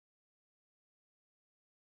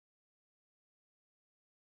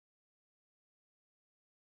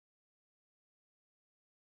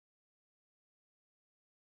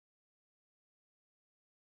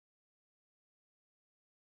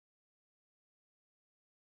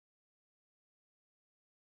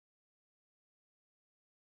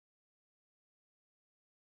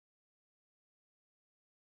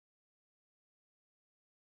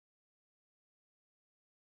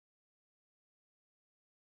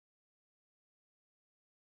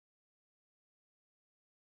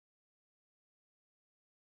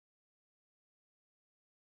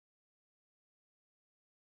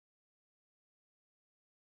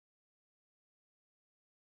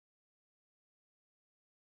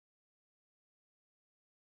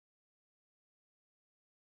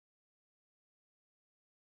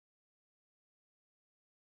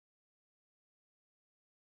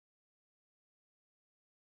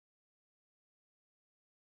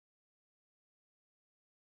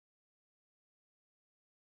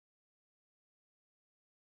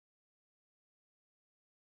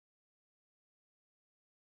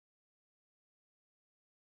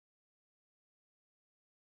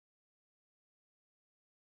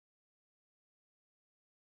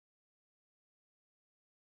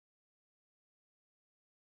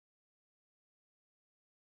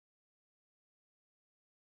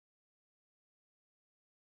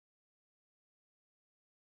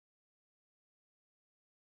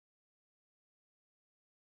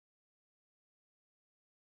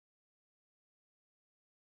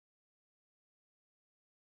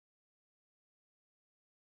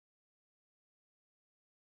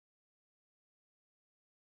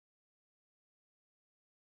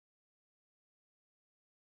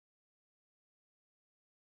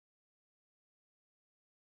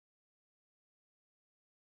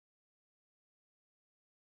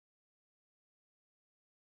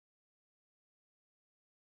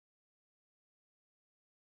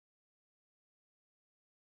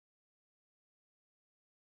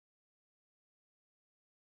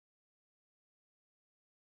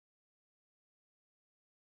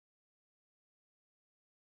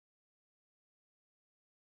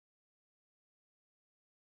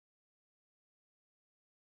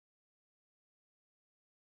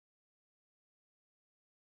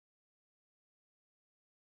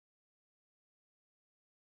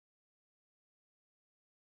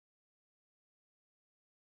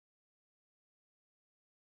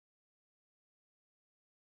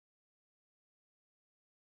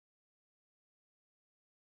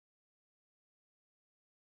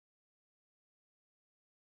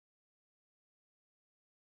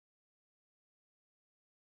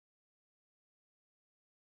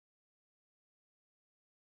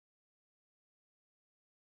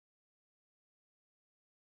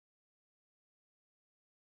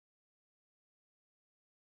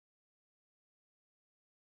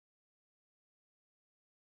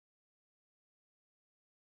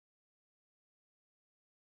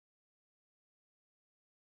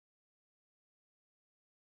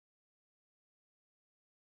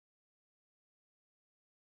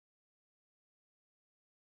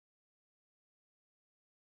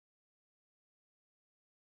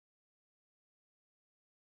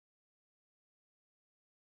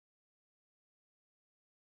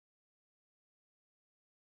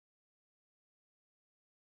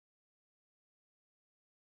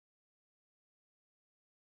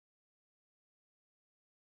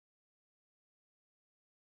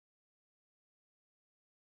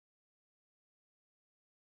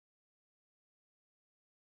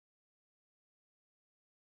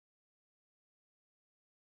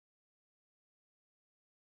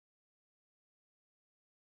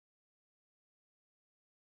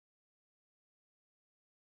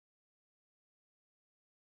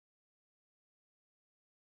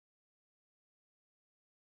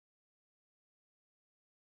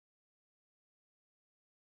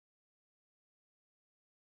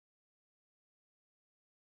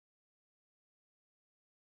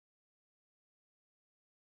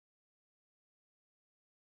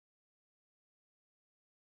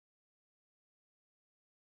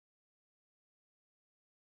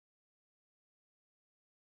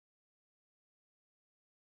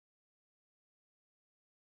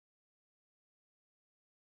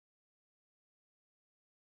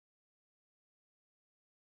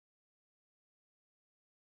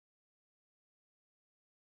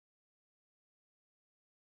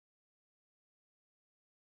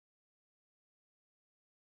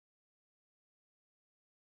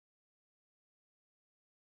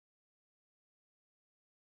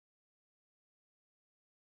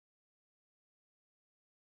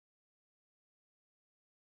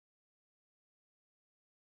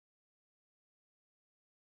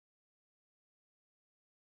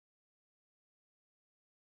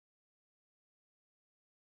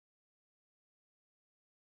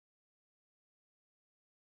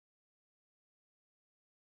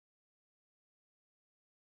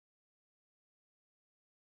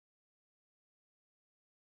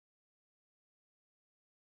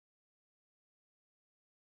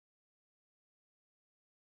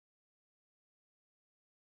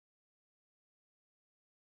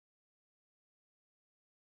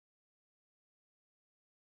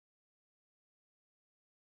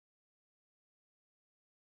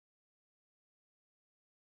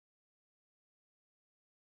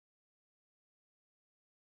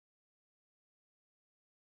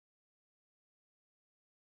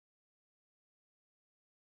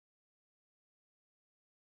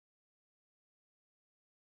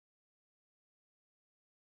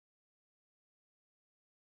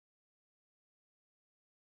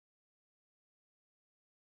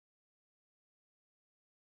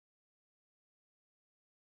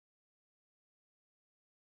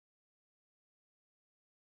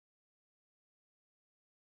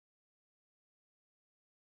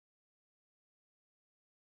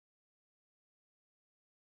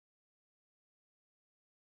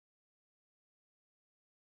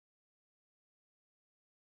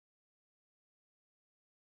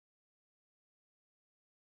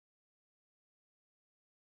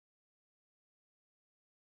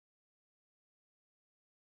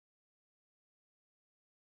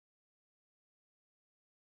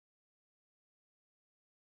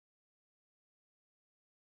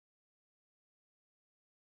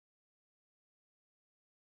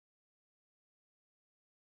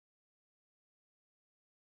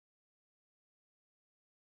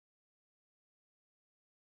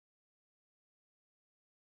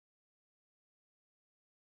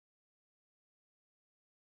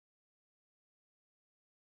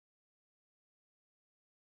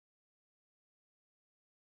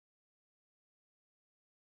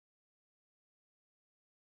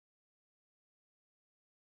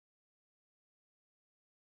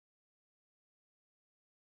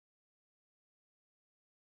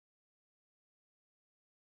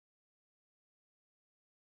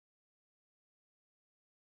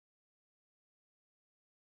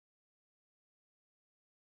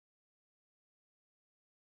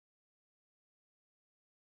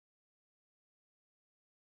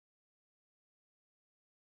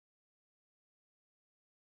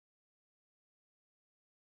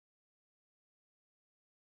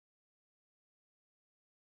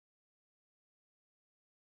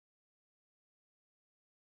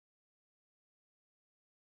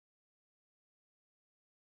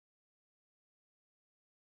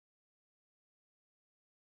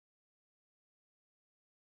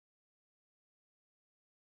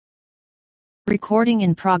Recording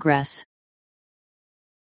in progress.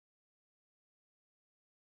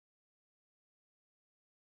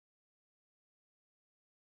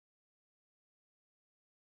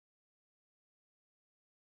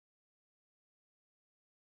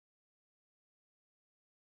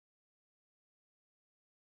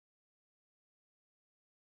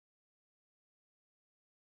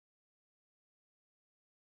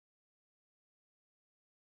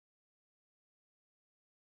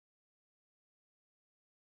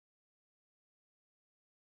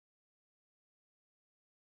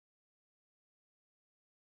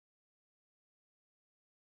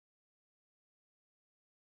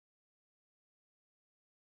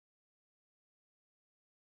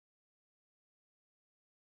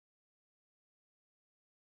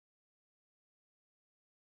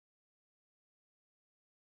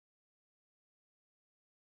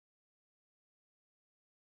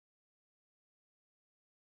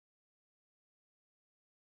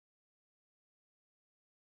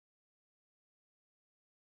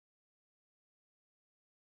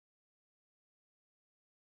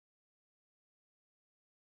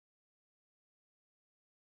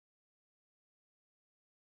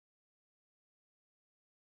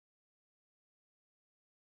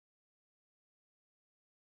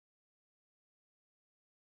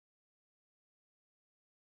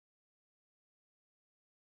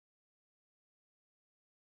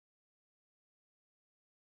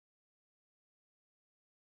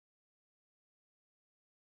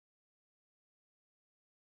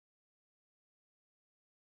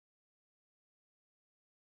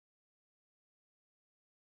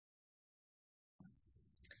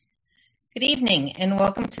 Good evening and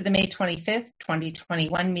welcome to the May 25th,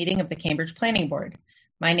 2021 meeting of the Cambridge Planning Board.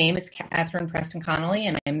 My name is Catherine Preston Connolly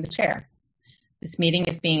and I am the chair. This meeting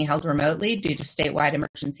is being held remotely due to statewide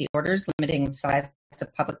emergency orders limiting the size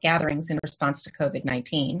of public gatherings in response to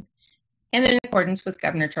COVID-19 and in accordance with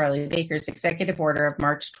Governor Charlie Baker's executive order of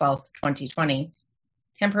March 12, 2020,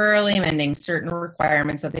 temporarily amending certain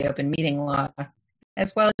requirements of the open meeting law, as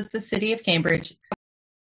well as the City of Cambridge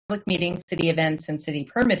public meetings, city events, and city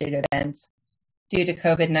permitted events due to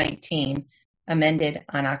COVID-19, amended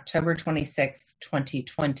on October 26,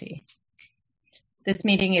 2020. This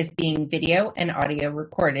meeting is being video and audio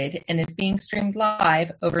recorded and is being streamed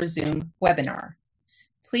live over Zoom webinar.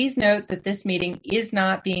 Please note that this meeting is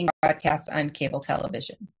not being broadcast on cable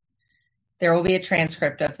television. There will be a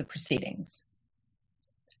transcript of the proceedings.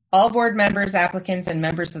 All board members, applicants, and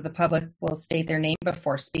members of the public will state their name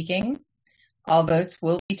before speaking. All votes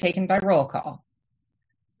will be taken by roll call.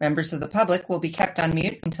 Members of the public will be kept on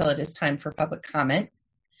mute until it is time for public comment.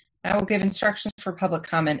 I will give instructions for public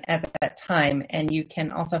comment at that time, and you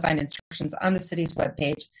can also find instructions on the city's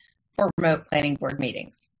webpage for remote planning board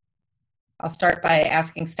meetings. I'll start by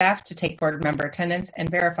asking staff to take board member attendance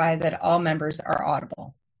and verify that all members are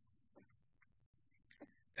audible.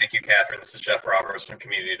 Thank you, Catherine. This is Jeff Roberts from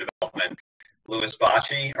Community Development. Louis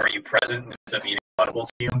Bocci, are you present? Is the meeting audible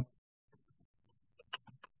to you?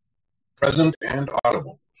 Present and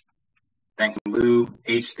audible. Thank you, Lou.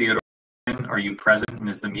 H. Theodore, are you present and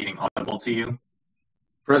is the meeting audible to you?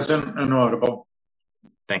 Present and audible.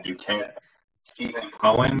 Thank you, Ted. Stephen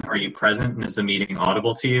Cohen, are you present and is the meeting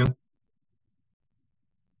audible to you?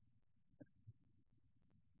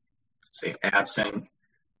 Say absent.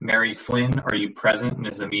 Mary Flynn, are you present and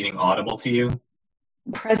is the meeting audible to you?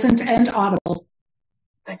 Present and audible.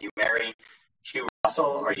 Thank you, Mary. Hugh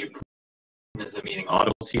Russell, are you present and is the meeting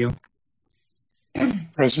audible to you?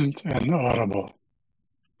 Present and audible.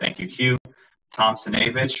 Thank you, Hugh. Tom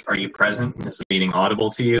Sinevich, are you present and is the meeting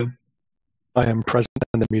audible to you? I am present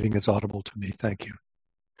and the meeting is audible to me. Thank you.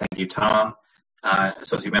 Thank you, Tom.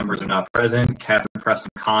 Associate members are not present. Catherine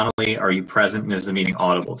Preston Connolly, are you present and is the meeting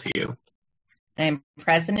audible to you? I am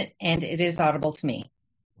present and it is audible to me.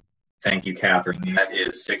 Thank you, Catherine. That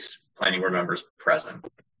is 6 planning board members present.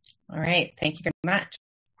 All right, thank you very much.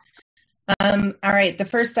 All right, the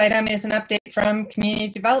first item is an update from Community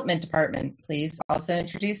Development Department. Please also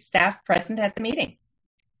introduce staff present at the meeting.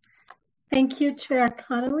 Thank you, Chair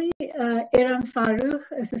Connolly. Iram Farouk,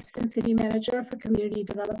 Assistant City Manager for Community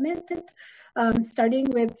Development. Starting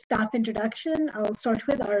with staff introduction, I'll start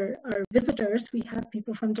with our visitors. We have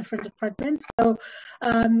people from different departments. So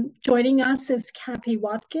joining us is Kathy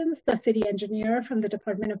Watkins, the City Engineer from the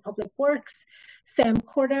Department of Public Works. Sam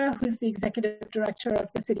Korda, who's the Executive Director of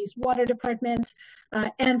the city's Water Department.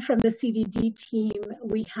 And from the CDD team,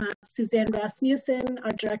 we have Suzanne Rasmussen,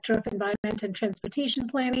 our Director of Environment and Transportation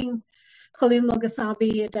Planning, Khalil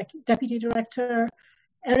Mogasabi, Deputy Director,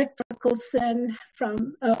 Eric Berkelson,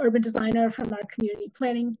 from Urban Designer from our Community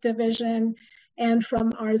Planning Division, And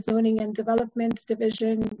from our Zoning and Development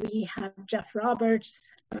Division, we have Jeff Roberts,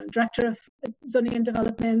 Director of Zoning and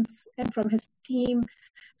Development, and from his team,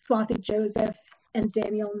 Swati Joseph and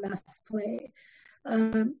Daniel Masplay.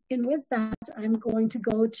 And with that, I'm going to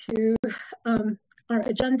go to our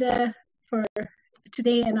agenda for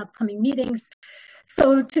today and upcoming meetings.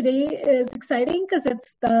 So today is exciting because it's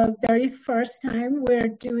the very first time we're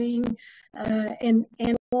doing an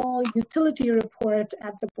annual utility report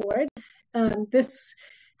at the board. This,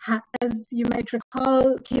 as you might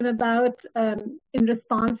recall, came about in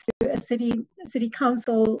response to a city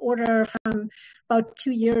council order from about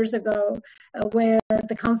 2 years ago, where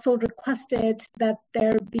the council requested that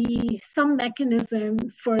there be some mechanism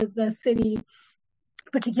for the city,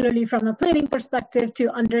 particularly from a planning perspective, to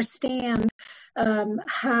understand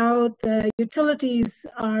how the utilities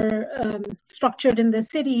are structured in the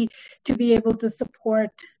city to be able to support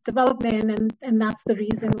development, and that's the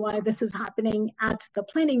reason why this is happening at the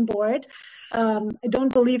planning board. I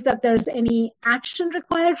don't believe that there's any action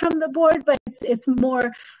required from the board, but it's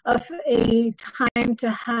more of a time to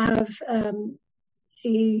have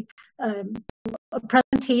a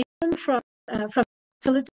presentation from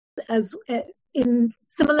utilities as in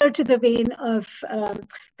similar to the vein of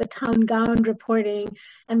the town gown reporting.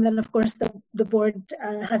 And then, of course, the board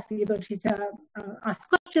has the ability to ask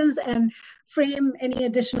questions and frame any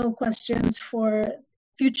additional questions for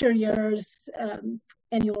future years'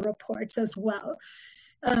 annual reports as well.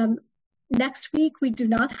 Next week, we do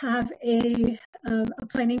not have a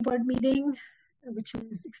planning board meeting, which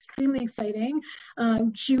is extremely exciting.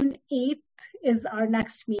 June 8th is our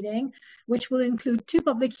next meeting, which will include 2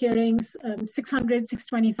 public hearings,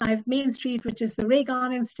 600-625 Main Street, which is the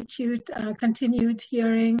Reagan Institute continued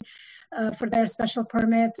hearing for their special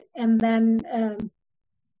permit, and then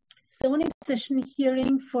zoning decision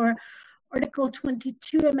hearing for Article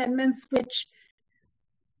 22 amendments, which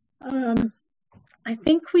I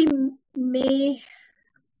think we may,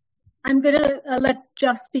 I'm going to let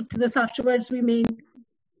Jeff speak to this afterwards. We may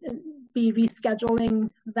be rescheduling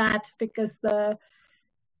that because the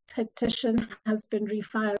petition has been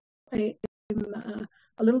refiled. I'm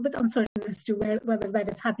a little bit uncertain as to whether that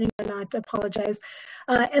is happening or not. I apologize.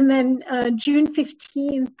 And then June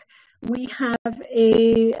 15th, we have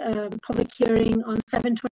a public hearing on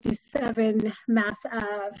 727 Mass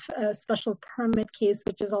Ave, a special permit case,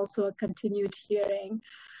 which is also a continued hearing.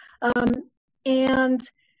 And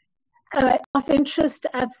of interest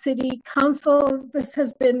at City Council, this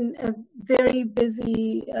has been a very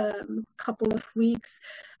busy couple of weeks.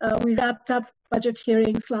 We wrapped up budget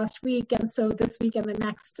hearings last week, and so this week and the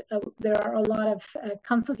next, there are a lot of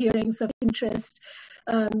council hearings of interest.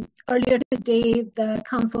 Earlier today, the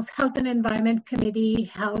Council's Health and Environment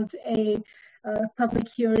Committee held a public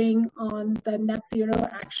hearing on the Net Zero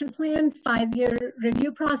Action Plan 5-year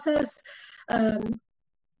review process.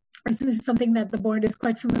 This is something that the board is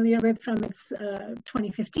quite familiar with from its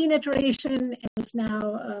 2015 iteration, and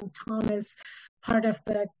now Tom is part of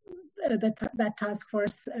that task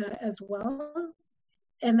force as well.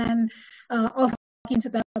 And then also talking to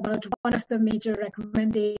them about one of the major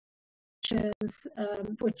recommendations,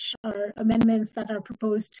 which are amendments that are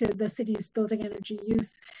proposed to the city's building energy use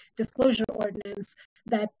disclosure ordinance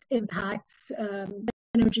that impacts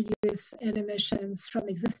energy use and emissions from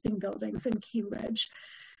existing buildings in Cambridge.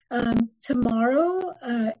 Tomorrow,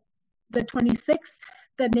 the 26th,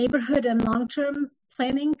 the Neighborhood and Long-Term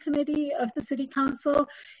Planning Committee of the City Council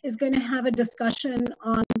is going to have a discussion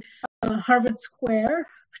on Harvard Square,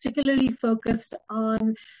 particularly focused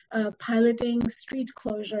on piloting street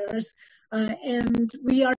closures. And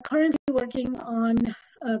we are currently working on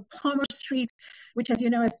Palmer Street, which, as you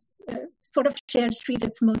know, is sort of shared street.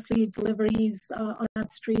 It's mostly deliveries on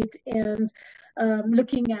that street, and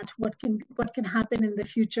looking at what can happen in the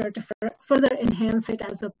future to further enhance it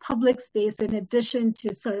as a public space in addition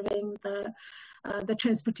to serving the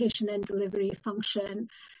transportation and delivery function.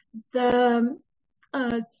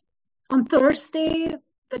 On Thursday,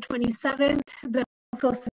 the 27th, the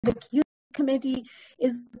Council Civic Youth Committee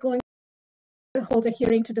is going to hold a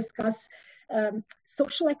hearing to discuss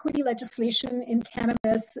social equity legislation in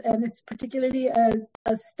cannabis, and it's particularly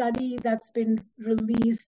a study that's been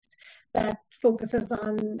released that focuses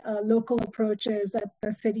on local approaches at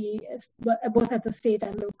the city, both at the state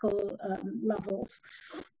and local levels,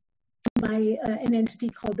 by an entity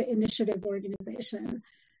called the Initiative Organization.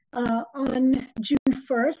 On June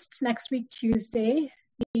 1st, next week, Tuesday,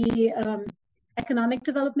 the Economic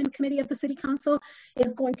Development Committee of the City Council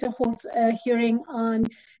is going to hold a hearing on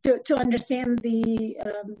to understand the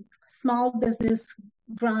small business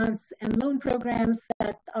grants and loan programs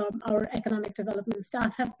that our economic development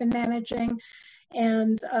staff have been managing.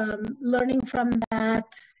 and learning from that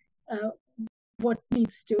what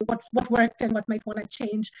worked and what might want to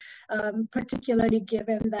change, particularly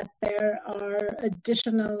given that there are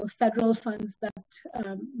additional federal funds that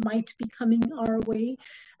might be coming our way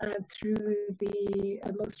through the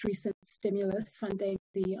most recent stimulus funding,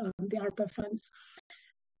 the ARPA funds.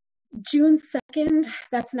 June 2nd,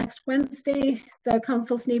 that's next Wednesday, the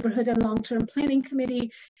Council's Neighborhood and Long-Term Planning Committee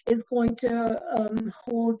is going to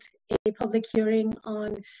hold a public hearing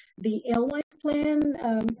on the Alewife plan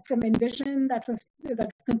from Envision that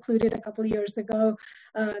concluded a couple of years ago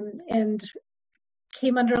and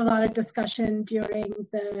came under a lot of discussion during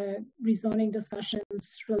the rezoning discussions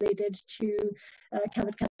related to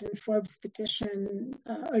Captain Forbes' petition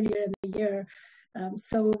earlier in the year.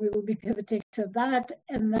 So we will be pivoting to that,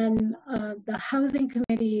 and then the Housing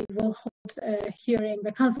Committee will hold a hearing.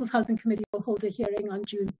 The Council's Housing Committee will hold a hearing on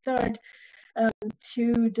June 3rd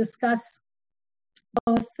to discuss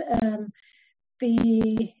both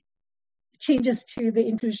the changes to the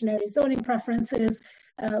inclusionary zoning preferences,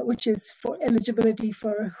 which is for eligibility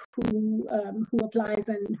for who applies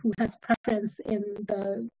and who has preference in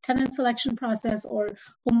the tenant selection process or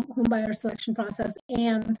home buyer selection process,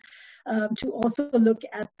 and to also look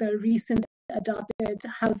at the recent adopted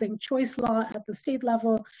housing choice law at the state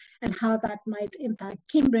level and how that might impact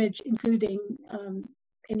Cambridge, including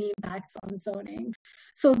any impacts on zoning.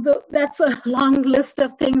 So that's a long list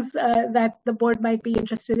of things that the board might be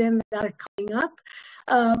interested in that are coming up.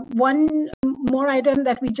 One more item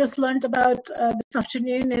that we just learned about this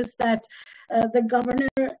afternoon is that the governor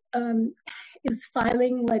is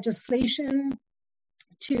filing legislation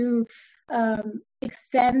to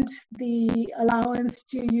extend the allowance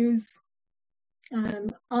to use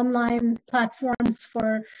online platforms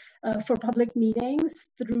for public meetings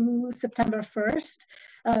through September 1st.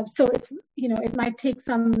 So it's, it might take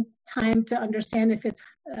some time to understand if it's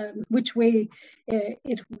which way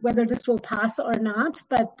whether this will pass or not.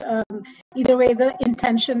 But either way, the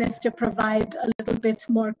intention is to provide a little bit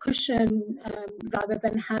more cushion rather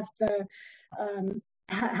than have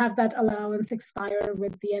that allowance expire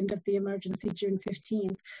with the end of the emergency June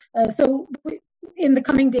 15th. So in the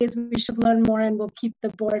coming days, we should learn more, and we'll keep the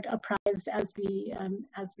board apprised as we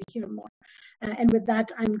hear more. And with that,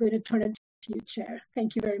 I'm going to turn it to you, Chair.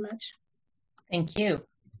 Thank you very much. Thank you.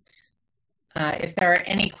 If there are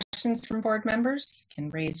any questions from board members, you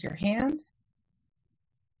can raise your hand.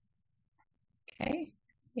 Okay.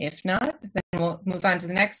 If not, then we'll move on to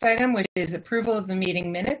the next item, which is approval of the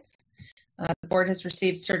meeting minutes. The board has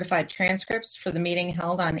received certified transcripts for the meeting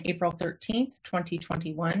held on April 13th,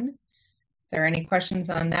 2021. If there are any questions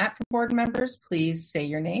on that from board members, please say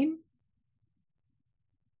your name.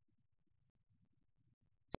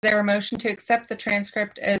 Is there a motion to accept the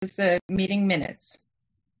transcript as the meeting minutes?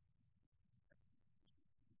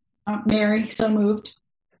 Mary, so moved.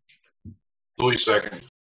 Louis, second.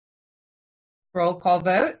 Roll call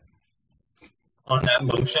vote. On that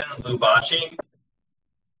motion, Lou Bocci,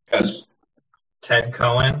 Yes. Ted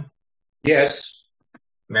Cohen, Yes.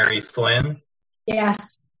 Mary Flynn, Yes.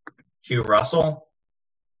 Hugh Russell,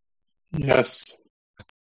 Yes.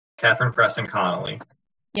 Catherine Preston Connolly.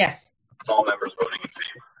 Yes. It's all members voting in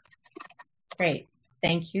favor. Great.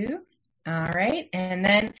 Thank you. All right. And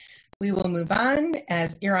then we will move on,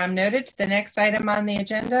 as Iram noted, to the next item on the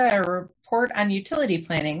agenda, a report on utility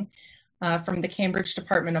planning from the Cambridge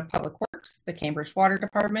Department of Public Works, the Cambridge Water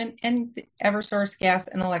Department, and the Eversource Gas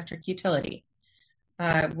and Electric Utility.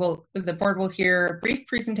 The board will hear brief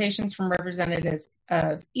presentations from representatives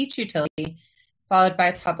of each utility, followed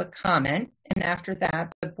by public comment, and after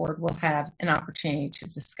that, the board will have an opportunity to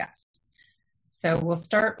discuss. So we'll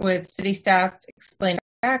start with city staff explaining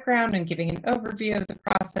our background and giving an overview of the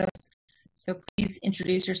process. So please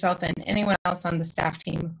introduce yourself and anyone else on the staff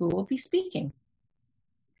team who will be speaking.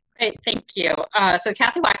 Great, thank you. So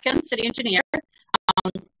Kathy Watkins, city engineer,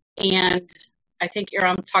 and I think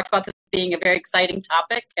Iram talked about this being a very exciting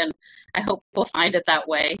topic, and I hope we'll find it that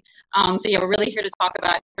way. So yeah, we're really here to talk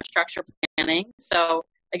about infrastructure planning. So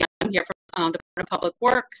again, I'm here from the Department of Public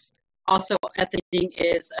Works. Also at the meeting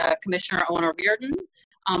is Commissioner Eleanor Reardon.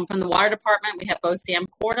 From the Water Department, we have both Sam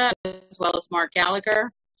Corda as well as Mark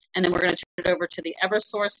Gallagher. And then we're going to turn it over to the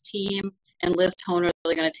Eversource team, and Liz Toner is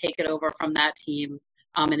really going to take it over from that team,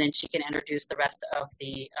 and then she can introduce the rest of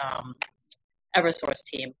the Eversource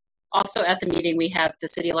team. Also at the meeting, we have the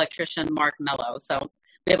city electrician, Mark Mello. So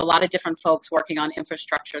we have a lot of different folks working on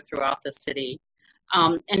infrastructure throughout the city.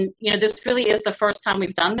 And, this really is the first time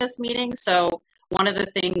we've done this meeting. So one of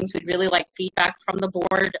the things we'd really like feedback from the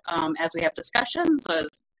board as we have discussions is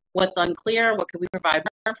what's unclear, what could we provide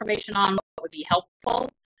more information on, what would be helpful.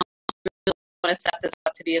 What to set this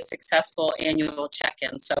up to be a successful annual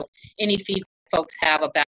check-in. So any feedback folks have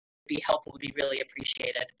about it would be helpful, would be really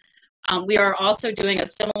appreciated. We are also doing a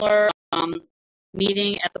similar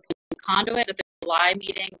meeting at the conduit at the July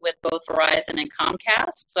meeting with both Verizon and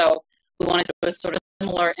Comcast. So we wanted to do a sort of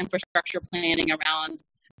similar infrastructure planning around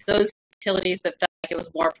those utilities that felt like it was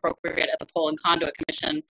more appropriate at the Pole and Conduit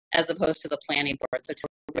Commission as opposed to the Planning Board. So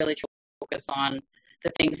to really focus on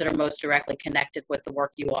the things that are most directly connected with the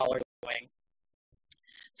work you all are doing.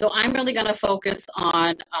 So I'm really going to focus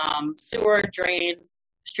on sewer, drain,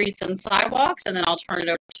 streets, and sidewalks, and then I'll turn it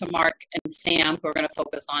over to Mark and Sam, who are going to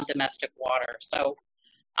focus on domestic water. So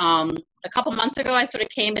a couple months ago, I sort of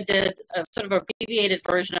came and did a sort of abbreviated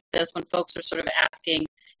version of this when folks are sort of asking,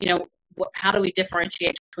 you know, how do we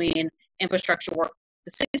differentiate between infrastructure work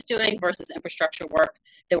the city's doing versus infrastructure work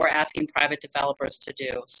that we're asking private developers to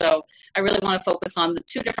do. So I really want to focus on the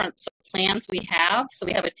two different plans we have. So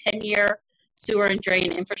we have a 10-year sewer and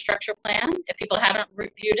drain infrastructure plan. If people haven't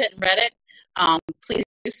reviewed it and read it, please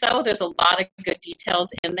do so. There's a lot of good details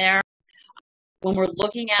in there. When we're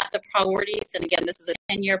looking at the priorities, and again, this is a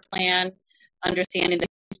 10-year plan, understanding that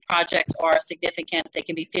these projects are significant. They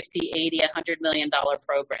can be $50, $80, $100 million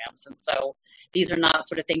programs. And so these are not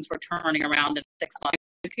sort of things we're turning around in a 6-month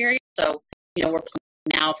period. So, you know, we're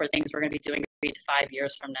planning now for things we're going to be doing 3 to 5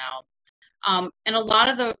 years from now. And a lot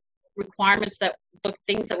of the requirements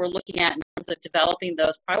things that we're looking at in terms of developing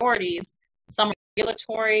those priorities, some are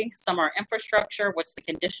regulatory, some are infrastructure, what's the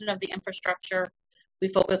condition of the infrastructure.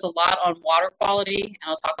 We focus a lot on water quality, and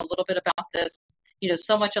I'll talk a little bit about this. You know,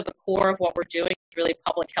 so much of the core of what we're doing is really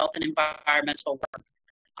public health and environmental work.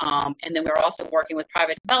 And then we're also working with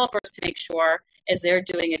private developers to make sure, as they're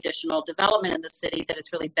doing additional development in the city, that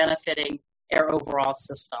it's really benefiting our overall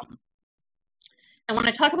system. And when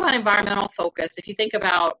I talk about environmental focus, if you think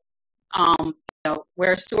about you know,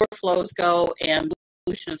 where sewer flows go and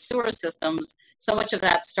pollution of sewer systems, so much of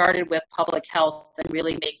that started with public health and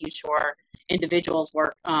really making sure individuals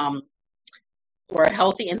were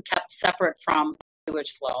healthy and kept separate from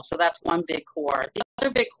sewage flow. So that's one big core. The other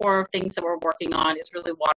big core of things that we're working on is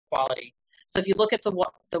really water quality. So if you look at the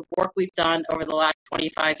work we've done over the last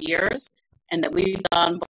 25 years, and that we've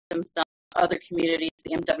done, other communities,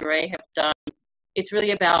 the MWA have done, it's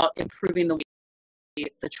really about improving the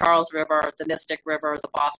Charles River, the Mystic River, the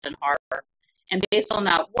Boston Harbor. And based on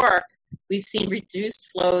that work, we've seen reduced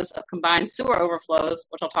flows of combined sewer overflows,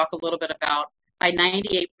 which I'll talk a little bit about, by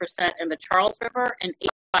 98% in the Charles River and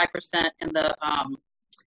 85% in the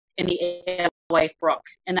Aloe Brook.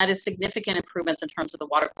 And that is significant improvements in terms of the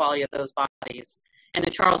water quality of those bodies. And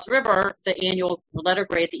the Charles River, the annual letter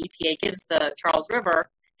grade the EPA gives the Charles River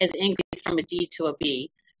has increased from a D to a B.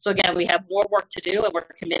 So again, we have more work to do, and we're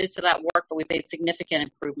committed to that work, but we've made significant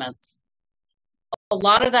improvements. A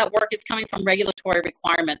lot of that work is coming from regulatory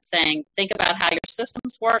requirements saying, think about how your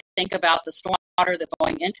systems work, think about the stormwater that's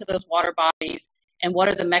going into those water bodies, and what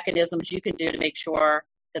are the mechanisms you can do to make sure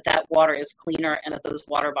that that water is cleaner and that those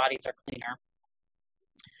water bodies are cleaner.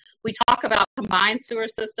 We talk about combined sewer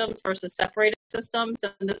systems versus separated systems,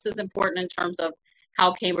 and this is important in terms of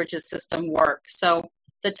how Cambridge's system works. So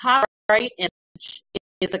the top right image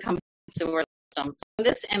is a combined sewer system. In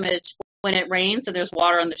this image, when it rains and there's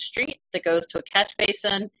water on the street that goes to a catch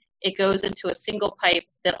basin, it goes into a single pipe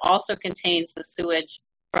that also contains the sewage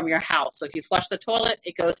from your house. So if you flush the toilet,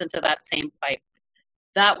 it goes into that same pipe.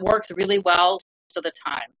 That works really well most of the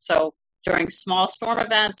time. So during small storm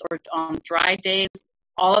events or on dry days,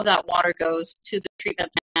 all of that water goes to the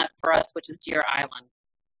treatment plant for us, which is Deer Island.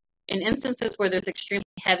 In instances where there's extremely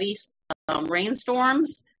heavy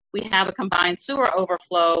rainstorms, we have a combined sewer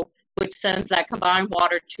overflow, which sends that combined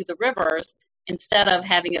water to the rivers instead of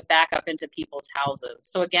having it back up into people's houses.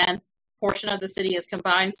 So again, portion of the city is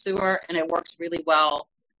combined sewer, and it works really well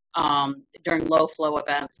during low flow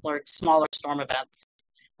events or smaller storm events.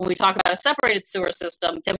 When we talk about a separated sewer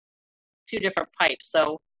system, then we have 2 different pipes.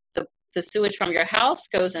 So the sewage from your house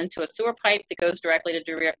goes into a sewer pipe that goes directly to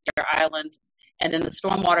Deer Island, and then the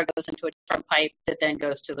stormwater goes into a different pipe that then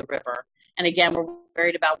goes to the river. And again, we're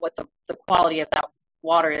worried about what the quality of that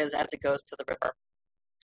water is as it goes to the river.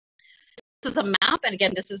 This is a map, and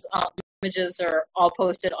again, this is images are all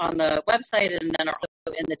posted on the website and then are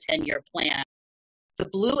also in the 10-year plan. The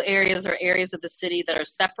blue areas are areas of the city that are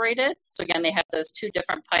separated. So again, they have those 2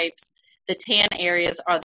 different pipes. The tan areas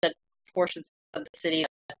are the portions of the city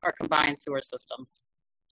that are combined sewer systems,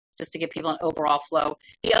 just to give people an overall flow.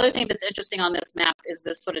 The other thing that's interesting on this map is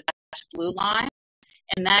this sort of dashed blue line,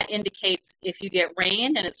 and that indicates if you get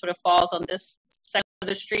rain and it sort of falls on this side of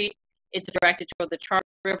the street, it's directed toward the Charles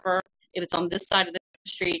River. If it's on this side of the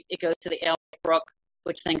street, it goes to the Aloe Brook,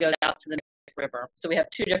 which then goes out to the River. So we have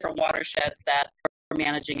two different watersheds that we're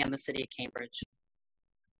managing in the city of Cambridge.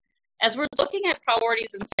 As we're looking at priorities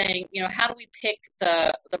and saying, how do we pick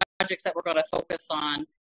the projects that we're going to focus on,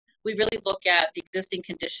 we really look at the existing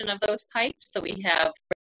condition of those pipes. So we have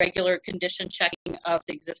regular condition checking of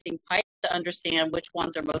the existing pipes to understand which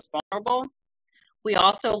ones are most vulnerable. We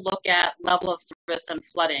also look at level of service and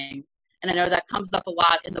flooding. And I know that comes up a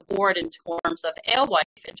lot in the board in terms of Alewife,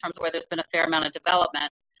 in terms of where there's been a fair amount of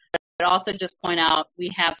development. But also just point out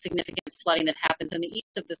we have significant flooding that happens in the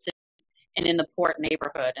east of the city and in the port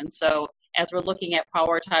neighborhood. And so as we're looking at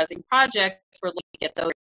prioritizing projects, we're looking at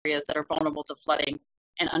those areas that are vulnerable to flooding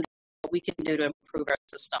and what we can do to improve our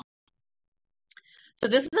system. So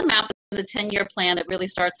this is a map of the 10-year plan that really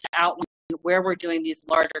starts to outline where we're doing these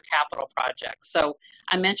larger capital projects. So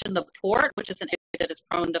I mentioned the port, which is an area that is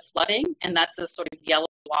prone to flooding, and that's this sort of yellow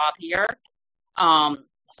blob here.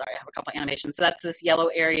 Sorry, I have a couple animations. So that's this yellow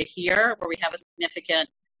area here where we have a significant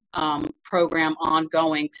program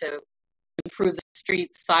ongoing to improve the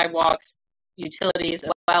streets, sidewalks, utilities,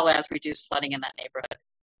 as well as reduce flooding in that neighborhood.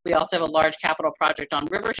 We also have a large capital project on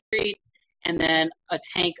River Street, and then a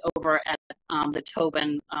tank over at the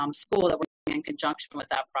Tobin School that we're doing in conjunction with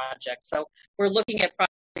that project. So we're looking at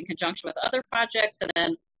projects in conjunction with other projects, and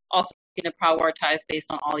then also looking to prioritize based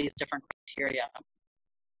on all these different criteria.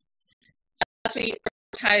 As we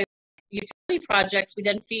prioritize utility projects, we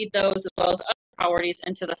then feed those as well as other priorities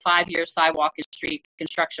into the 5-year sidewalk and street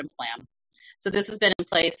construction plan. So this has been in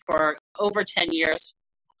place for over 10 years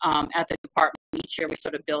at the department. Each year we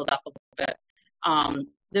sort of build up a little bit.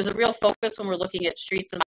 There's a real focus when we're looking at streets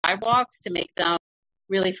and sidewalks to make them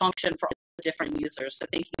really function for all the different users. So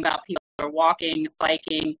thinking about people who are walking,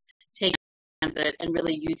 biking, taking transit, and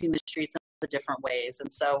really using the streets in the different ways. And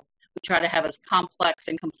so we try to have as complex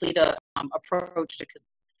and complete a approach to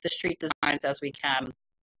the street designs as we can.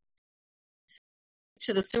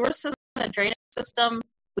 To the sewer system and drainage system,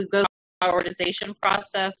 we go through a prioritization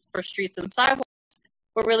process for streets and sidewalks.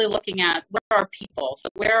 We're really looking at where are people. So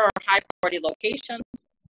where are high priority locations?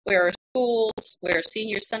 Where are schools? Where are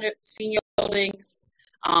senior buildings?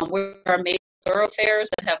 Where are major thoroughfares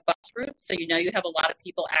that have bus routes? So you have a lot of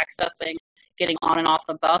people accessing, getting on and off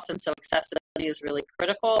the bus, and so accessibility is really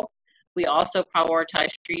critical. We also prioritize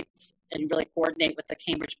streets and really coordinate with the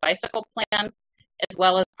Cambridge Bicycle Plan, as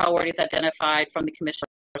well as priorities identified from the Commission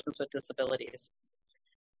for Persons with Disabilities.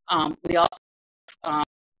 We also have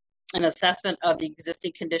an assessment of the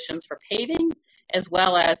existing conditions for paving, as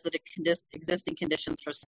well as the existing conditions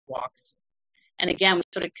for sidewalks. And again, we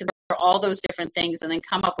sort of consider all those different things and then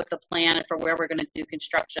come up with a plan for where we're going to do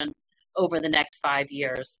construction over the next 5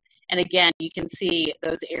 years. And again, you can see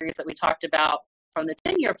those areas that we talked about from the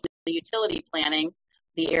 10-year the utility planning,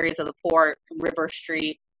 the areas of the port, River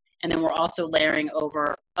Street, and then we're also layering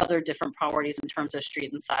over other different priorities in terms of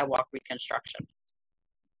street and sidewalk reconstruction.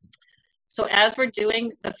 So as we're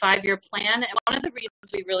doing the 5-year plan, and one of the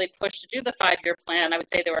reasons we really pushed to do the 5-year plan, I would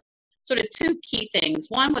say there were sort of two key things.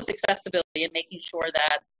 One was accessibility and making sure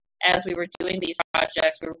that as we were doing these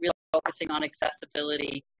projects, we were really focusing on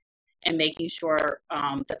accessibility and making sure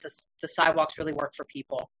that the sidewalks really work for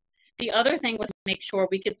people. The other thing was to make sure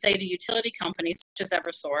we could say to utility companies such as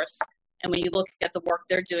Eversource, and when you look at the work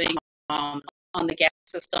they're doing on the gas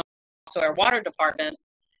system, so our water department,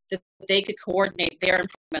 that they could coordinate their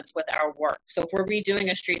improvements with our work. So if we're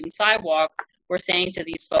redoing a street and sidewalk, we're saying to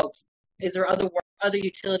these folks, is there other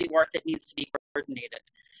utility work that needs to be coordinated?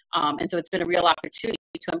 And so it's been a real opportunity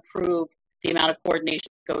to improve the amount of coordination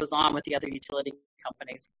that goes on with the other utility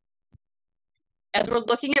companies. As we're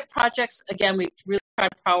looking at projects, again, we really try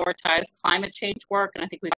to prioritize climate change work, and I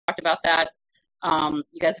think we've talked about that.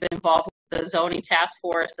 You guys have been involved with the zoning task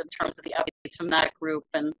force in terms of the updates from that group,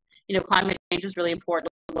 and climate change is really important.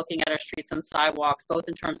 We're looking at our streets and sidewalks, both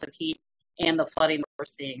in terms of heat and the flooding that we're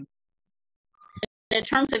seeing. In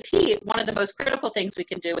terms of heat, one of the most critical things we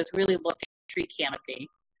can do is really look at tree canopy.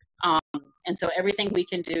 And so everything we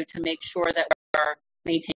can do to make sure that we're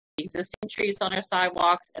maintaining existing trees on our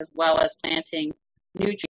sidewalks, as well as planting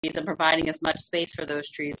new trees and providing as much space for those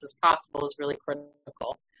trees as possible is really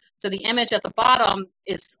critical. So the image at the bottom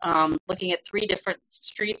is looking at 3 different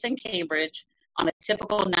streets in Cambridge. On a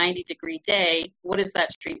typical 90-degree day, what does that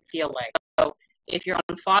street feel like? So if you're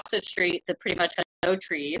on Fawcett Street that pretty much has no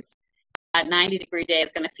trees, at 90-degree day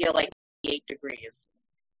it's going to feel like 88 degrees.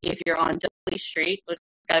 If you're on Dudley Street, which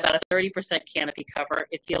has got about a 30% canopy cover,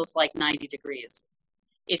 it feels like 90 degrees.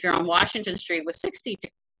 If you're on Washington Street with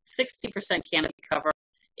 60% canopy cover,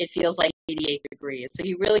 it feels like 88 degrees. So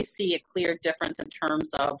you really see a clear difference in terms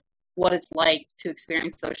of what it's like to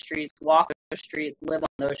experience those streets, walk those streets, live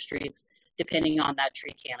on those streets, depending on that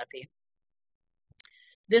tree canopy.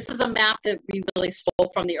 This is a map that we really stole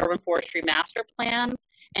from the Urban Forestry Master Plan,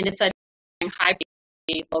 and it's identifying high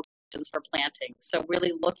locations for planting. So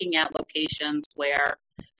really looking at locations where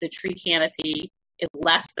the tree canopy is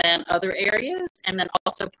less than other areas, and then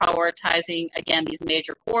also prioritizing, again, these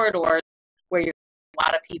major corridors where you're a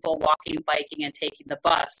lot of people walking, biking, and taking the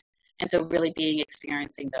bus, and so really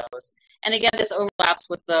experiencing those. And again, this overlaps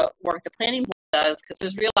with the work the planning board does, because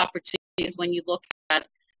there's real opportunities when you look at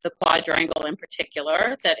the quadrangle in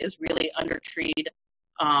particular that is really undertreed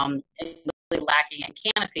and really lacking in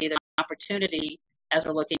canopy. There's an opportunity as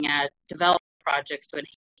we're looking at development projects to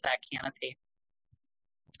enhance that canopy.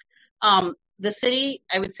 The city,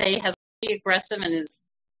 I would say, has pretty aggressive and is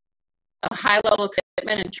a high-level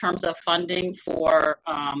commitment in terms of funding for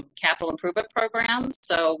capital improvement programs.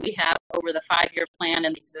 So we have, over the 5-year plan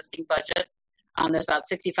in the existing budget, there's about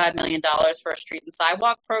 $65 million for a street and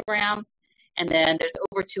sidewalk program. And then there's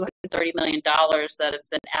over $230 million that have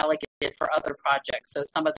been allocated for other projects. So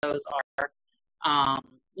some of those are,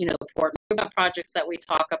 the port improvement projects that we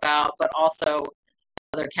talk about, but also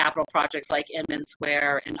other capital projects like Inman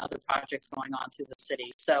Square and other projects going on through the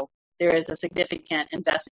city. So there is a significant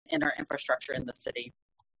investment in our infrastructure in the city.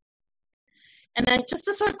 And then just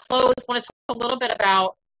to sort of close, I want to talk a little bit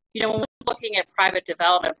about, when we're looking at private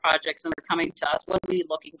development projects and they're coming to us, what are we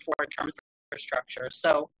looking for in terms of infrastructure?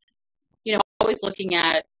 So, always looking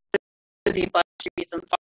at the bus streets and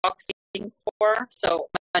sidewalks for. So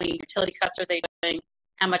how many utility cuts are they doing?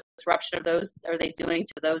 How much disruption of those are they doing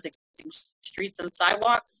to those existing streets and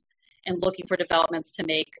sidewalks? And looking for developments to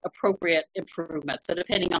make appropriate improvements. So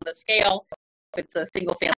depending on the scale, if it's a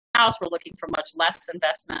single family house, we're looking for much less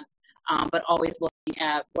investment, but always looking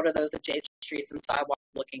at what are those adjacent streets and sidewalks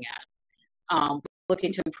looking at.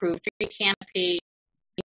 Looking to improve tree canopy,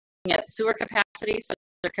 looking at sewer capacity. So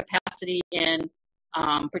their capacity in,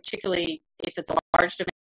 particularly if it's a large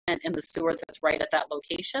demand in the sewer that's right at that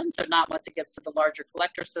location. So not once it gets to the larger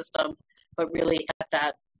collector system, but really at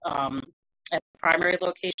that at the primary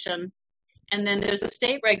location. And then there's a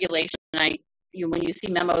state regulation. When you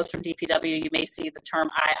see memos from DPW, you may see the term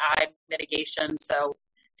II mitigation. So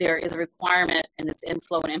there is a requirement, and it's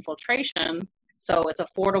inflow and infiltration. So it's a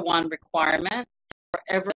 4-to-1 requirement for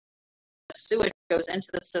every sewage goes into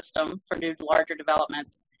the system for new larger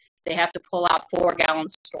developments. They have to pull out 4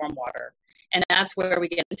 gallons of stormwater. And that's where we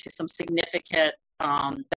get into some significant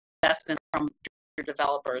investment from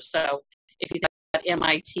developers. So if you got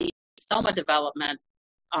MIT Soma development,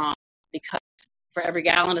 because for every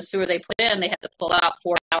gallon of sewer they put in, they had to pull out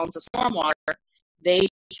 4 gallons of stormwater. They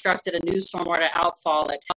constructed a new stormwater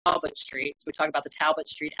outfall at Talbot Street. So we talk about the Talbot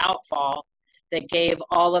Street outfall that gave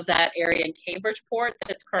all of that area in Cambridgeport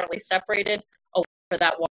that is currently separated over for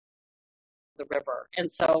that water the river. And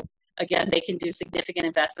so, again, they can do significant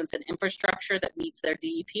investments in infrastructure that meets their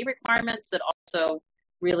DEP requirements that also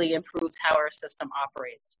really improves how our system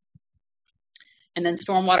operates. And then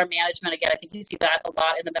stormwater management, again, I think you see that a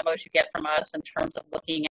lot in the memos you get from us in terms of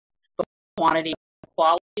looking at the quantity and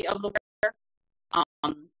quality of the water.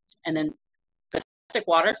 And then domestic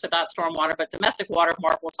water, so not stormwater, but domestic water,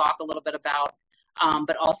 Mark will talk a little bit about,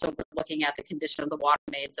 but also we're looking at the condition of the water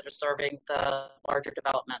mains that are serving the larger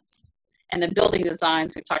developments. And then building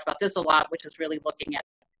designs, we've talked about this a lot, which is really looking at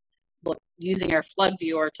using our flood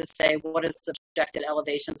viewer to say what is the projected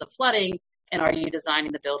elevations of flooding, and are you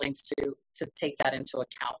designing the buildings to take that into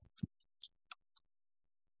account.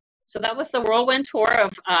 So that was the whirlwind tour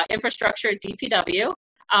of infrastructure at DPW.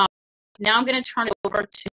 Now I'm going to turn it over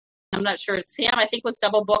to, I'm not sure, Sam I think was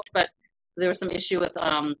double booked, but there was some issue with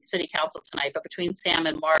City Council tonight. But between Sam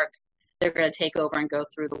and Mark, they're going to take over and go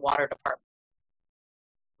through the water department.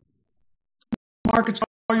 Mark, it's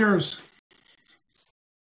all yours.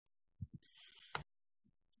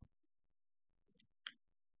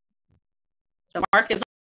 So Mark is on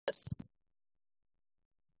this.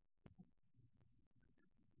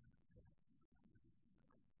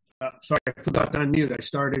 Sorry, I forgot to unmute. I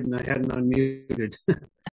started and I hadn't unmuted.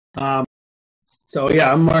 So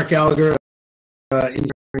yeah, I'm Mark Gallagher,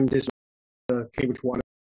 intern this Cambridge Water,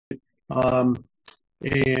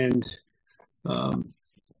 and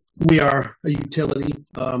we are a utility,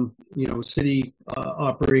 city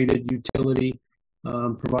operated utility,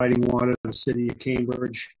 providing water to the city of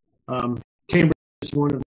Cambridge. Cambridge is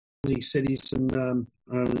one of the cities in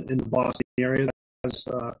the Boston area that has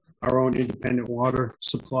our own independent water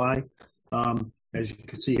supply. As you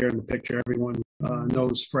can see here in the picture, everyone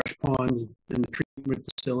knows Fresh Pond and the treatment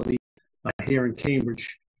facility here in Cambridge.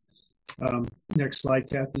 Next slide,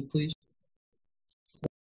 Kathy, please.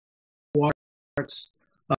 Water is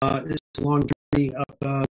a long journey up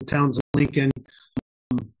the towns of Lincoln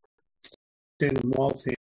and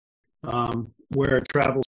Waltham. where it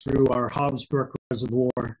travels through our Hobbsbrook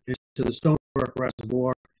Reservoir into the Stony Brook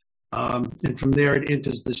Reservoir, and from there it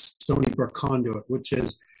enters the Stony Brook Conduit, which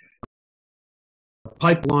is a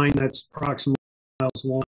pipeline that's approximately miles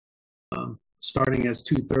long, starting as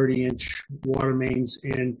 230-inch water mains,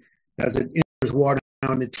 and as it enters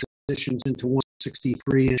Watertown, it transitions into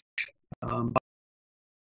 163-inch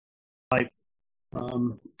pipe,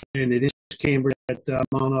 and it is Cambridge at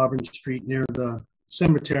Mount Auburn Street near the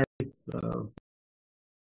cemetery,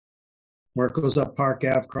 where it goes up Park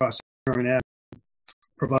Ave, across Aaron Ave,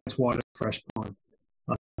 provides water to Fresh Pond.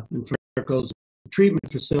 And from there it goes to the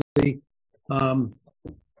treatment facility,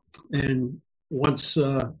 and once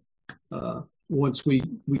we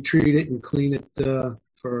treat it and clean it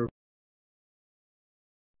for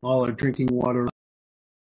all our drinking water,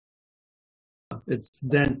 it's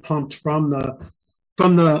then pumped from the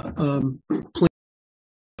plant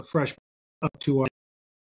fresh up to our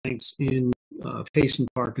tanks in Payson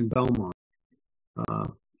Park in Belmont.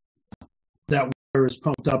 That water is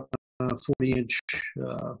pumped up 40-inch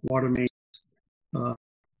water mains,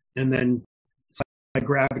 and then by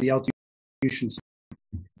gravity out to distribution.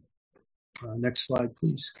 Next slide,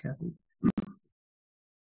 please, Kathy.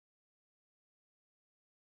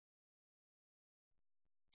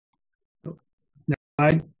 Next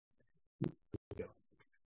slide.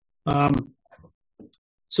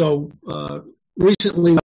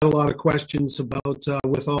 Recently we had a lot of questions about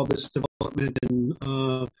with all this development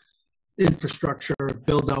and infrastructure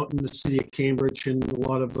build out in the city of Cambridge, and a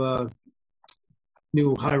lot of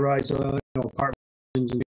new high-rise apartments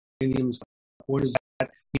and condominiums. What does that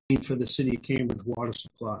mean for the city of Cambridge water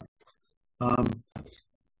supply?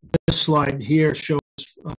 This slide here shows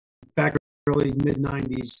back in the early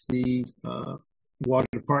mid-90s, the water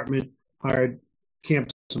department hired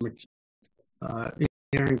Campus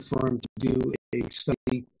engineering firm to do a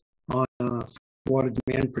study on water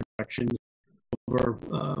demand projections over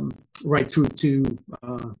right through to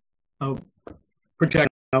project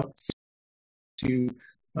out to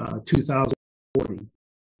 2040.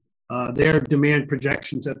 Their demand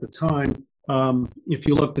projections at the time, if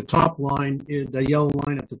you look, the top line, the yellow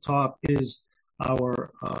line at the top is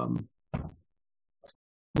our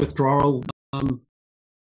withdrawal,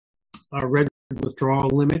 our red withdrawal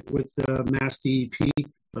limit with Mass DEP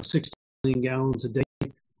of 60 million gallons a day.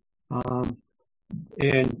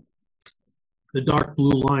 And the dark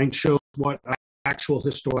blue line shows what actual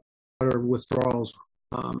historic water withdrawals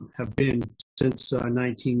have been since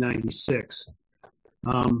 1996.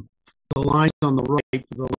 The lines on the right,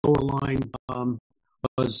 the lower line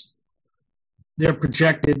was their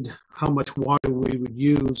projected how much water we would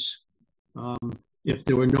use if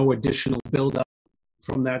there were no additional buildup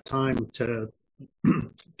from that time to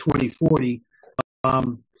 2040.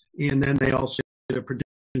 And then they also did a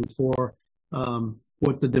prediction for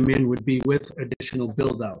what the demand would be with additional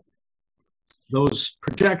build-out. Those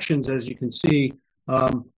projections, as you can see,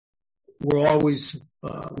 were always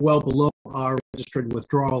well below our registered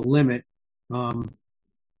withdrawal limit.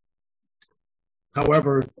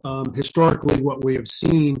 However, historically, what we have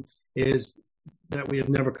seen is that we have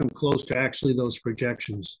never come close to actually those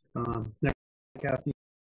projections. Next, Kathy.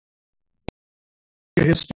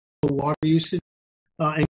 Historical water usage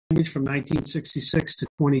in Cambridge from 1966 to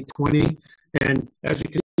 2020, and as you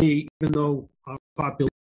can see, even though our population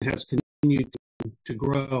has continued to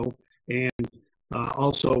grow, and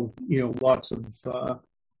also, lots of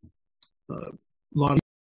lot of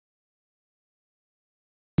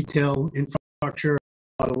retail infrastructure,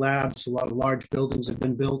 a lot of labs, a lot of large buildings have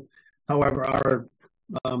been built. However, our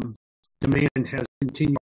demand has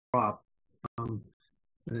continued to drop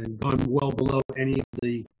and gone well below any of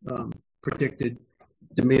the predicted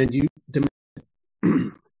demand.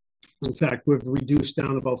 In fact, we've reduced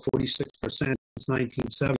down about 46% since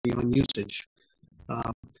 1970 on usage.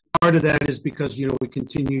 Part of that is because, we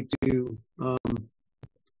continue to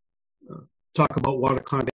talk about water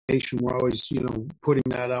conservation. We're always, putting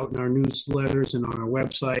that out in our newsletters and on our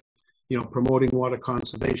website, promoting water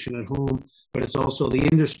conservation at home. But it's also the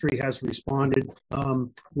industry has responded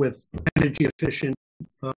with energy efficient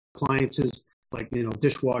appliances like,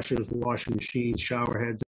 dishwashers, washing machines, shower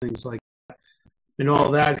heads, things like that. And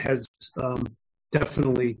all that has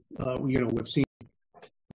definitely, we've seen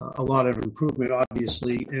a lot of improvement,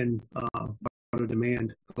 obviously, in water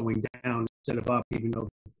demand going down instead of up, even though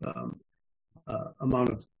amount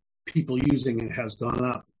of people using it has gone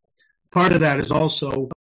up. Part of that is also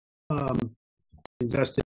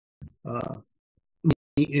invested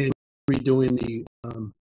in redoing the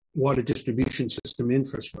water distribution system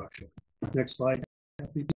infrastructure. Next slide,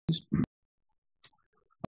 please.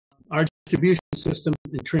 Our distribution system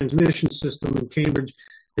and transmission system in Cambridge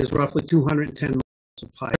is roughly 210 miles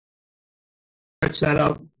of pipe. Stretch that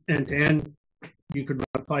out end to end, you could run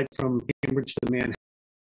a pipe from Cambridge to Manhattan,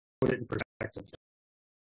 put it in perspective.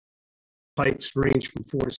 Pipes range from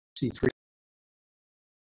 4 to 63.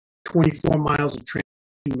 24 miles of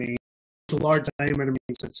transmission main. It's a large diameter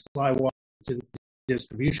mains that supply water to the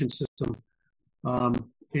distribution system.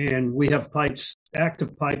 And we have pipes,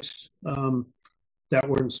 active pipes, that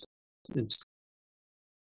were installed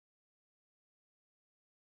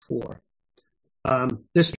for.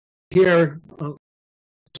 This here,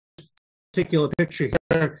 particular picture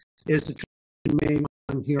here is the transmission main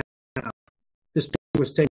on here now. This picture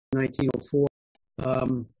was taken in 1904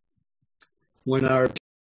 when our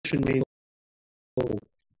transmission main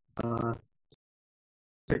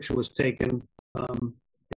picture was taken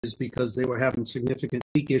is because they were having significant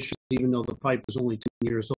leak issues, even though the pipe was only 2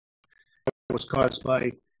 years old. It was caused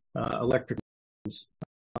by electric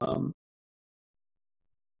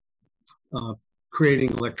creating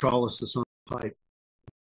electrolysis on the pipe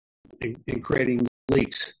and creating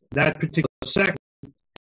leaks. That particular section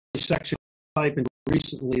of pipe and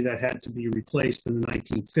recently that had to be replaced in the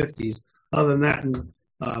 1950s. Other than that,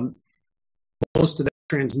 most of that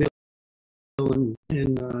transmission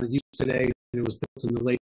in use today, it was built in the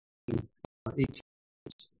late 1800s.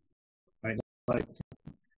 Right,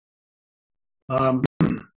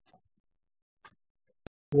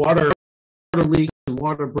 water leaks and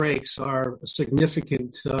water breaks are a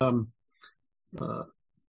significant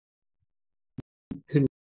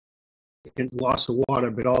loss of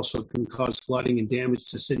water, but also can cause flooding and damage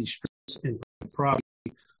to city streets and property.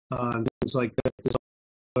 Things like that. This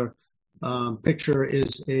other picture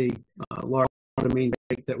is a large water main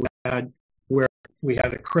break that we had where we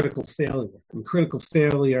had a critical failure. And critical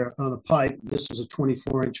failure on a pipe, this was a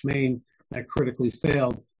 24-inch main that critically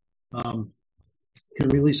failed, can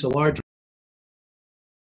release a large,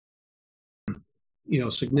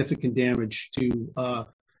 significant damage to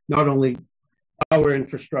not only our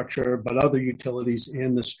infrastructure, but other utilities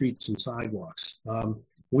and the streets and sidewalks.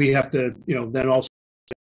 We have to, then also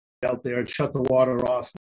out there and shut the water off,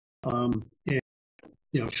 and,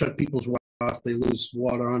 shut people's water off. They lose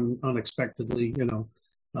water unexpectedly,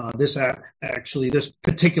 This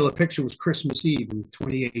particular picture was Christmas Eve in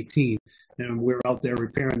 2018, and we were out there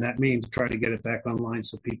repairing that main to try to get it back online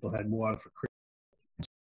so people had water for Christmas.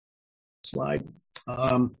 Slide.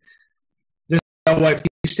 This LYP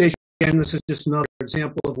station, again, this is just another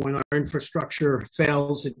example of when our infrastructure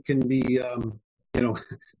fails. It can be,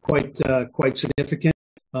 quite significant.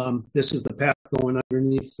 This is the path going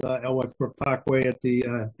underneath Elwife Brook Parkway at the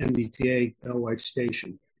MBTA Elwife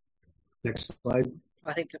station. Next slide.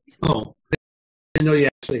 I think. Oh, I know you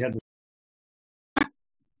actually had.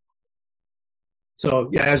 So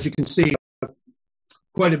yeah, as you can see,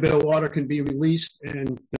 quite a bit of water can be released,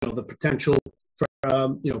 and the potential for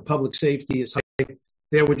public safety is high.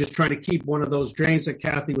 There, we're just trying to keep one of those drains that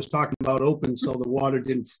Kathy was talking about open, so the water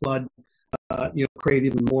didn't flood, create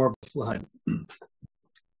even more of a flood.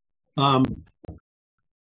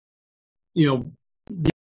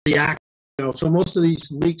 So most of these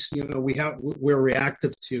leaks, we're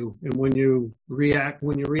reactive to, and when you're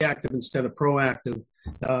reactive instead of proactive,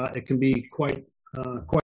 it can be quite.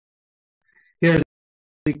 Here's the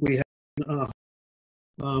leak we had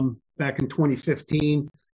back in 2015,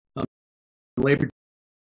 labor,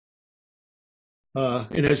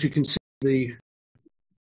 and as you can see, the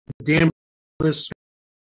dam. This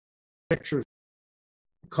picture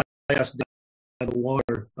class by the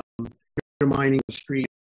water, undermining the street.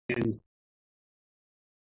 And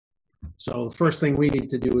so the first thing we need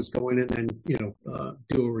to do is go in and do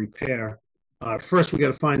a repair. First, we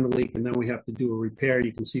got to find the leak, and then we have to do a repair.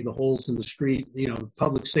 You can see the holes in the street.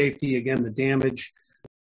 Public safety. Again, the damage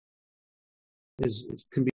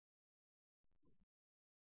can be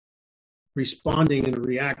responding in a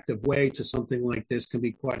reactive way to something like this can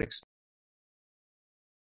be quite expensive.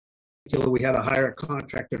 We had to hire a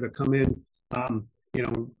contractor to come in.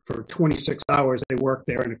 For 26 hours they worked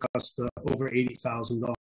there, and it cost over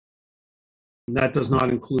 $80,000. And that does not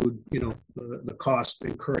include, the cost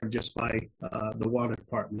incurred just by the water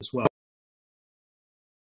department as well.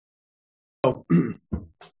 So,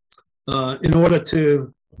 in order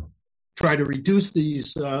to try to reduce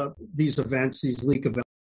these events, these leak events,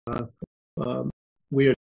 we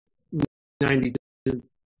are 90 to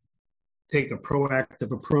take a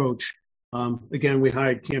proactive approach. Again, we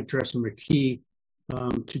hired Camp Tress and McKee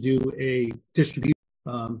to do a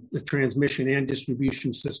transmission and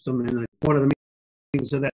distribution system, and one of the main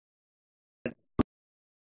things of that,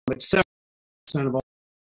 7% of all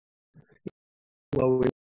flow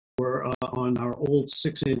were on on our old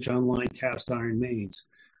 6-inch online cast iron mains.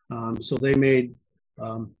 So they made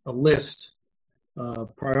a list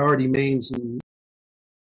of priority mains and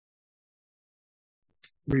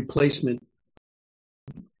replacement,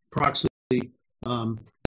 approximately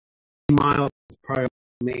miles of priority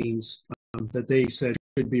mains that they said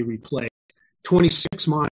should be replaced. 26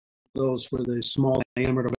 miles of those were the small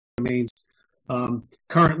diameter mains.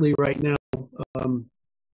 Currently, right now,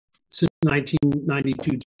 since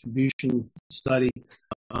 1992 distribution study,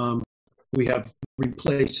 we have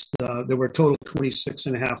replaced, there were a total of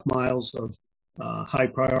 26.5 miles of high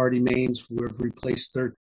priority mains. We've replaced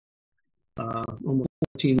almost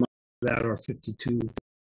 14 miles of that, or 52%.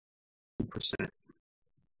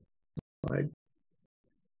 Right.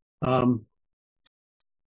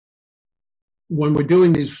 When we're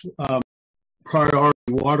doing these priority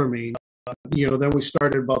water mains, then we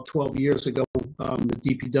started about 12 years ago. The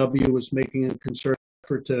DPW was making a concerted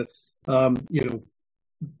effort to,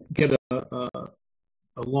 get a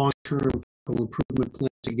long-term improvement plan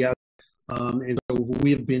together. And so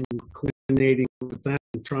we've been coordinating with them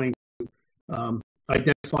and trying to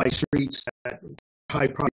identify streets that are high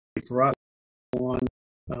priority for us on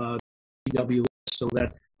the DPW list, so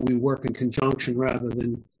that we work in conjunction rather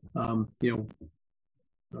than,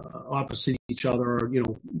 opposite each other, or,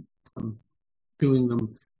 doing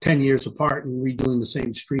them 10 years apart and redoing the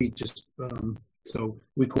same street. Just so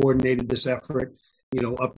we coordinated this effort,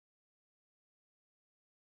 up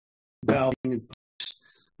valley and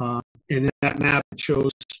in that map it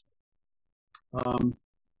shows in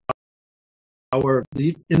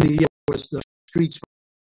the yellow was the streets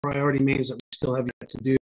priority mains that we still have yet to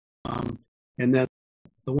do, and then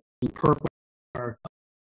the ones in purple are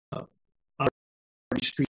other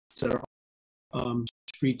streets that are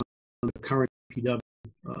streets on the current PW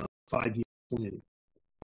 5-year plan.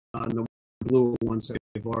 And the blue ones that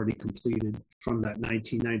we've already completed from that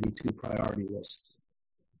 1992 priority list.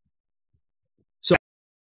 So,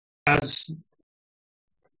 as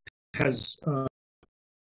has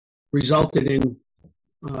resulted in,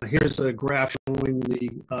 here's a graph showing the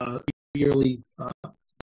yearly number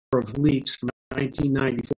of leaks from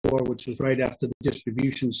 1994, which was right after the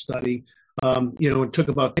distribution study. It took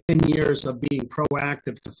about 10 years of being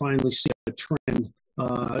proactive to finally see a trend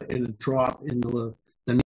in a drop in the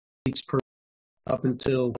leaks per, up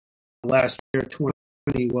until last year.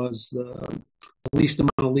 2020 was the least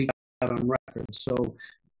amount of leaks on record. So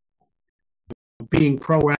being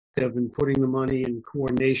proactive and putting the money and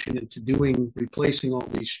coordination into replacing all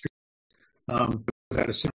these streets, we've had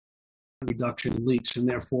a significant reduction in leaks, and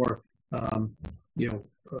therefore,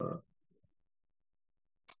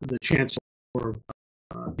 the chance for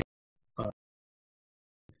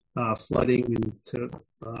flooding and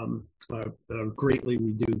greatly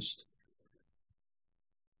reduced.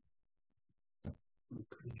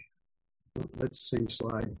 Okay. That's the same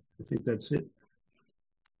slide. I think that's it.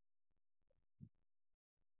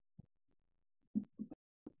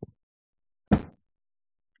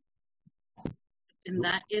 And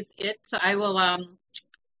that is it. So I will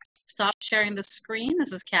stop sharing the screen.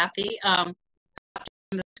 This is Kathy. And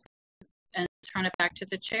turn it back to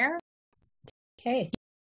the chair. Okay, thank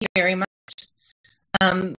you very much.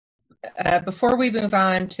 Before we move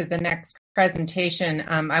on to the next presentation,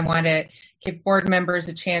 I want to give board members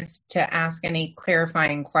a chance to ask any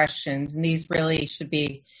clarifying questions. And these really should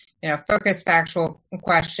be, focused, factual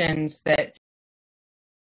questions that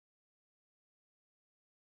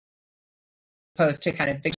opposed to kind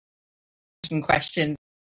of big questions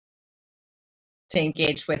to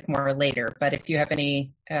engage with more later. But if you have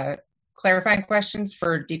any clarifying questions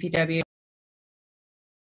for DPW,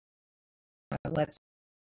 let's.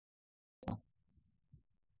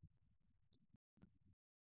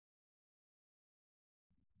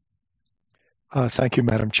 Thank you,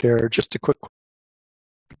 Madam Chair. Just a quick,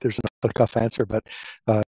 there's a tough answer, but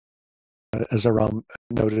as Aram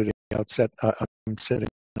noted at the outset, I'm sitting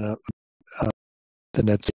the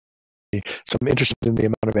net city, so I'm interested in the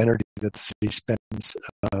amount of energy that the city spends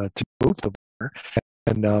to move the water.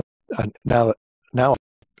 And now,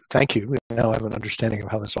 thank you. Now I have an understanding of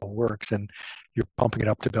how this all works, and you're pumping it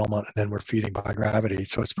up to Belmont, and then we're feeding by gravity.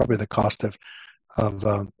 So it's probably the cost of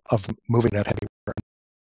moving that heavy water.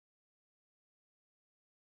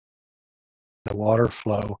 The water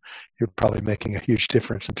flow, you're probably making a huge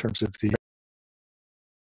difference in terms of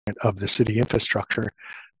the city infrastructure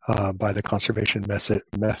by the conservation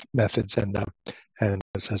methods and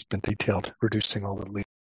as has been detailed, reducing all the leaks.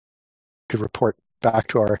 Could report back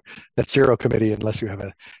to our net zero committee unless you have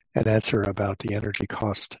an answer about the energy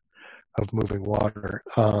cost of moving water.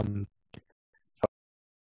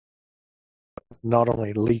 Not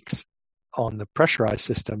only leaks on the pressurized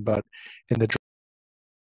system, but in the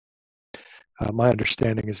my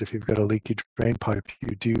understanding is if you've got a leaky drain pipe,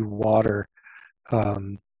 you do water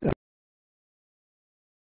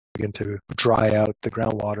begin to dry out the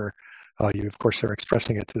groundwater. You of course are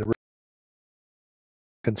expressing it to the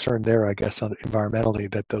concern there, I guess, on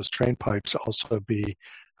environmentally, that those drain pipes also be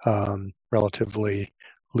relatively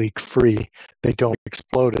leak-free. They don't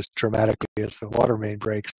explode as dramatically as the water main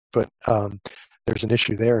breaks, but there's an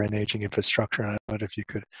issue there in aging infrastructure. And I don't know if you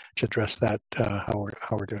could address that, how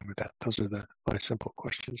we're doing with that. Those are my simple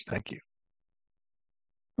questions. Thank you.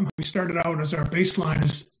 We started out as our baseline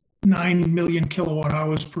is 9 million kilowatt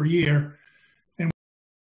hours per year, and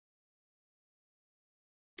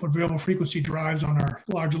put variable frequency drives on our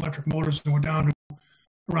large electric motors, and we're down to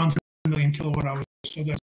around 7 million kilowatt hours. So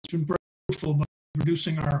that's been very fruitful by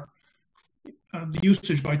reducing our the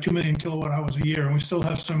usage by 2 million kilowatt hours a year, and we still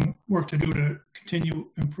have some work to do to continue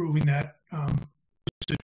improving that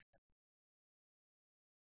usage.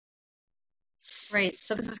 Great.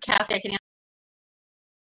 So this is Kathy. I can answer.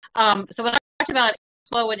 So when I talked about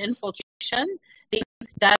flow and infiltration,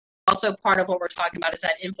 that's also part of what we're talking about, is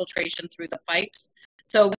that infiltration through the pipes.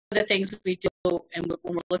 So one of the things we do, and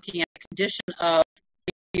when we're looking at the condition of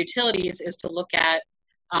utilities, is to look at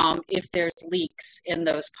if there's leaks in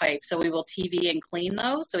those pipes. So we will TV and clean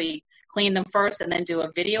those. So we clean them first and then do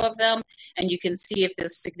a video of them, and you can see if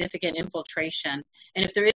there's significant infiltration. And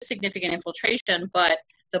if there is significant infiltration, but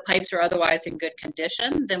the pipes are otherwise in good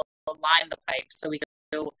condition, then we'll line the pipes. So we can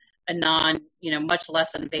do a much less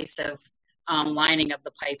invasive lining of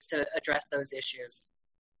the pipes to address those issues.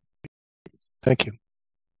 Thank you.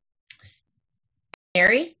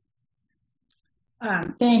 Mary?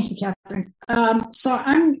 Thank you, Catherine. So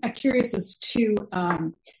I'm curious as to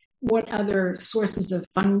what other sources of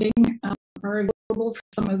funding are available for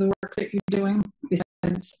some of the work that you're doing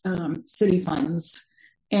besides city funds,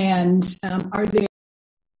 and are there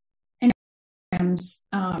any programs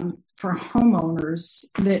for homeowners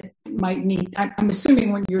that might need? I'm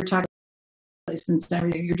assuming when you're talking about placements and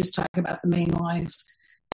everything, you're just talking about the main lines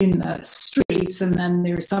in the streets, and then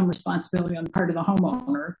there's some responsibility on the part of the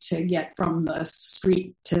homeowner to get from the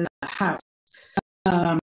street to the house.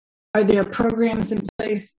 Are there programs in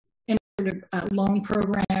place, in a loan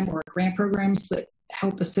program or grant programs that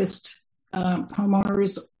help assist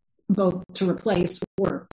homeowners both to replace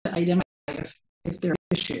or to identify if there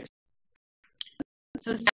are issues?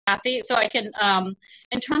 This is Kathy. So I can,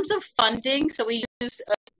 in terms of funding, so we use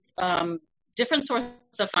different sources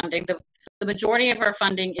of funding. The majority of our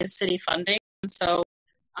funding is city funding. So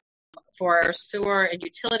for our sewer and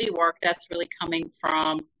utility work, that's really coming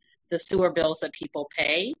from the sewer bills that people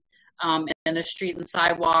pay. And the street and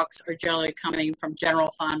sidewalks are generally coming from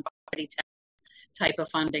general fund, property tax type of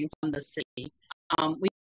funding from the city. We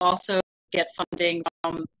also get funding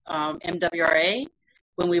from MWRA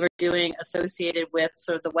when we were doing associated with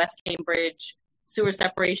sort of the West Cambridge sewer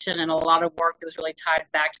separation, and a lot of work that was really tied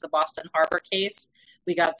back to the Boston Harbor case.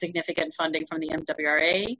 We got significant funding from the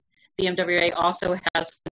MWRA. The MWRA also has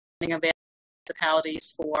funding available to municipalities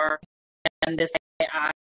for this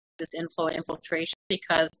inflow and infiltration,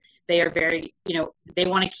 because they are very, they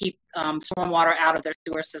want to keep stormwater out of their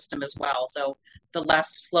sewer system as well. So the less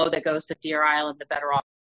flow that goes to Deer Island, the better off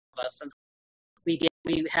of us. And we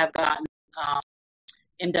have gotten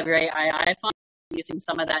MWRA II funds, using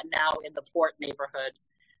some of that now in the Port neighborhood.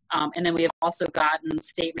 And then we have also gotten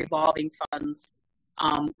state revolving funds,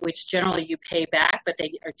 which generally you pay back, but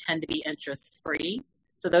they tend to be interest-free.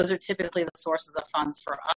 So those are typically the sources of funds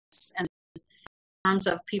for us. And in terms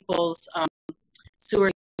of people's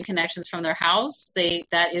sewer connections from their house,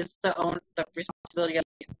 that is the responsibility of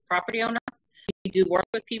the property owner. We do work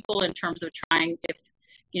with people in terms of trying, if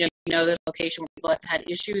there's a location where people have had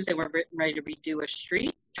issues and we're ready to redo a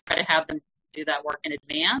street, try to have them do that work in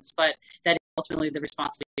advance, but that is ultimately the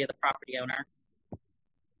responsibility of the property owner.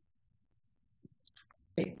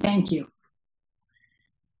 Okay, thank you.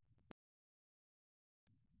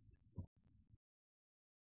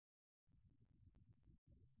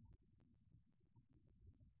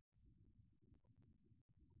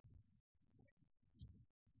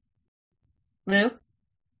 Lou,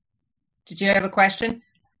 did you have a question?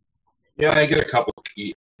 Yeah, I get a couple of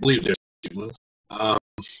key. I believe there's two. I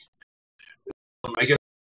guess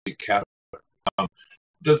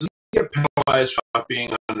does it get penalized for not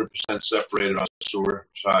being 100% separated on the sewer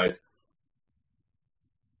side?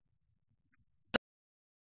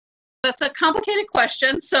 That's a complicated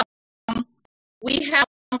question. So we have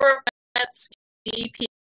a number of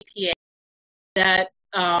DPA that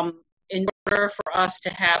in order for us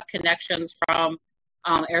to have connections from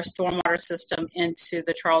air stormwater system into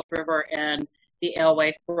the Charles River and the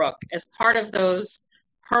Alewife Brook. As part of those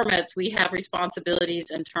permits, we have responsibilities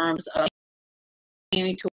in terms of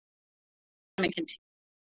continuing to continue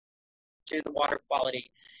to the water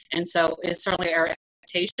quality. And so it's certainly our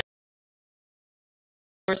expectation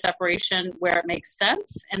for separation where it makes sense.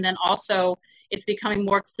 And then also it's becoming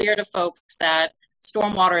more clear to folks that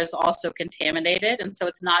stormwater is also contaminated. And so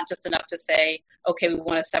it's not just enough to say, okay, we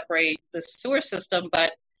want to separate the sewer system,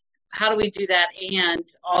 but how do we do that and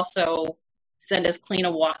also send as clean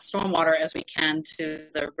a stormwater as we can to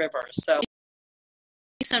the river? So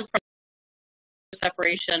recent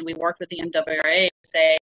separation, we worked with the MWRA to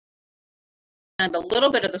say, send a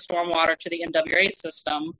little bit of the stormwater to the MWRA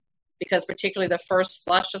system, because particularly the first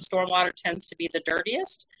flush of stormwater tends to be the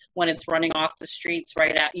dirtiest when it's running off the streets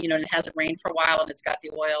right at, and it hasn't rained for a while and it's got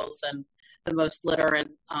the oils and the most litter and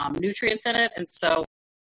nutrients in it. And so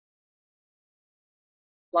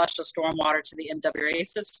flush the stormwater to the MWRA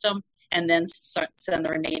system and then send the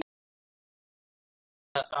remaining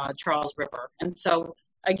Charles River. And so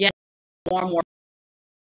again, more and more.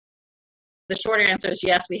 The shorter answer is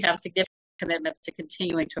yes, we have significant commitments to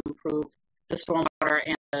continuing to improve the stormwater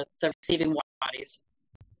and the receiving water bodies.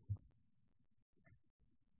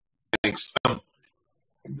 Thanks.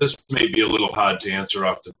 This may be a little hard to answer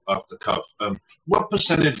off the cuff. What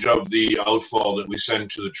percentage of the outfall that we send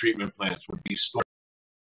to the treatment plants would be stored?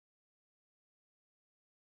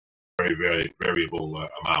 Very, very variable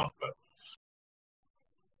amount, but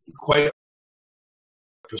quite a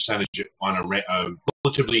percentage on a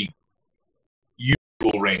relatively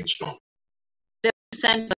usual rainstorm. That we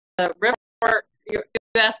send to the river, you're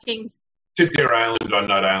asking? To their island or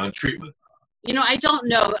not island treatment. I don't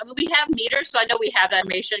know. I mean, we have meters, so I know we have that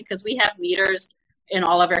information because we have meters in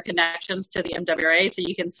all of our connections to the MWRA, so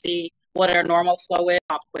you can see what our normal flow is.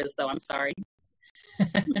 Pop quiz, though. I'm sorry.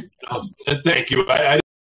 Thank you. It'd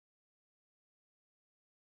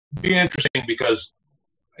be interesting because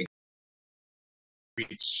I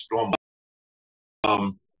read storm.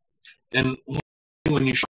 And when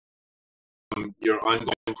you show your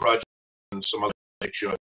ongoing project and some other things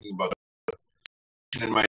you're thinking about,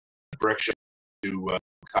 in my direction to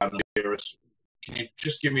Cardinal Harris, can you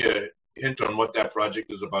just give me a hint on what that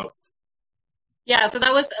project is about? Yeah, so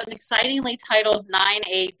that was an excitingly titled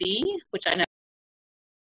 9AB, which I know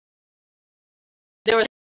there was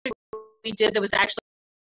we did that was actually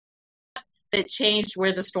that changed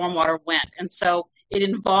where the stormwater went. And so it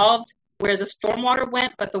involved where the stormwater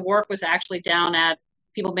went, but the work was actually down at,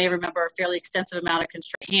 people may remember, a fairly extensive amount of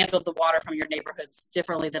construction, handled the water from your neighborhoods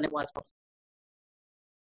differently than it was before.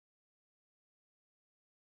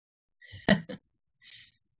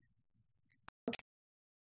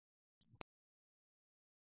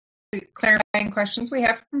 Clarifying questions we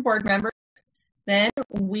have from board members. Then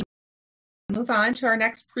we move on to our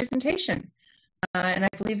next presentation. And I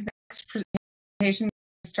believe the next presentation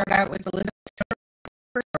will start out with Elizabeth.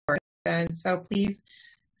 And so please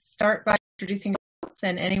start by introducing yourself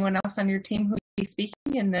and anyone else on your team who will be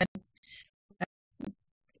speaking, and then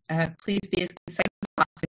please be as concise as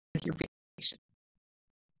possible with your presentation.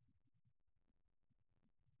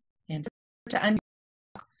 And to unmute.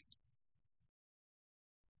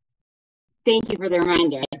 Thank you for the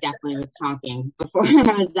reminder. I definitely was talking before I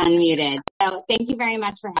was unmuted. So thank you very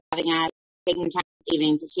much for having us, taking the time this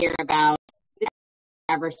evening to hear about what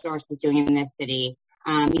Eversource is doing in this city.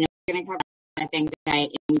 We're going to cover things today,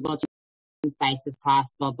 and we will be as concise as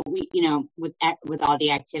possible. But we, with all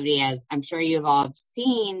the activity, as I'm sure you've all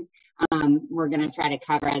seen, we're going to try to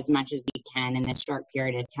cover as much as we can in this short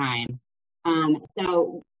period of time.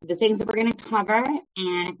 So the things that we're going to cover,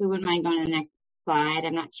 and if we wouldn't mind going to the next slide,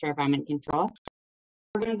 I'm not sure if I'm in control.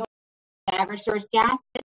 We're going to go to Eversource gas,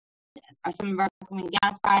 or some of our upcoming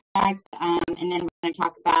gas projects, and then we're going to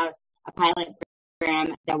talk about a pilot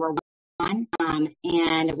program that we're on,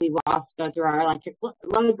 and we will also go through our electric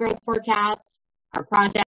load growth forecast, our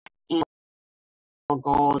project, and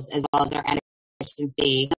goals, as well as our energy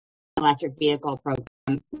efficiency electric vehicle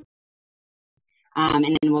program. And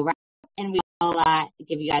then we'll wrap up, and we will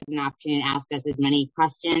give you guys an opportunity to ask us as many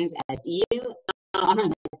questions as you.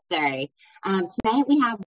 Sorry. Tonight we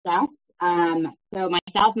have us. So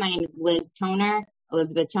myself, my name is Liz Toner,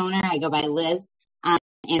 Elizabeth Toner. I go by Liz,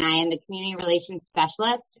 and I am the Community Relations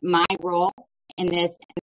Specialist. My role in this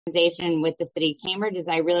organization with the City of Cambridge is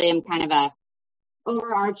I really am kind of a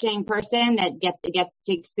overarching person that gets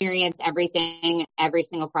to experience everything, every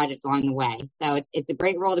single project along the way. So it's a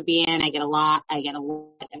great role to be in. I get a lot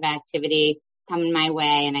of activity coming my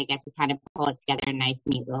way, and I get to kind of pull it together in a nice,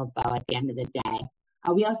 neat little bow at the end of the day.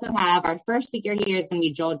 We also have our first speaker here is going to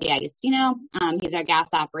be Joel D'Agostino. He's our gas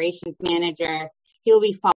operations manager. He will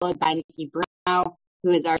be followed by Nikki Bruno,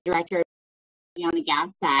 who is our director on the gas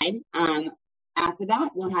side. After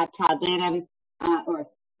that, we'll have Todd Lanham,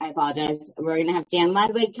 I apologize. We're going to have Dan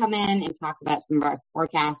Ludwig come in and talk about some of our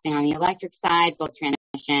forecasting on the electric side, both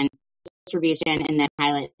transmission, distribution, and then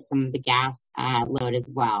highlight some of the gas load as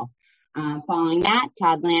well. Following that,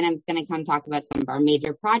 Todd Lanham is going to come talk about some of our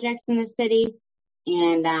major projects in the city,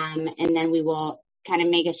 and then we will kind of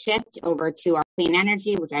make a shift over to our clean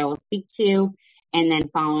energy, which I will speak to, and then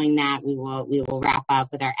following that, we will wrap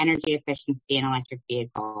up with our energy efficiency and electric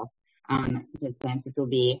vehicles. Which will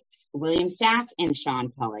be William Stack and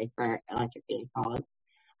Sean Tully for electric vehicles.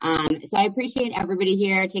 So I appreciate everybody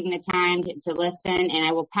here taking the time to listen, and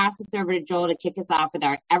I will pass this over to Joel to kick us off with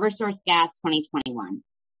our Eversource Gas 2021.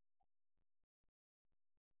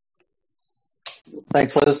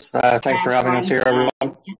 Thanks, Liz. Thanks for having us here, everyone.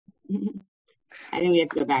 I think we have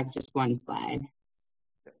to go back just one slide.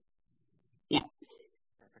 Yeah.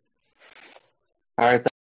 All right.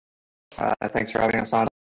 Thanks for having us on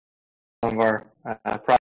some of our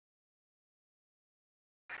projects.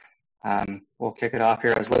 We'll kick it off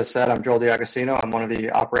here. As Liz said, I'm Joel D'Agostino. I'm one of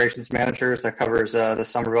the operations managers that covers the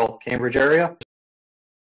Somerville, Cambridge area.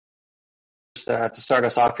 To start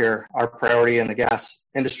us off here, our priority in the gas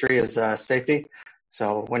industry is safety.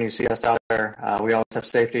 So when you see us out there, we always have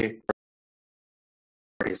safety.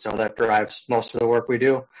 So that drives most of the work we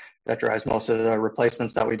do. That drives most of the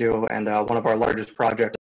replacements that we do. And one of our largest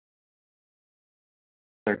projects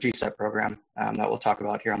is our GSET program that we'll talk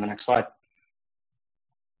about here on the next slide.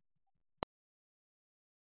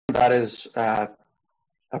 That is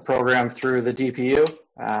a program through the DPU.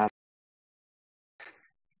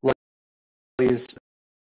 Please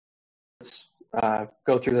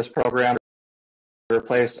go through this program to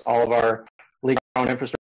replace all of our leak-prone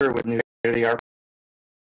infrastructure with new state-of-the-art,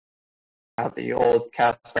 the old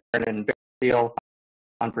cast iron and steel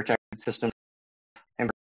unprotected systems, and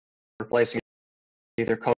replacing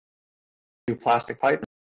either new plastic pipe,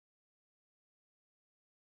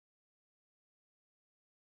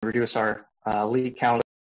 reduce our leak count,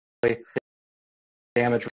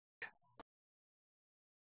 damage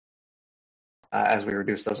as we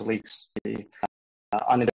reduce those leaks. The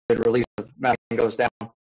uninhibited release of methane goes down, and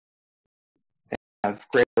have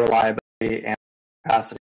greater reliability and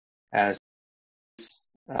capacity, as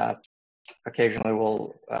occasionally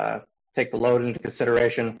we'll take the load into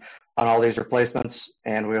consideration on all these replacements,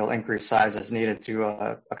 and we'll increase size as needed to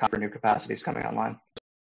account for new capacities coming online.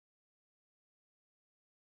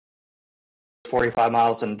 45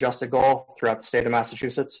 miles an adjusted goal throughout the state of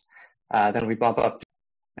Massachusetts. Then we bump up,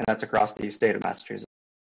 and that's across the state of Massachusetts.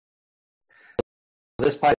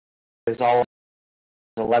 This pipe is all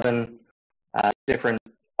 11 different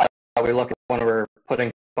pipes that we look at when we're putting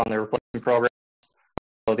on the replacement program.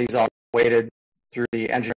 So these are weighted through the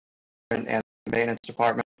engineering and maintenance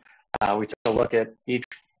department. We took a look at each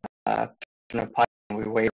section of pipe, and we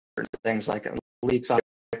weighed things like leaks on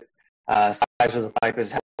it. Size of the pipe is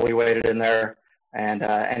heavily weighted in there, and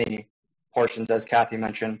any portions, as Kathy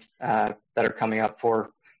mentioned, that are coming up for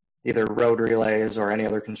either road relays or any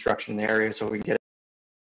other construction in the area, so we can get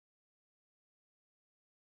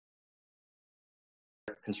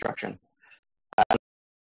construction.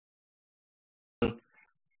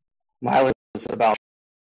 Mileage is about,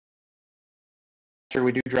 sure,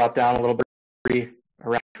 we do drop down a little bit,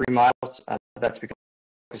 around 3 miles. That's because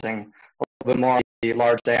we're focusing a little bit more on the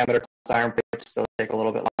large diameter iron pipes. Those take a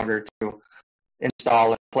little bit longer to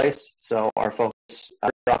install in place. So our focus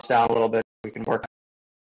drops down a little bit. We can work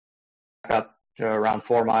up to around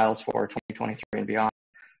 4 miles for 2023 and beyond.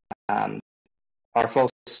 Our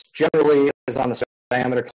focus generally is on the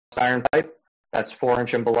diameter cast iron pipe. That's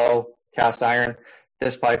 4-inch and below cast iron.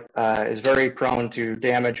 This pipe is very prone to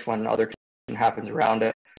damage when other construction happens around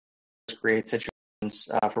it. This creates situations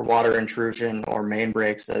for water intrusion or main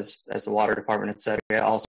breaks, as the water department had said. We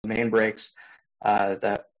also have main breaks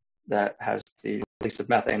that has the release of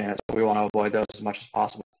methane in it, so we want to avoid those as much as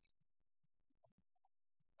possible.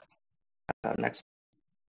 Next.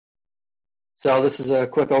 So this is a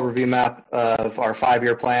quick overview map of our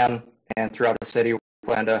 5-year plan, and throughout the city, we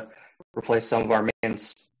plan to replace some of our mains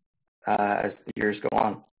as the years go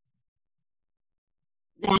on.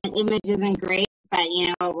 That image isn't great, but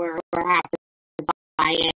we're happy to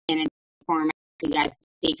buy it in a format so you guys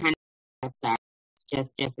see kind of just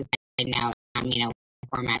a side note,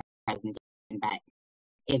 format presentation. But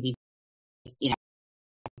if you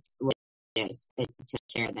what it is to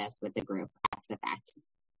share this with the group after the fact.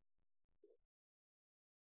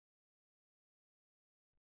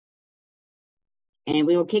 And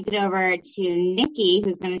we will kick it over to Nikki,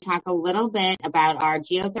 who's going to talk a little bit about our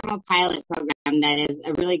geothermal pilot program. That is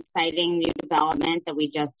a really exciting new development that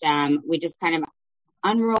we just kind of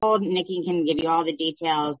unrolled. Nikki can give you all the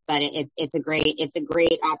details, but it's a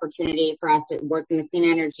great opportunity for us to work in the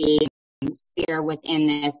clean energy sphere within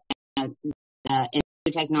this the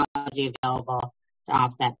new technology available to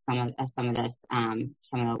offset some of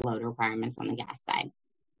the load requirements on the gas side.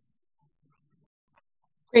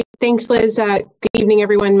 Great, thanks, Liz. Good evening,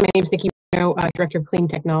 everyone. My name is Nikki, Director of Clean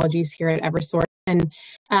Technologies here at Eversource. And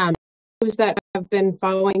those that have been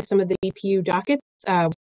following some of the DPU dockets, we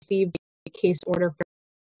received a case order for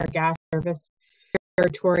our gas service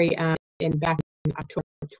territory back in October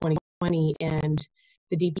 2020, and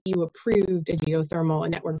the DPU approved a geothermal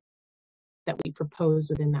network that we proposed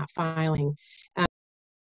within that filing.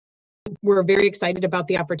 We're very excited about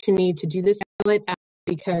the opportunity to do this pilot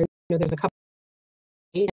because there's a couple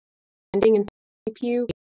pending in DPU.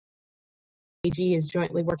 AG is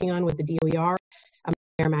jointly working on with the DOER,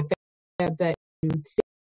 that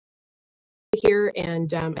here,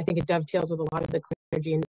 and I think it dovetails with a lot of the clean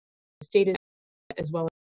energy in the state as well as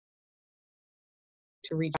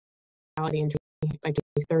to reach reality by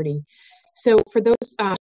 2030. So for those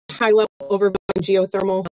high-level overview on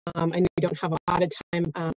geothermal, I know we don't have a lot of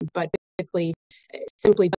time, but basically,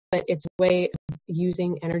 simply put, it's a way of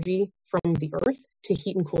using energy from the earth to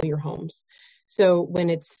heat and cool your homes. So when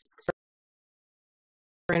it's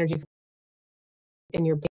for energy and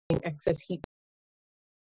you're paying excess heat,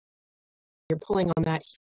 you're pulling on that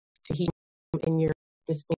to heat and you're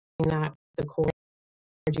displaying that the cold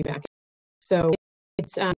energy back. So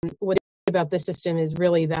it's what is about this system is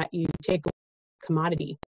really that you take a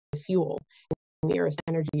commodity, fuel, and the earth's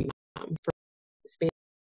energy for space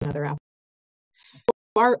and other applications.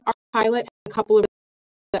 Our pilot, a couple of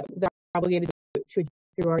that are obligated to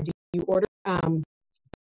through our DPU order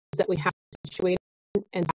that we have situated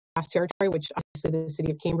in gas territory, which obviously the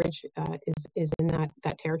city of Cambridge is in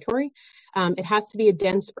that territory. It has to be a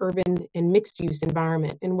dense urban and mixed use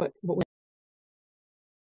environment, and what we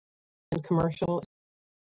and commercial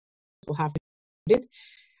will have to be included.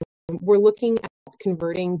 We're looking at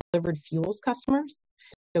converting delivered fuels customers,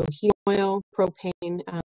 so heating oil, propane,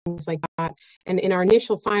 things like that. And in our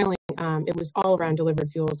initial filing, it was all around delivered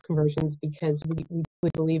fuels conversions because we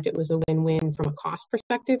believed it was a win-win from a cost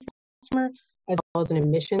perspective for the customer, as well as an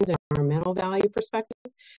emissions and environmental value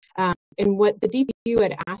perspective. And what the DPU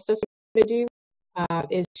had asked us to do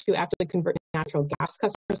is to actually convert natural gas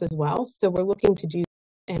customers as well. So we're looking to do,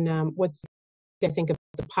 and what's I think of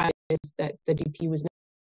the pilot is that the DPU was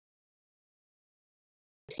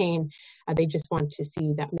obtained. They just want to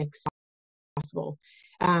see that mix possible.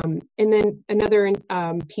 And then another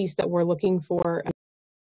piece that we're looking for,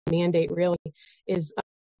 a mandate really, is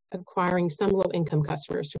acquiring some low-income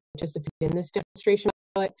customers to participate in this demonstration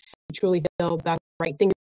pilot. We truly feel that's the right thing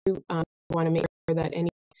to do. We want to make sure that any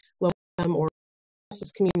low-income or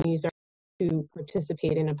justice communities are to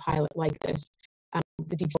participate in a pilot like this.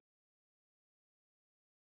 The DPU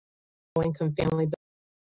low-income family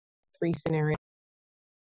 3 scenario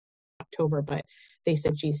October, but they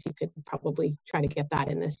said, geez, you could probably try to get that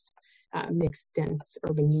in this mixed, dense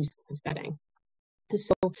urban use setting.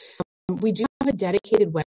 So we do have a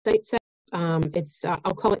dedicated website set. It's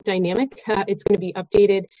I'll call it dynamic. It's going to be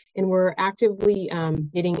updated, and we're actively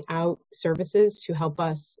bidding out services to help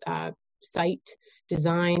us site,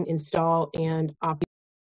 design, install, and operate.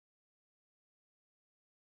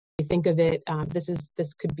 Think of it. This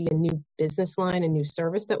could be a new business line, a new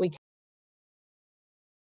service that we can.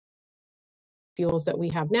 Fuels that we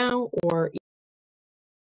have now, or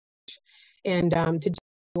and to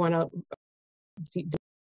want to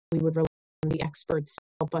we would rely on the experts to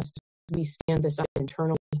help us. We stand this up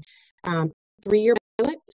internally. 3-year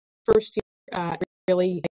pilot. First year,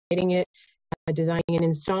 really getting it, designing and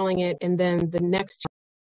installing it, and then the next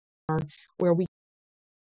year where we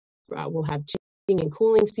will have heating and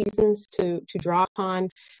cooling seasons to draw upon.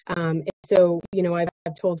 And so,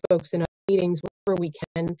 I've told folks in other meetings wherever we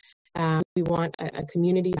can. We want a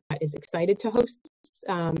community that is excited to host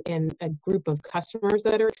and a group of customers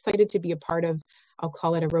that are excited to be a part of, I'll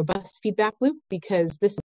call it a robust feedback loop, because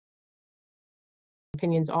this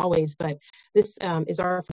opinions always, but this is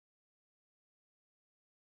our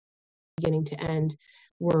beginning to end.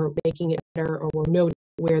 We're making it better, or we're noting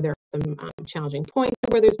where there are some challenging points,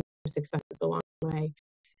 or where there's successes along the way.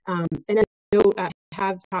 And as you know, I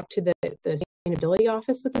have talked to the Sustainability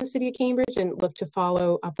Office within the City of Cambridge and looked to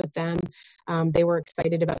follow up with them. They were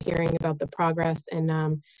excited about hearing about the progress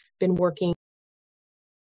and been working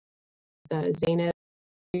with the Zana.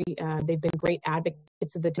 They've been great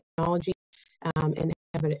advocates of the technology. and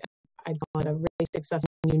have I'd call it a really successful,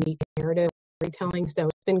 unique narrative storytelling. So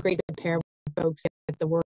it's been great to pair with folks at the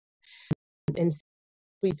work. And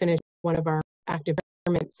we finished one of our active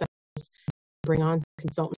experiment sessions, bring on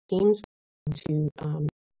consultant teams to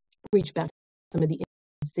reach back to some of the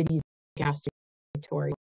cities, gas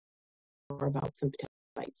territory, or about some potential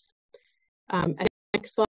sites.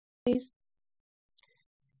 Next slide, please.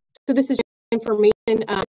 So this is information.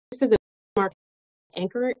 This is a mark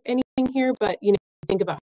anchor anything here, but think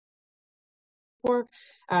about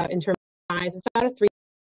in terms of size, it's about a 3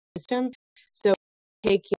 system. So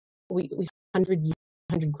take we 100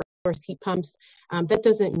 gross heat pumps. That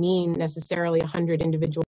doesn't mean necessarily 100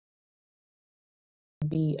 individual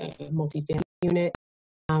be a multi-family unit,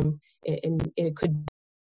 and it could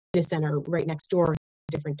be a center right next door,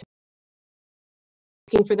 different.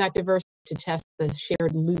 Looking for that diversity to test the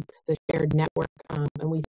shared loop, the shared network, and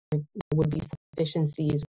we think there would be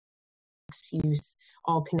efficiencies, use,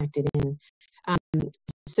 all connected in.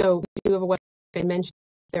 So we do have a website. I mentioned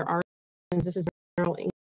there are. This is a general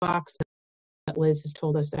inbox that Liz has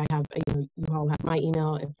told us that I have. You all have my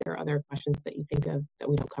email. If there are other questions that you think of that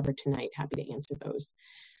we don't cover tonight, happy to answer those.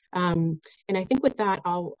 And I think with that,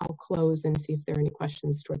 I'll close and see if there are any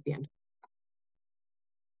questions towards the end.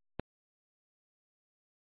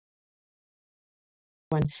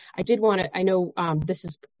 I did want to. I know this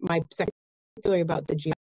is my second particularly about the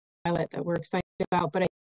pilot that we're excited about, but I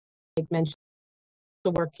mentioned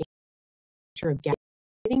the working of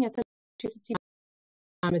gaslighting at the Massachusetts.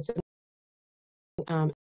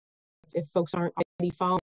 If folks aren't already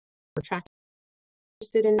following or tracking,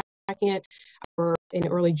 interested in tracking it, we're in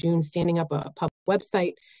early June standing up a public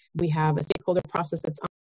website. We have a stakeholder process that's on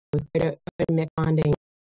with quite a mix bonding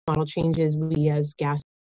model changes we as gas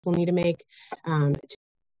will need to make.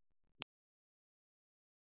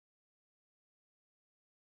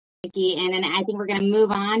 And then I think we're going to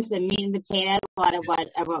move on to the meat and potatoes, a lot of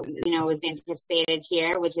what was anticipated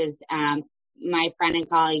here, which is my friend and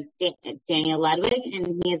colleague Daniel Ludwig,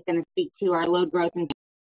 and he is going to speak to our load growth and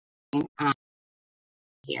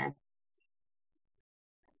here.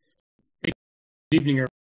 Good evening, everyone.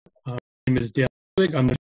 My name is Daniel Ludwig. I'm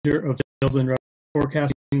the manager of sales and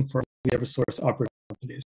forecasting for the Eversource operating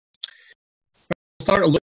companies. I'll start a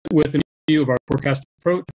little bit with an overview of our forecasting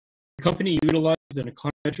approach. The company utilizes an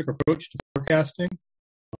econometric approach to forecasting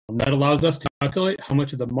that allows us to calculate how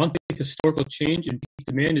much of the monthly historical change in peak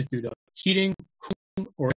demand is due to heating, cooling,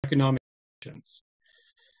 or economic conditions.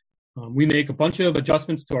 We make a bunch of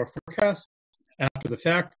adjustments to our forecast. After the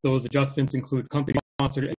fact, those adjustments include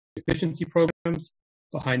company-sponsored efficiency programs,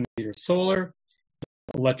 behind-the-meter solar,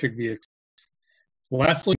 electric vehicles.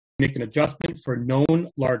 Lastly, we make an adjustment for known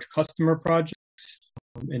large customer projects.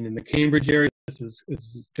 And in the Cambridge area, this is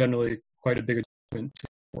generally quite a big adjustment to the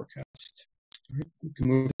forecast. All right, we can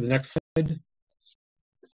move to the next slide.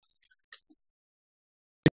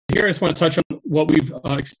 Here, I just want to touch on what we've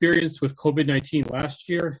experienced with COVID-19 last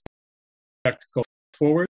year. Going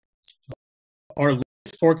forward, our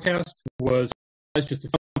latest forecast was just a few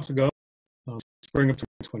months ago, spring of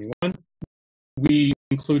 2021. We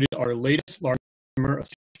included our latest large customer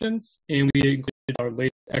assumptions, and we included our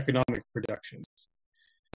latest economic projections.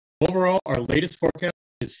 Overall, our latest forecast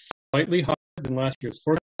is slightly higher than last year's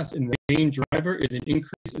forecast, and the main driver is an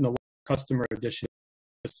increase in the customer addition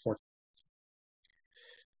forecast.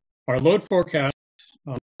 Our load forecast,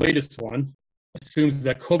 the latest one, assumes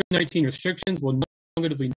that COVID-19 restrictions will no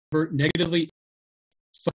longer negatively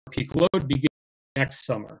impact peak load beginning next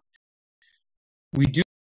summer. We do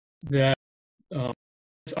that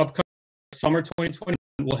this upcoming summer 2020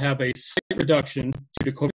 will have a slight reduction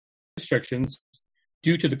due to COVID restrictions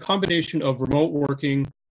due to the combination of remote working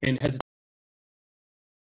and hesitation.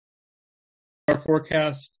 Our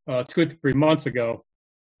forecast 2 or 3 months ago,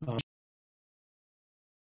 a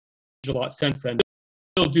lot since then.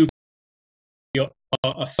 Still do feel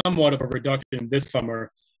a somewhat of a reduction this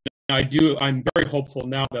summer. I'm very hopeful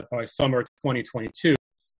now that by summer 2022,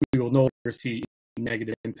 we will no longer see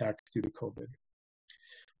negative impacts due to COVID.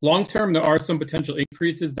 Long term, there are some potential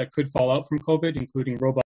increases that could fall out from COVID, including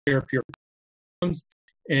robot air purification,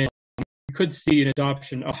 and we could see a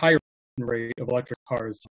higher rate of electric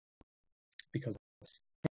cars because of this.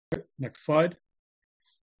 Next slide.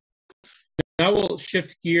 Now we'll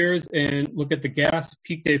shift gears and look at the gas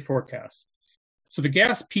peak day forecast. So the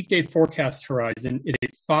gas peak day forecast horizon is a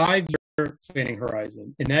 5-year planning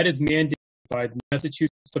horizon, and that is mandated by the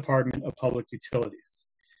Massachusetts Department of Public Utilities.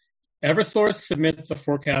 Eversource submits a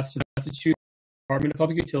forecast to the Massachusetts Department of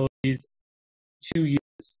Public Utilities 2 years.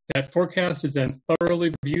 That forecast is then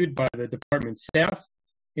thoroughly reviewed by the department staff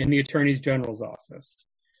and the Attorney General's office.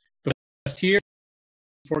 The here,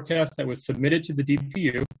 forecast that was submitted to the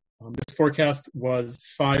DPU. This forecast was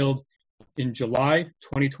filed in July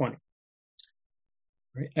 2020.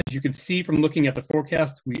 Right. As you can see from looking at the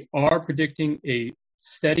forecast, we are predicting a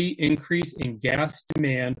steady increase in gas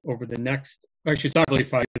demand over the next, actually it's not really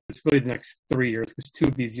 5 years, it's really the next 3 years because 2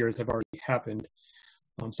 of these years have already happened.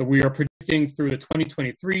 So we are predicting through the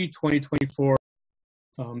 2023-2024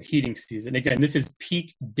 heating season. Again, this is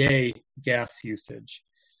peak day gas usage.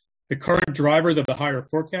 The current drivers of the higher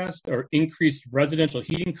forecast are increased residential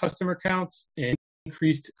heating customer counts and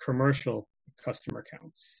increased commercial customer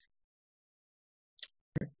counts.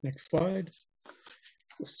 Right, next slide.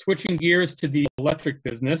 Switching gears to the electric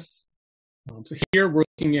business. So here we're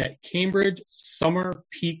looking at Cambridge summer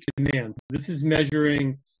peak demand. This is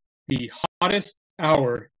measuring the hottest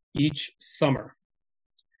hour each summer.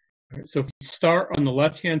 Right, so if you start on the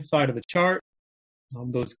left-hand side of the chart,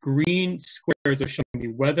 those green squares are showing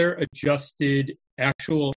the weather-adjusted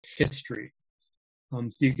actual history. So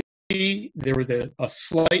you can see there was a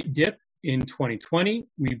slight dip in 2020.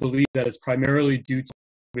 We believe that is primarily due to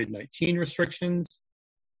COVID-19 restrictions.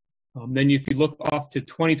 Then if you look off to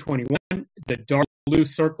 2021, the dark blue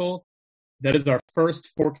circle, that is our first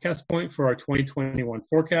forecast point for our 2021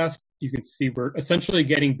 forecast. You can see we're essentially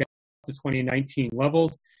getting back to 2019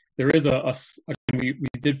 levels. There is we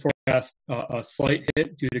did forecast a slight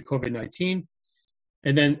hit due to COVID-19.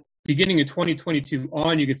 And then beginning in 2022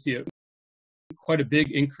 on, you can see quite a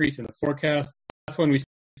big increase in the forecast. That's when we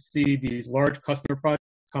see these large customer projects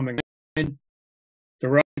coming in. The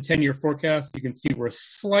rest of the 10-year forecast, you can see we're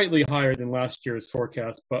slightly higher than last year's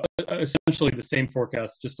forecast, but essentially the same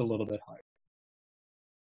forecast, just a little bit higher.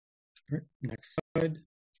 All right, next slide.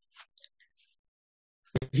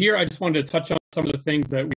 Here, I just wanted to touch on some of the things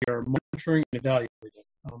that we are monitoring and evaluating.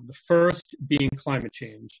 The first being climate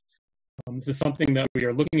change. This is something that we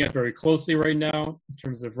are looking at very closely right now in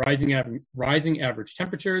terms of rising average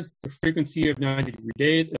temperatures, the frequency of 90-degree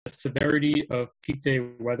days, and the severity of peak day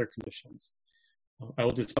weather conditions. I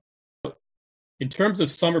will just, in terms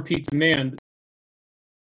of summer peak demand,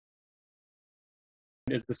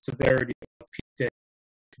 is the severity of peak day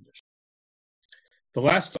conditions. The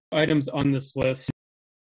last items on this list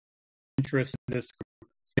interest in this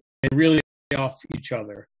group and really off each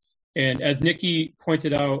other. And as Nikki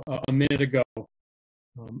pointed out a minute ago,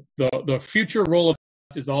 the future role of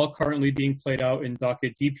is all currently being played out in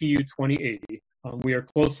docket DPU 2080. We are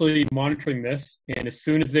closely monitoring this, and as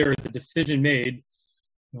soon as there is a decision made,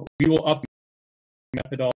 we will update the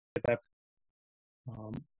methodology at that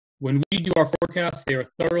point. When we do our forecasts, they are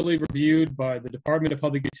thoroughly reviewed by the Department of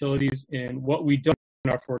Public Utilities, and what we don't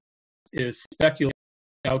in our forecast is speculate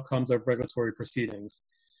the outcomes of regulatory proceedings.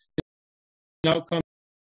 Outcome,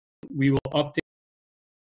 we will update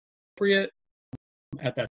appropriate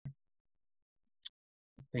at that time.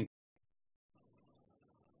 Thank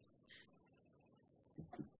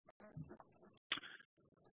you.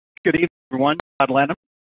 Good evening, everyone. Todd Lanham.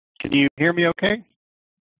 Can you hear me okay?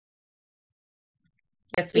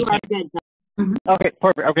 Yes, we can. Okay,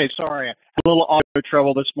 perfect. Okay, sorry. I had a little audio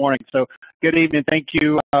trouble this morning. So good evening. Thank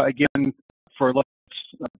you again for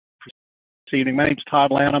proceeding. My name is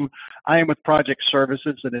Todd Lanham. I am with Project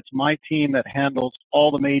Services, and it's my team that handles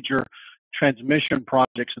all the major transmission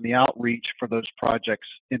projects and the outreach for those projects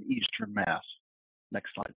in Eastern Mass.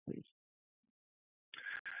 Next slide, please.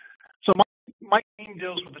 So my team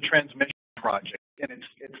deals with the transmission project, and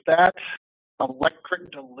it's that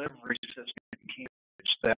electric delivery system in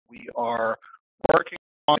Cambridge that we are working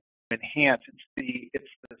on to enhance. It's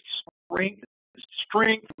the strength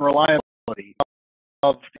and reliability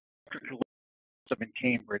of the electric delivery system in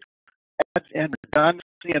Cambridge. And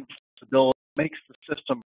redundancy and flexibility makes the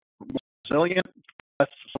system more resilient, less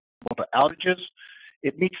susceptible to outages.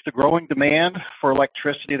 It meets the growing demand for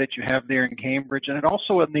electricity that you have there in Cambridge, and it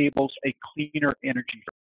also enables a cleaner energy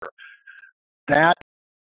future. That,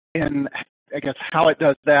 and I guess how it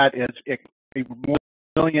does that is a more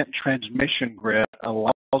resilient transmission grid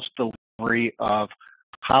allows delivery of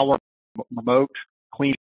power, remote,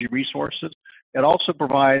 clean energy resources. It also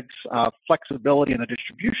provides flexibility in the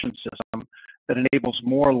distribution system that enables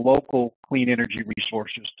more local clean energy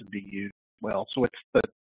resources to be used well. So it's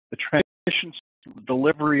the transmission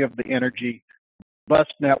delivery of the energy,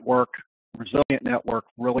 robust network, resilient network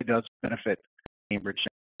really does benefit Cambridge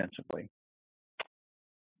extensively.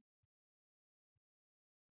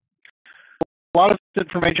 A lot of this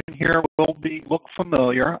information here will look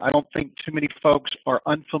familiar. I don't think too many folks are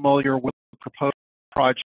unfamiliar with the proposed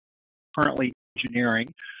project currently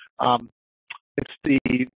engineering. It's the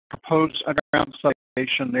proposed underground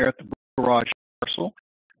substation there at the garage parcel.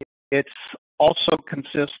 It's also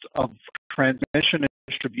consist of transmission and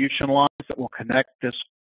distribution lines that will connect this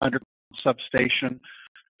underground substation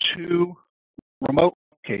to remote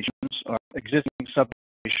locations, existing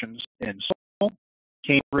substations in Seoul,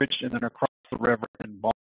 Cambridge, and then across the river in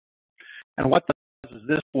Boston. And what that does is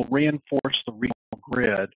this will reinforce the regional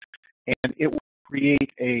grid, and it will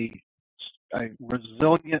create a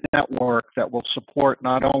resilient network that will support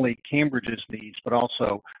not only Cambridge's needs, but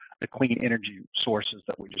also the clean energy sources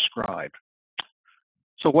that we described.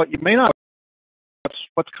 So what you may not know,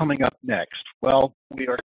 what's coming up next? Well, we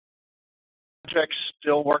are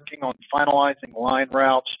still working on finalizing line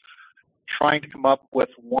routes, trying to come up with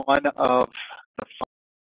one of the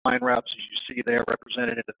line routes, as you see there,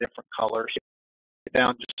 represented in the different colors,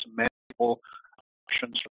 down just some manageable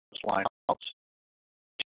options for those line routes.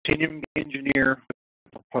 Continuing to engineer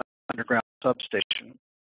the underground substation.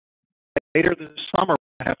 Later this summer,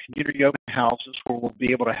 we'll have community open houses where we'll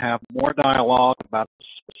be able to have more dialogue about the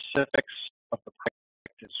specifics of the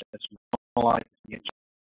project as we finalize the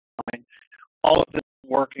engineering. All of this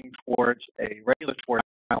working towards a regulatory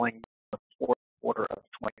filing in the fourth quarter of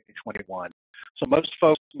 2021. So most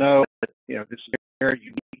folks know that this is a very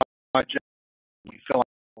unique project. We feel like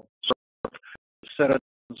we'll serve the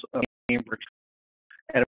citizens of Cambridge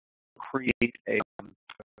and create a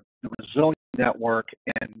resilient network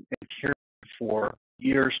and care for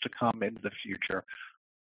years to come into the future.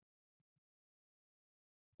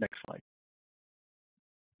 Next slide.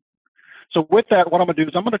 So with that, what I'm going to do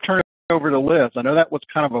is I'm going to turn it over to Liz. I know that was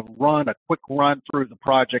kind of a quick run through the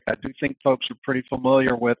project. I do think folks are pretty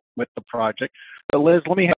familiar with the project. But Liz,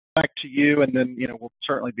 let me hand it back to you, and then we'll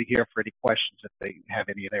certainly be here for any questions if they have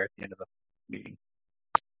any there at the end of the meeting.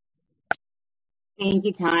 Thank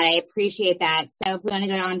you, Todd. I appreciate that. So if we want to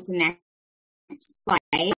go on to the next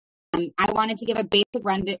slide, I wanted to give a basic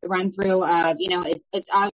run through of, it's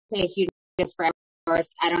obviously a huge focus for Eversource.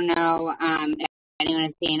 I don't know if anyone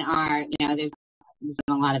has seen our, there's been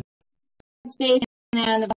a lot of space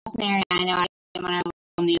in the Boston area. I know I'm on our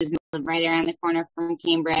news and live right around the corner from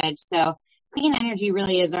Cambridge. So clean energy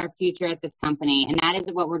really is our future at this company, and that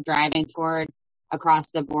is what we're driving toward across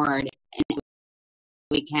the board. And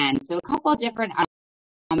we can. So a couple of different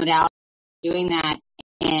modalities doing that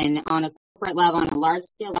on a corporate level, on a large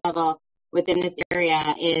scale level within this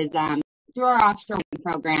area is through our offshore wind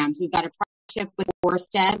programs. We've got a partnership with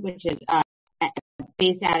Ørsted, which is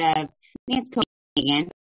based out of, I think it's Copenhagen,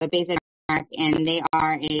 but based out of Denmark, and they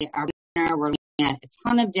are a partner. We're looking at a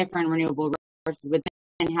ton of different renewable resources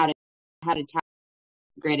within how to tap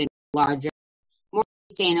the grid into larger, more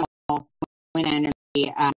sustainable wind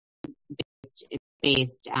energy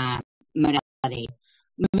based modality.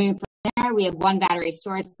 Moving from there, we have one battery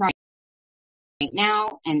storage project right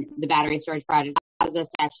now, and the battery storage project allows us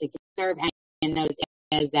to actually conserve energy in those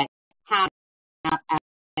areas that have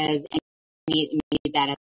and need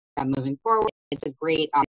that moving forward. It's a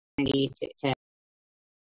great opportunity to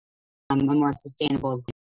a more sustainable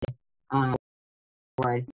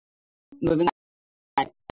forward. Moving on,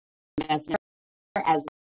 as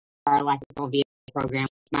our electrical vehicle program,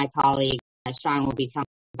 my colleague Sean will be telling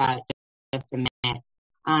about just a minute.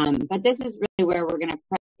 But this is really where we're going to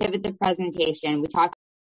pivot the presentation. We talked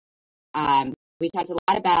a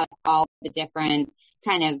lot about all the different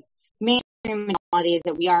kind of mainstream modalities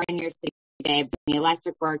that we are in your city today, the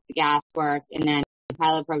electric work, the gas work, and then the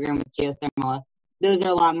pilot program with geothermal. Those are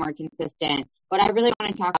a lot more consistent. What I really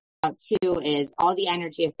want to talk about too is all the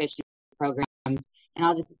energy efficiency programs and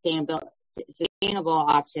all the sustainable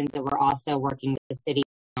options that we're also working with the city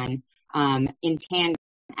on in tandem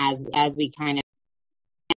as we kind of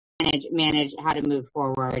manage how to move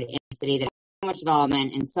forward in a city that has so much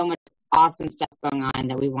development and so much awesome stuff going on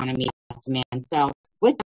that we want to meet that demand. So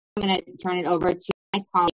with that, I'm going to turn it over to my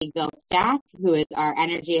colleague Bill Stack, who is our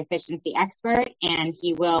energy efficiency expert, and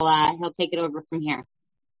he'll take it over from here.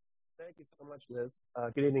 Thank you so much, Liz.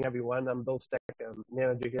 Good evening, everyone. I'm Bill Stack. I'm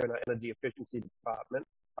manager here in our energy efficiency department.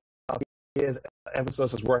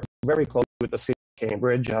 Eversource is working very closely with the city of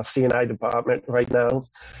Cambridge. Our C&I department right now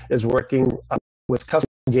is working with customer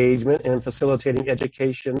engagement and facilitating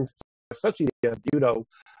education, especially the UDO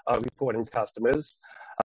reporting customers.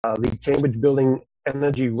 The Cambridge Building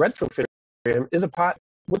Energy Retrofit Program is a part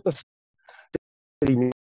with the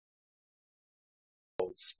city.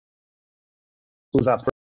 Who's our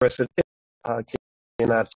person in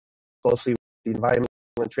that closely with the Environmental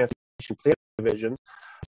and Transportation Planning Division,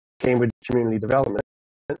 Cambridge Community Development.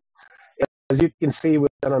 As you can see, we've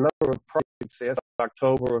done a number of projects since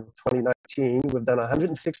October of 2019. We've done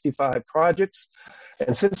 165 projects,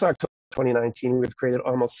 and since October 2019, we've created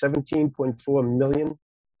almost 17.4 million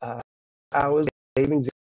hours of savings,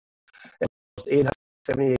 and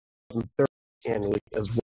 $878,030 annually as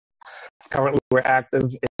well. Currently, we're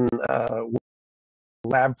active in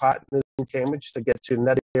lab partners in Cambridge to get to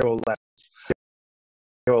net zero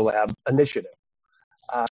lab initiative.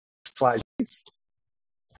 Slide, please.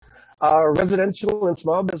 Our residential and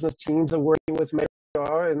small business teams are working with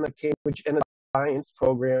Medgar and the Cambridge Energy Science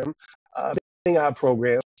Program, our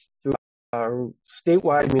programs through our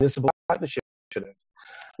statewide municipal partnership initiative.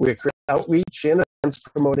 We're creating outreach and events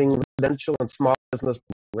promoting residential and small business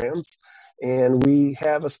programs, and we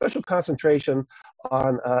have a special concentration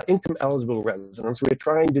on income-eligible residents. We're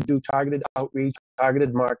trying to do targeted outreach,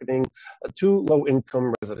 targeted marketing to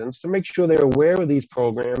low-income residents to make sure they're aware of these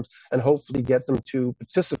programs and hopefully get them to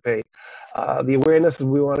participate. The awareness that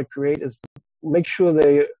we want to create is to make sure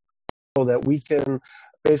they know that we can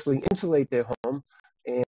basically insulate their home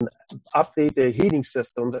and update their heating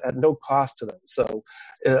systems at no cost to them. So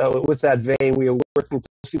with that vein, we are working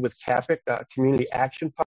closely with CAFIC, Community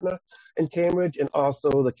Action Partner in Cambridge, and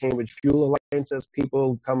also the Cambridge Fuel Alliance as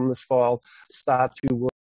people come this fall start to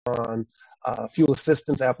work on fuel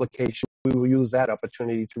assistance application. We will use that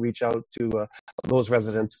opportunity to reach out to those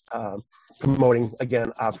residents, promoting,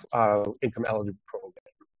 again, our income eligible program.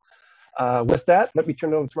 With that, let me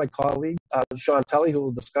turn it over to my colleague, Sean Tully, who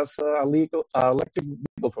will discuss our electric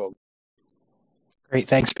vehicle program. Great,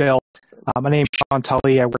 thanks, Bill. My name is Sean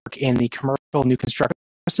Tully. I work in the commercial new construction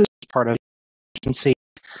services, part of the agency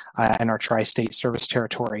in our tri-state service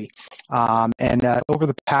territory. And over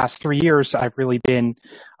the past 3 years, I've really been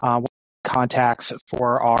contacts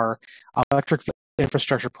for our electric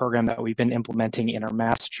infrastructure program that we've been implementing in our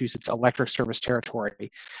Massachusetts electric service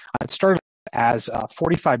territory. It started as a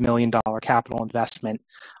 $45 million capital investment,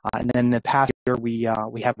 and then the past year we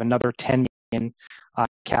have another $10 million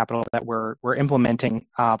capital that we're implementing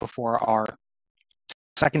before our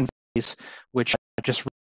second phase, which just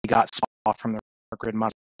really got off from the grid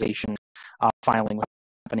modernization filing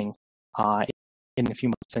happening in a few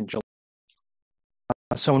months in July.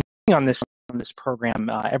 So on this program,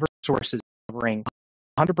 Eversource is covering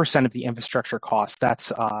 100% of the infrastructure costs. That's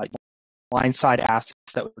line side assets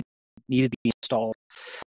that would need to be installed,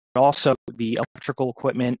 but also the electrical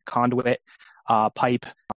equipment, conduit, pipe,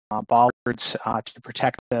 bollards to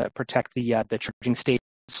protect the charging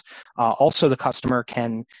stations. Also, the customer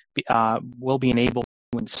will be enabled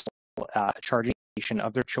to install a charging station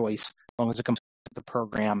of their choice as long as it comes with the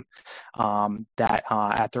program that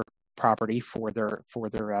at their property for their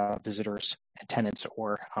visitors, tenants,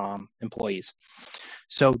 or employees.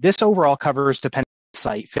 So this overall covers, depending on the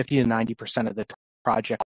site, 50 to 90% of the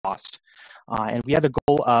project cost. And we had a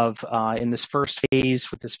goal of, in this first phase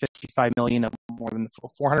with this $55 million, of more than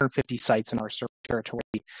 450 sites in our service territory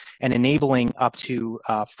and enabling up to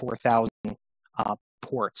 4,000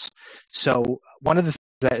 ports. So one of the things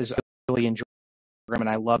that is really enjoyable and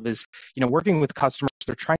I love is, working with customers,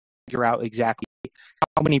 they're trying to figure out exactly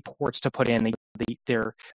how many ports to put in.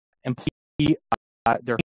 Their employee,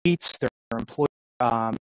 their fleets, their employee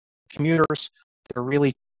commuters, they're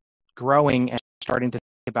really growing and starting to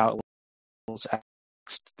think about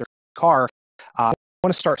their car. Want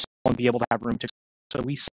to start small and be able to have room to. So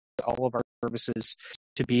we set all of our services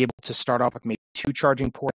to be able to start off with maybe 2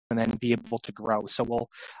 charging ports and then be able to grow. So we'll,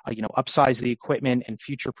 upsize the equipment and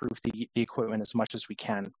future-proof the equipment as much as we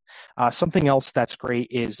can. Something else that's great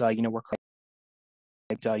is, we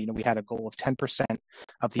had a goal of 10%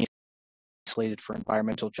 of the slated for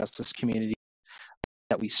environmental justice community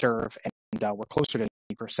that we serve, and we're closer to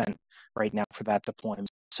 90% right now for that deployment.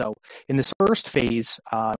 So in this first phase,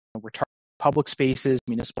 we're targeting public spaces,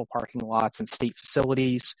 municipal parking lots, and state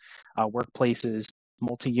facilities, workplaces,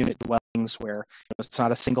 multi-unit dwellings where it's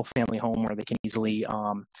not a single-family home where they can easily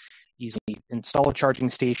install a charging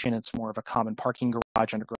station. It's more of a common parking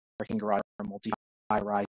garage, underground parking garage, or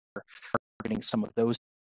multi-high-rise. We're targeting some of those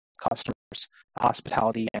customers,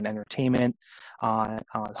 hospitality and entertainment,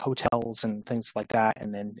 hotels and things like that,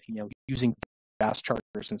 and then using fast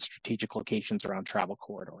chargers in strategic locations around travel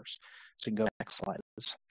corridors. So you can go to the next slide, please.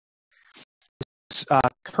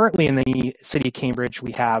 Currently in the city of Cambridge,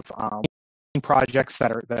 we have projects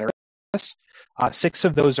that are 6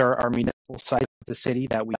 of those are municipal sites of the city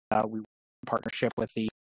that we in partnership with the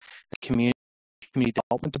community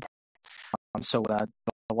development department. So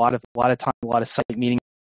a lot of time, a lot of site meetings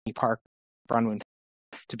in Park, Brunwyn,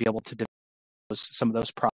 to be able to develop some of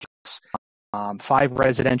those projects. 5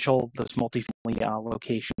 residential, those multifamily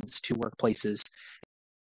locations, 2 workplaces,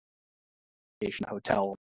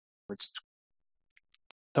 hotel.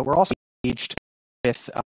 So we're also engaged with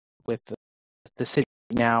the city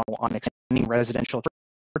now on extending residential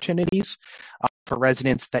opportunities for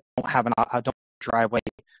residents that don't have a driveway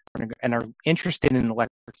and are interested in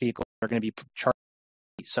electric vehicles are going to be charged.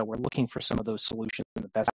 So we're looking for some of those solutions and the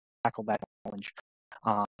best tackle that challenge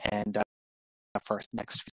and for our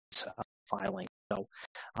next filing. So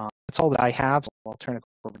that's all that I have. I'll turn it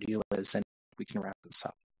over to you, Liz, and we can wrap this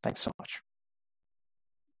up. Thanks so much.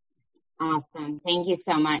 Awesome. Thank you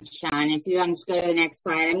so much, Sean. If you want to go to the next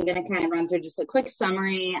slide, I'm going to kind of run through just a quick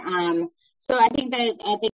summary. So I think that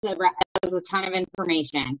was a ton of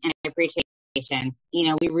information, and I appreciate it. You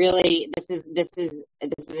know, we really this is a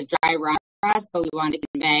dry run for us, but we wanted to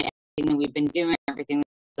convey everything that we've been doing, everything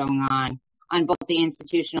that's going on both the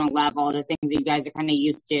institutional level, the things that you guys are kind of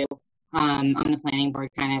used to on the planning board,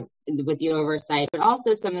 kind of with the oversight, but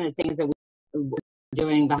also some of the things that we're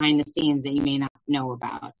doing behind the scenes that you may not know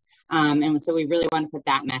about. And so we really want to put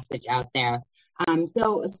that message out there.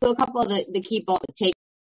 So a couple of the key take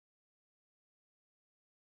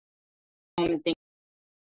things.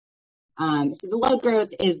 So the load growth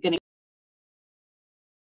is going to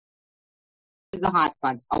be the hot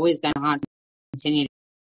spot. It's always been a hot continued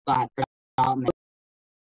spot for development.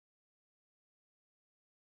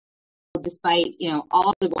 Despite, you know,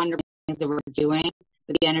 all the wonderful things that we're doing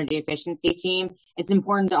with the energy efficiency team, it's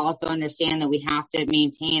important to also understand that we have to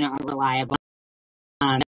maintain a reliable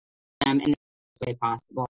in the best way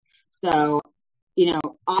possible. So, you know,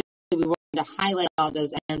 obviously we wanted to highlight all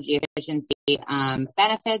those energy efficiency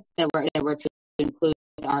benefits that were to include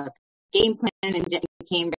our game plan in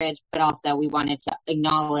Cambridge, but also we wanted to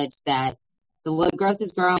acknowledge that the load growth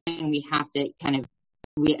is growing, and we have to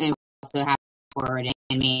we also have to forward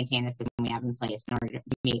and maintain the system we have in place in order to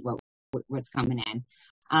meet what's coming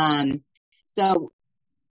in. So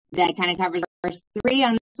that kind of covers verse 3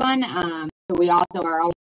 on this one. So we also are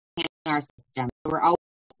always enhancing our system. So we're always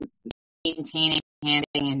maintaining,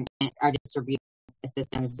 enhancing, and our distribution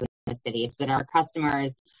systems within the city so that our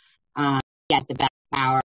customers get the best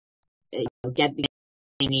power, get the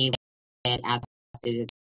they need at the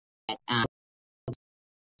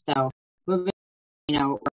so moving, you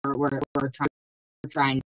know, we're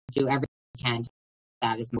trying to do everything we can to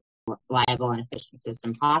that is more reliable and efficient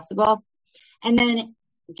system possible. And then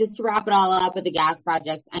just to wrap it all up with the gas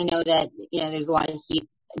projects, I know that, you know, there's a lot of heat.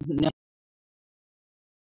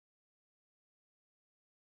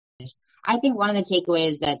 I think one of the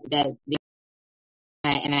takeaways that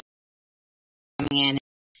coming in,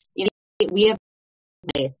 you know, we have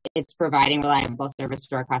place. It's providing reliable service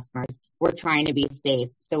to our customers. We're trying to be safe.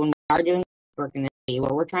 So when we are doing work in the city,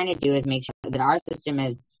 what we're trying to do is make sure that our system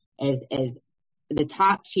is the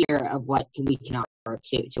top tier of what we can offer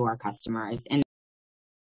to our customers and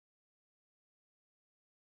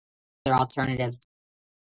their alternatives,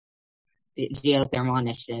 the geothermal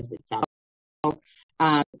initiatives, etc. So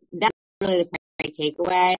that's really the primary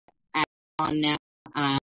takeaway on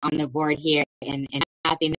the board here, and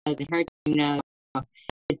Kathy knows and her team knows.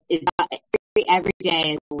 It's every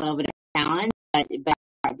day is a little bit of a challenge, but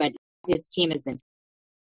his team has been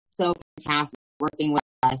so fantastic working with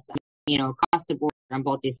us, you know, across the board on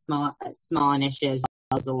both these small initiatives as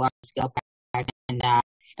well as the large scale project, and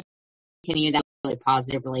continue that really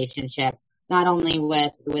positive relationship, not only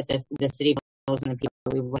with the city and the people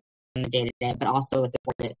we work on the day to day, but also with the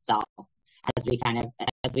board itself as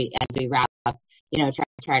we wrap up, you know,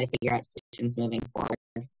 try to figure out solutions moving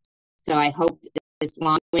forward. So I hope this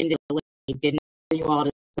long-winded delivery didn't bore you all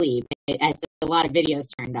to sleep. I saw a lot of videos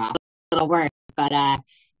turned off. A little worse, but I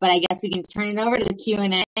guess we can turn it over to the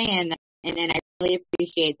Q&A, and I really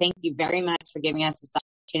appreciate. Thank you very much for giving us this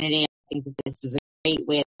opportunity. I think that this was a great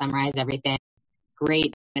way to summarize everything.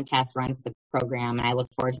 Great test run for the program, and I look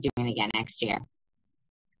forward to doing it again next year.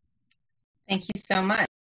 Thank you so much.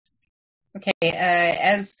 Okay,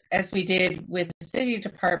 as we did with the city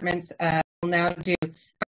departments, we'll now do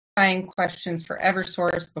questions for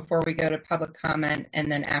Eversource before we go to public comment,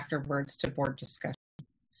 and then afterwards to board discussion.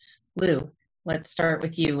 Lou, let's start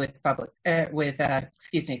with you with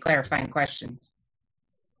clarifying questions.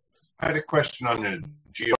 I had a question on the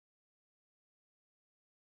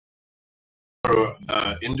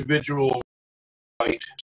individual site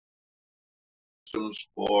systems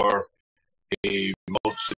or a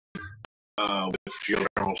remote system with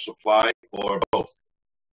geothermal supply, or both?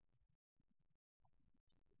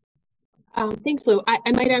 Thanks, Lou.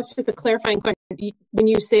 I might ask just a clarifying question. When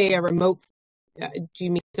you say a remote, do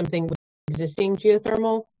you mean something with existing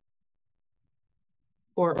geothermal,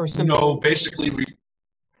 or something? No, basically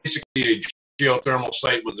a geothermal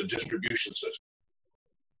site with a distribution system.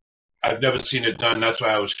 I've never seen it done. That's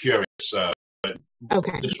why I was curious. But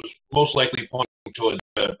okay. This was most likely pointing towards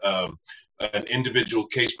an individual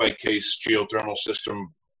case-by-case geothermal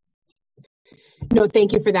system. No,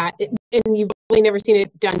 thank you for that. And you've probably never seen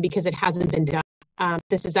it done because it hasn't been done.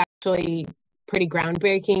 This is actually pretty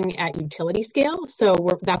groundbreaking at utility scale, so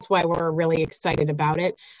that's why we're really excited about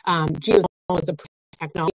it. Geothermal is a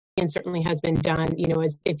technology and certainly has been done. You know,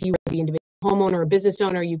 as if you were the individual homeowner or business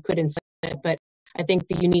owner, you could install it. But I think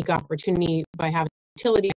the unique opportunity by having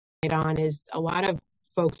utility on is a lot of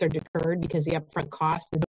folks are deterred because the upfront cost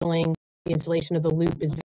of building the installation of the loop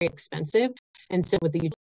is very expensive. And so with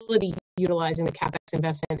the utility utilizing the CapEx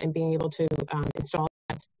investment and being able to install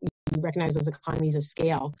that, you recognize those economies of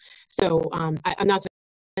scale. So I'm not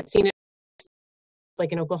seeing it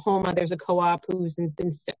like in Oklahoma. There's a co-op who's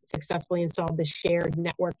been successfully installed this shared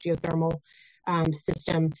network geothermal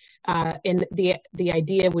system. And the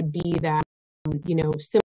idea would be that, you know,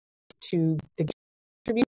 similar to the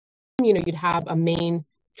distribution, you know, you'd have a main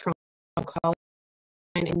trunk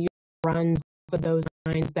line and you run of those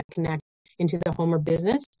lines that connect into the home or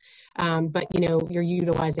business. But, you know, you're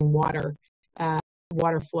utilizing water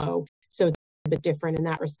flow. So it's a bit different in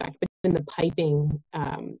that respect. But even the piping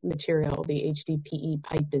material, the HDPE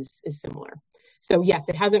pipe is similar. So yes,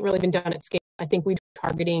 it hasn't really been done at scale. I think we're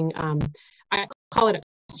targeting, I call it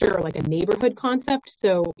like a neighborhood concept.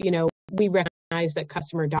 So, you know, we recognize that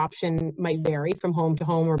customer adoption might vary from home to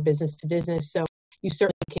home or business to business. So you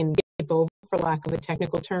certainly can skip over, for lack of a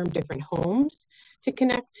technical term, different homes to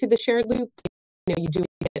connect to the shared loop. You know, you do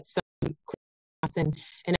get some cross, and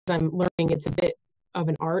as I'm learning, it's a bit of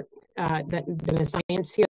an art than a science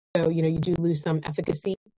here. So, you know, you do lose some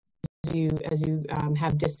efficacy as you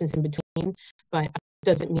have distance in between, but it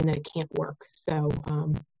doesn't mean that it can't work. So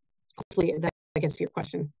hopefully that gets to your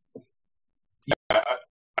question. Yeah,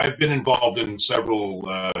 I've been involved in several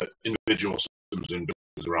individual systems and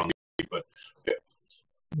businesses around me, but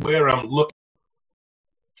where I'm looking,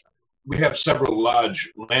 we have several large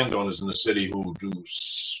landowners in the city who do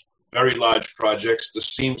very large projects. This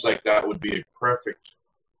seems like that would be a perfect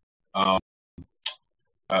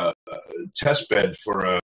test bed for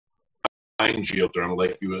a fine geothermal,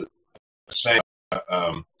 like you were saying,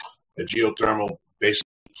 a geothermal basically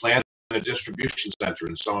plant a distribution center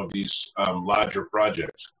in some of these larger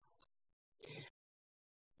projects.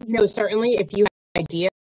 You know, certainly if you have ideas,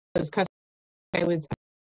 those customers, I was in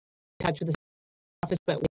touch with the office,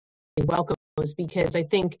 but we welcome those because I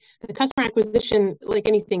think the customer acquisition, like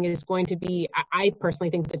anything, is going to be, I personally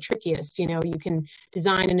think, the trickiest. You know, you can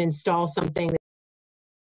design and install something that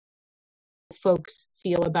folks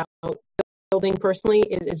feel about building personally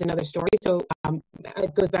is another story. So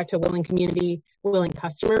it goes back to willing community, willing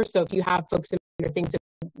customers. So if you have folks or things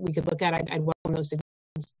that we could look at, I'd welcome those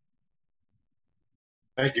suggestions.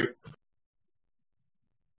 Thank you.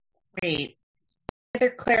 Great.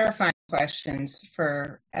 Other clarifying questions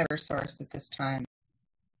for Eversource at this time?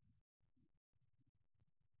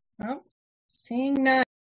 Oh, seeing none.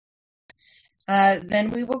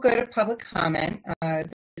 Then we will go to public comment. This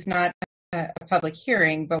is not a public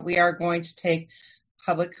hearing, but we are going to take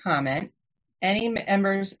public comment. Any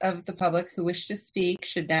members of the public who wish to speak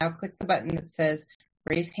should now click the button that says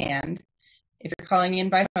raise hand. If you're calling in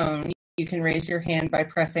by phone, you can raise your hand by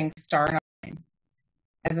pressing *9.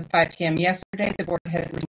 As of 5 p.m. yesterday, the board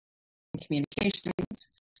had resumed communications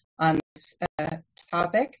on this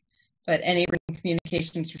topic, but any written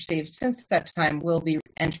communications received since that time will be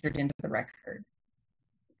entered into the record.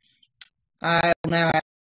 I will now ask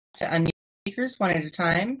to unmute speakers one at a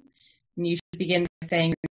time, and you should begin by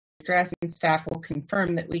saying your address, and staff will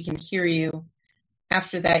confirm that we can hear you.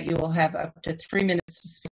 After that, you will have up to 3 minutes to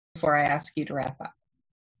speak before I ask you to wrap up.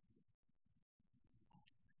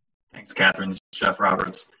 Thanks, Catherine. This is Jeff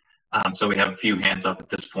Roberts. So we have a few hands up at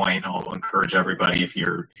this point. I'll encourage everybody, if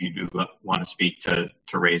you do want to speak, to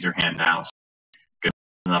raise your hand now. Good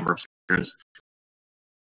number of speakers.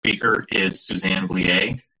 Speaker is Suzanne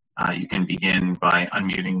Blier. You can begin by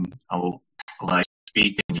unmuting. I will allow you to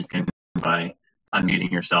speak, and you can begin by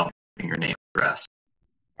unmuting yourself and your name and address.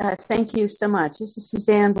 Thank you so much. This is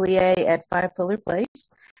Suzanne Blier at 5 Fuller Place.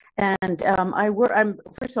 And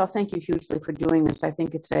first of all, thank you hugely for doing this. I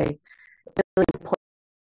think it's a really important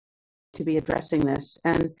to be addressing this.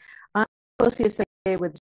 And I'm associated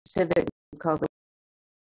with Civic, called the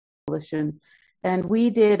Coalition, and we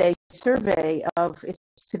did a survey of a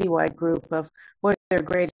citywide group of what are their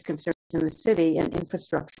greatest concerns in the city, and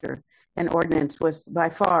infrastructure and ordinance was by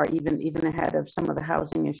far even ahead of some of the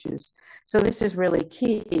housing issues. So this is really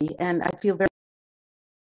key, and I feel very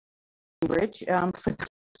rich for the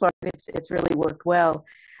part. It's really worked well.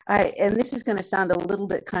 And this is going to sound a little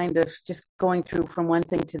bit kind of just going through from one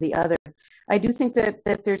thing to the other. I do think that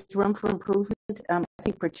there's room for improvement. I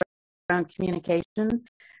think particularly around communication.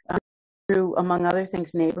 through, among other things,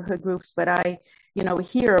 neighborhood groups, but I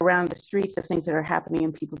hear around the streets of things that are happening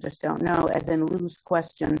and people just don't know, as in Lou's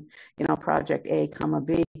question, project A, comma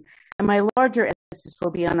B. And my larger emphasis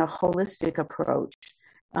will be on a holistic approach.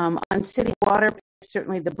 On city water,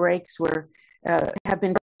 certainly the breaks have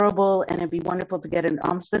been terrible, and it'd be wonderful to get an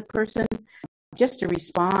ombudsman person just to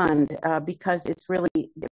respond because it's really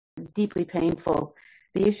deeply painful.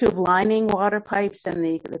 The issue of lining water pipes and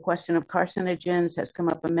the question of carcinogens has come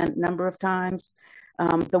up a number of times.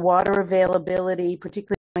 The water availability,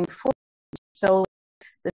 particularly going forward, solar,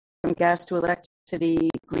 from gas to electricity,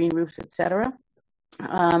 green roofs, etc.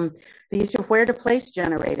 The issue of where to place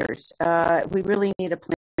generators. We really need a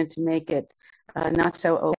plan to make it not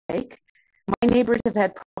so opaque. My neighbors have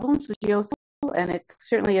had problems with geothermal, and it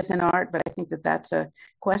certainly is an art, but I think that's a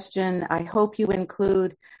question. I hope you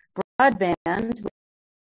include broadband,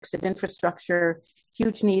 of infrastructure,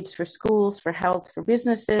 huge needs for schools, for health, for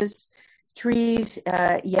businesses, trees,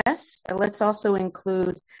 yes. Let's also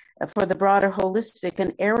include, for the broader holistic,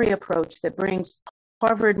 an area approach that brings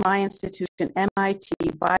Harvard, my institution, MIT,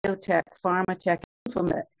 biotech, pharmatech,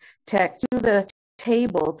 implement tech to the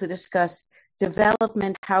table to discuss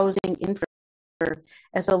development, housing, infrastructure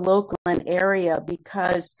as a local and area,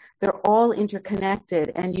 because they're all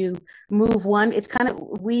interconnected, and you move one. It's kind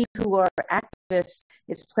of, we who are activists,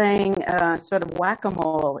 it's playing sort of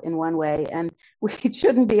whack-a-mole in one way, and it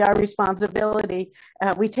shouldn't be our responsibility.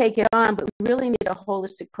 We take it on, but we really need a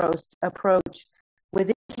holistic approach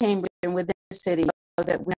within Cambridge and within the city, so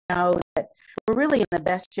that we know that we're really in the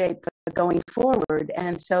best shape going forward,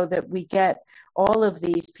 and so that we get all of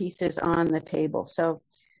these pieces on the table. So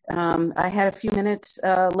I had a few minutes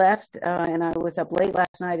left, and I was up late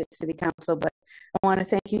last night at City Council, but I want to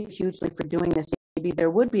thank you hugely for doing this. Maybe there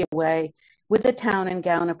would be a way with the town and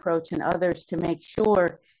gown approach and others to make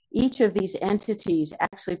sure each of these entities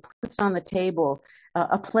actually puts on the table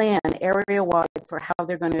a plan area-wide for how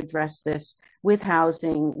they're going to address this with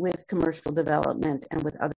housing, with commercial development, and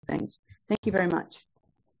with other things. Thank you very much.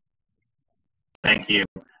 Thank you.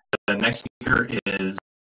 The next speaker is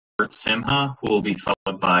Simha, who will be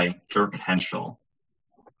followed by Dirk Henschel.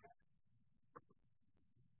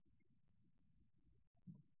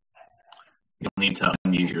 You'll need to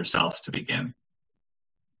unmute yourself to begin.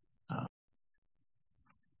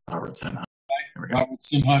 Robert Simha. Robert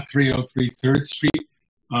Simha, 303 3rd Street.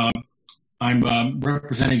 I'm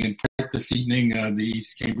representing in part this evening the East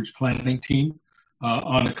Cambridge planning team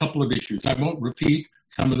on a couple of issues. I won't repeat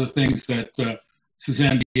some of the things that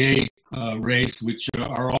Suzanne B.A. raised, which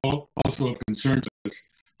are all also of concern to us.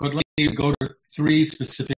 But let me go to three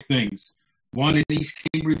specific things. One, in East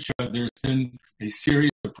Cambridge, there's been a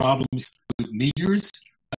series of problems with meters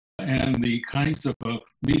and the kinds of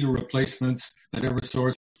meter replacements that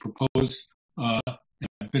Eversource proposed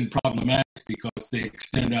have been problematic because they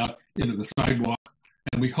extend out into the sidewalk.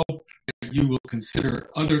 And we hope that you will consider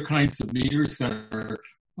other kinds of meters that are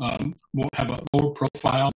have a lower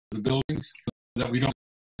profile of the buildings, so that we don't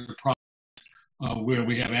have problems where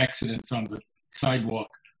we have accidents on the sidewalk.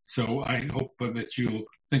 So I hope that you'll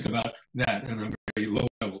think about that at a very low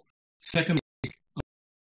level. Secondly, it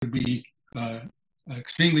would be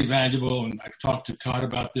extremely valuable, and I've talked to Todd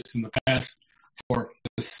about this in the past, for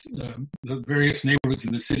the various neighborhoods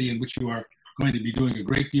in the city in which you are going to be doing a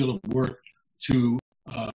great deal of work to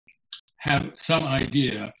have some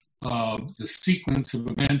idea of the sequence of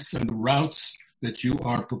events and the routes that you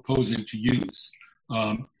are proposing to use.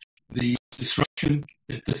 The disruption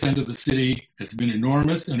at this end of the city has been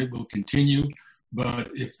enormous, and it will continue, but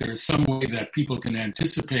if there's some way that people can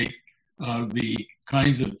anticipate the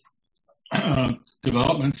kinds of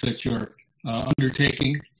developments that you're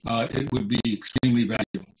undertaking, it would be extremely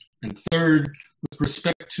valuable. And third, with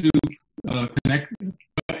respect to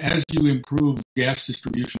as you improve the gas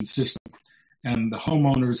distribution system and the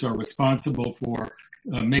homeowners are responsible for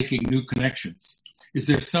making new connections, is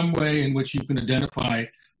there some way in which you can identify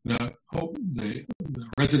the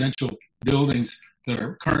residential buildings that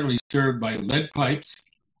are currently served by lead pipes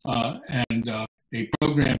and a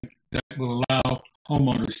program that will allow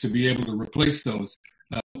homeowners to be able to replace those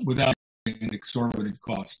without an exorbitant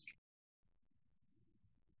cost?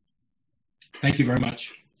 Thank you very much.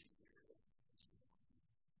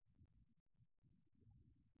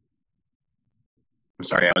 I'm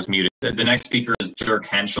sorry, I was muted. The next speaker is Dirk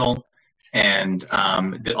Henschel, and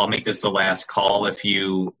I'll make this the last call. If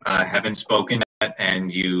you haven't spoken yet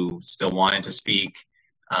and you still wanted to speak,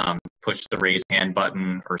 push the raise hand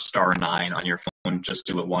button or *9 on your phone. Just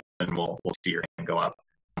do it once and we'll see your hand go up.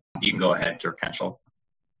 You can go ahead, Dirk Henschel.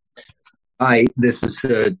 Hi, this is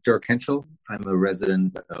Dirk Henschel. I'm a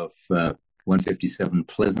resident of 157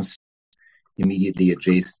 Pleasant. immediately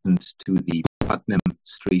adjacent to the Putnam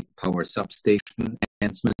Street Power Substation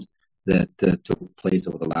enhancement that took place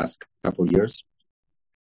over the last couple of years.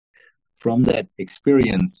 From that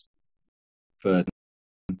experience, talking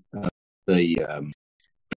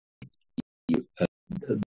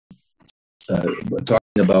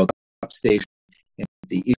about the substation and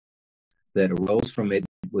the issue that arose from it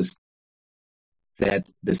was that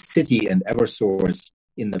the city and Eversource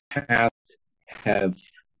in the past have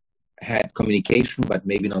had communication, but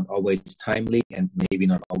maybe not always timely and maybe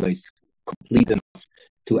not always complete enough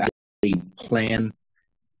to actually plan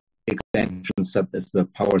expansions of the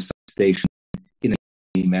power substation in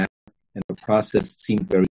a manner. And the process seemed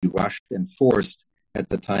very rushed and forced at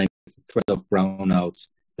the time, with the threat of brownouts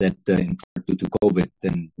that, in part due to COVID,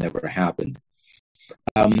 then never happened.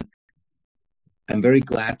 I'm very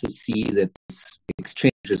glad to see that this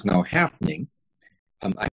exchange is now happening.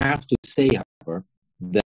 I have to say, however,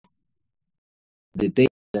 that the data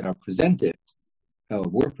that are presented,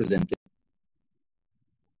 were presented,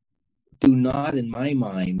 do not, in my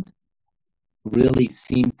mind, really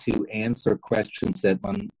seem to answer questions that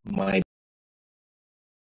one might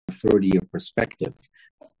have a 30-year perspective.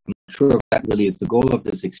 I'm not sure if that really is the goal of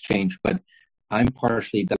this exchange, but I'm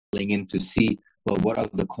partially doubling in to see, well, what are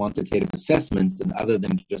the quantitative assessments, and other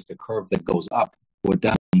than just a curve that goes up or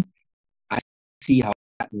down, I see how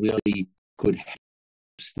that really could help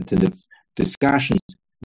substantive discussions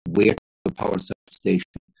where the power substation,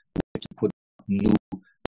 where to put new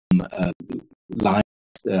lines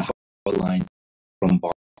from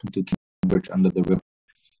Boston to Cambridge under the river,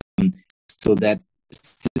 so that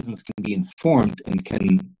citizens can be informed and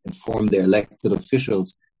can inform their elected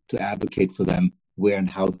officials to advocate for them where and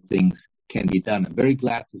how things can be done. I'm very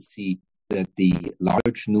glad to see that the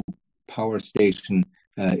large new power station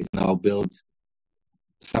is now built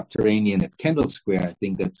subterranean at Kendall Square. I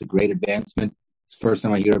think that's a great advancement. It's the first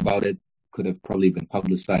time I hear about it. Could have probably been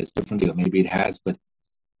publicized differently, or maybe it has, but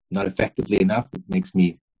not effectively enough. It makes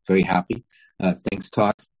me very happy. Thanks,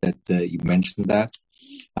 Todd, that you mentioned that.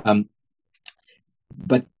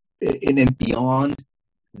 But beyond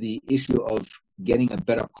the issue of getting a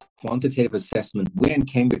better quantitative assessment, where in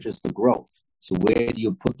Cambridge is the growth? So where do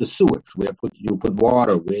you put the sewage? Where do you put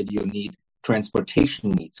water? Where do you need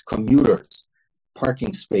transportation needs, commuters,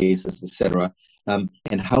 parking spaces, etc.?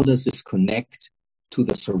 And how does this connect to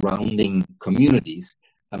the surrounding communities?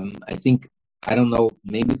 I think, I don't know,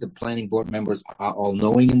 maybe the planning board members are all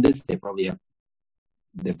knowing in this. They probably have,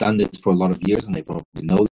 they've done this for a lot of years and they probably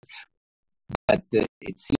know this. But it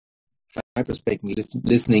seems, from my perspective,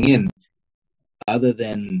 listening in, other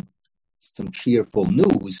than some cheerful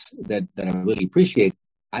news that I really appreciate,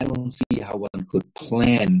 I don't see how one could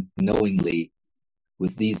plan knowingly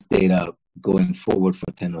with these data going forward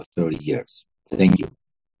for 10 or 30 years. Thank you.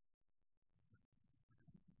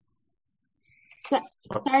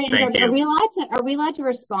 Sorry, are we allowed to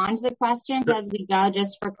respond to the questions as we go,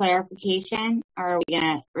 just for clarification, or are we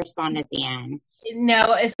going to respond at the end?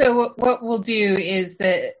 No. So what we'll do is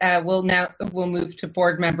that we'll move to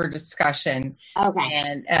board member discussion. Okay.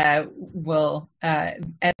 And we'll,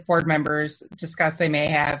 as board members discuss, they may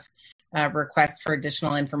have requests for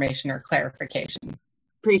additional information or clarification.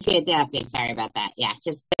 Appreciate the update. Sorry about that. Yeah,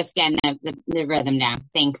 just getting the rhythm down.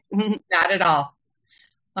 Thanks. Not at all.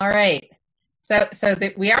 All right. So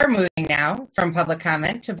that we are moving now from public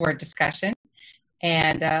comment to board discussion.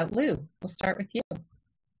 And Lou, we'll start with you.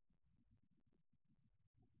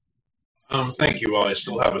 Thank you. Well, I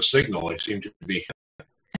still have a signal. I seem to be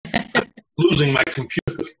losing my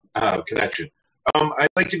computer connection. I'd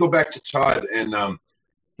like to go back to Todd, and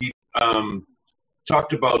he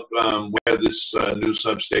talked about where this new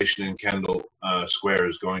substation in Kendall Square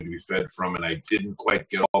is going to be fed from, and I didn't quite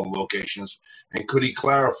get all the locations. And could he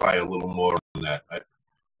clarify a little more on that? I'm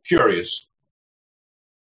curious.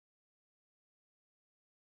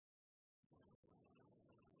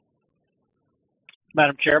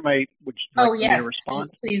 Madam Chair, would you like me to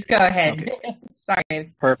respond? Please go ahead. Okay.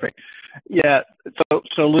 Sorry. Perfect. Yeah.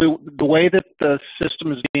 So Lou, the way that the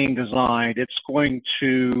system is being designed, it's going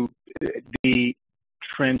to, the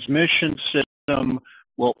transmission system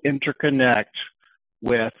will interconnect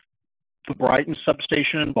with the Brighton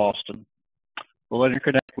substation in Boston. Will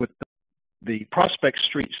interconnect with the Prospect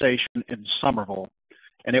Street station in Somerville,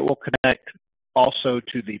 and it will connect also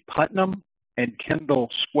to the Putnam and Kendall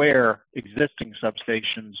Square existing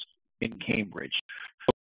substations in Cambridge.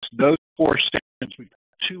 So those four stations,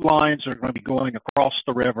 two lines are going to be going across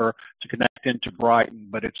the river to connect into Brighton,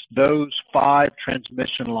 but it's those 5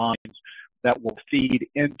 transmission lines that will feed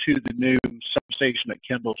into the new substation at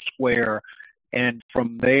Kendall Square, and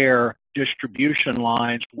from there, distribution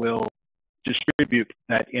lines will just distribute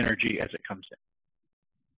that energy as it comes in.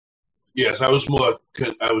 Yes, I was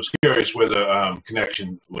curious where the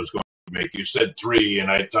connection was going to make. You said 3,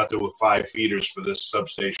 and I thought there were 5 feeders for this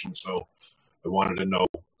substation, so I wanted to know.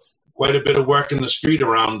 Quite a bit of work in the street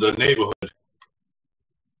around the neighborhood.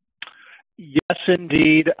 Yes,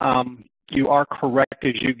 indeed. You are correct.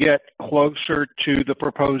 As you get closer to the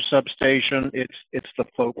proposed substation, it's the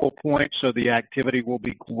focal point, so the activity will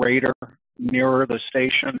be greater nearer the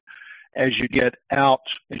station. As you get out,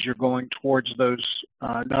 as you're going towards those,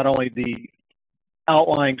 not only the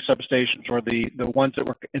outlying substations or the ones that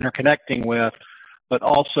we're interconnecting with, but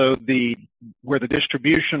also where the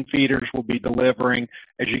distribution feeders will be delivering.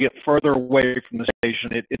 As you get further away from the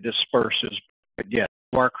station, it disperses. But yes,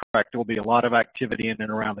 you are correct. There will be a lot of activity in and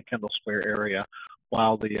around the Kendall Square area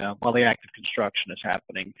while the active construction is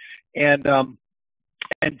happening. And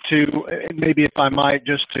maybe if I might,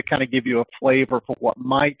 just to kind of give you a flavor for what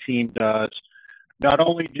my team does, not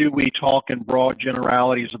only do we talk in broad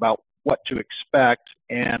generalities about what to expect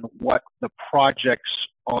and what the projects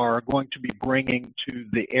are going to be bringing to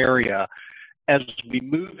the area, as we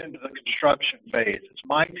move into the construction phase, it's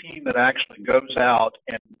my team that actually goes out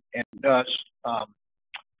and does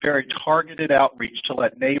very targeted outreach to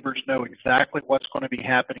let neighbors know exactly what's going to be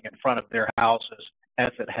happening in front of their houses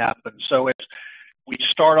as it happens. So we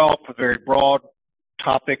start off with very broad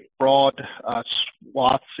topic, broad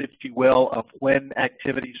swaths, if you will, of when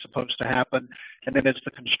activity is supposed to happen. And then as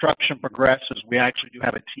the construction progresses, we actually do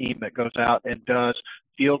have a team that goes out and does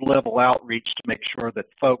field level outreach to make sure that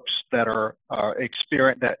folks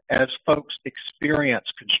that as folks experience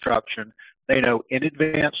construction, they know in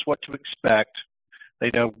advance what to expect. They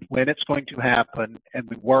know when it's going to happen, and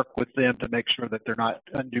we work with them to make sure that they're not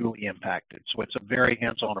unduly impacted. So it's a very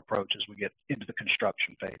hands-on approach as we get into the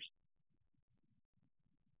construction phase.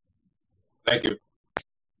 Thank you.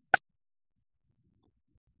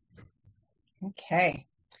 Okay.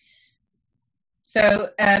 So,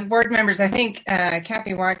 board members, I think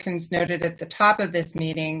Kathy Watkins noted at the top of this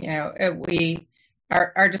meeting,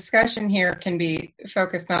 our discussion here can be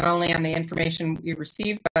focused not only on the information we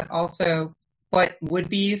received, but also what would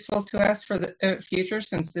be useful to us for the future,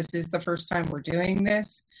 since this is the first time we're doing this.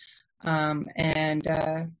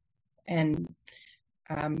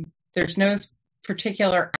 There's no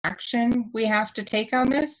particular action we have to take on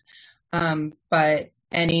this, but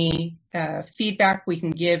any feedback we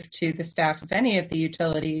can give to the staff of any of the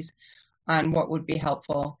utilities on what would be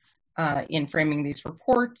helpful in framing these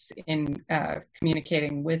reports, in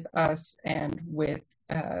communicating with us and with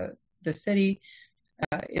the city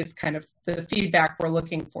is kind of the feedback we're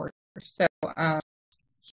looking for. So,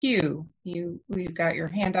 Hugh, we've got your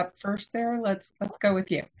hand up first there. Let's go with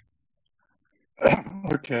you.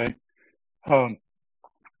 Okay. One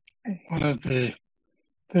of the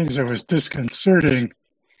things that was disconcerting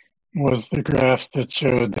was the graphs that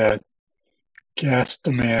showed that gas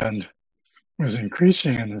demand was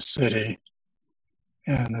increasing in the city.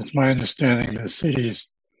 And it's my understanding the city's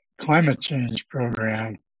climate change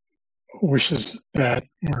program wishes that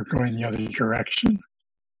we're going the other direction.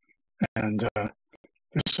 And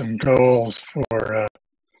there's some goals for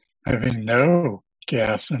having no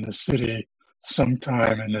gas in the city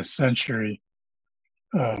sometime in this century.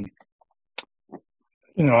 I'm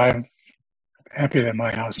happy that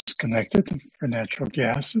my house is connected for natural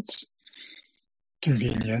gas. It's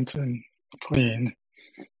convenient and clean,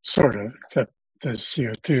 sort of, except the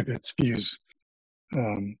CO2 that spews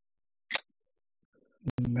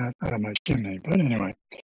not out of my chimney. But anyway,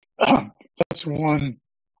 that's one.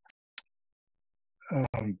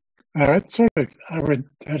 I had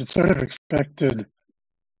sort of expected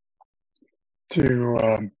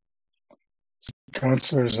to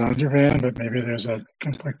Councilor Zondervan, but maybe there's a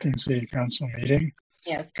conflicting city council meeting.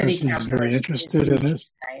 Yes, because he's very interested in this.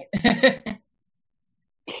 Right.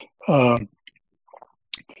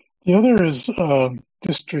 The other is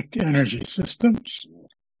district energy systems.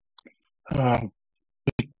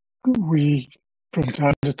 We, from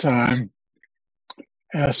time to time,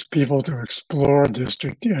 ask people to explore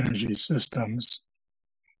district energy systems.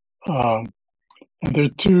 And there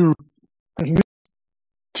are at least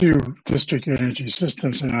two district energy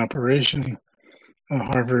systems in operation,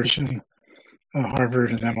 Harvard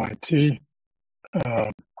and MIT.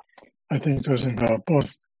 I think those involve both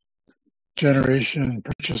generation,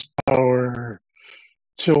 purchased power,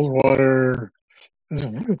 chilled water.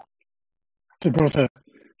 They both have.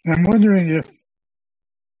 I'm wondering if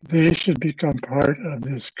they should become part of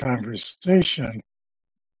this conversation,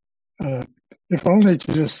 if only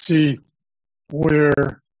to just see what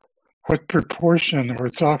proportion we're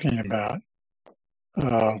talking about.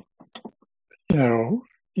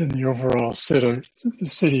 in the overall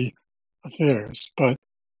city affairs, but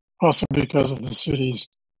also because of the city's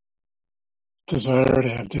desire to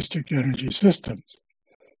have district energy systems.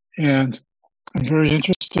 And I'm very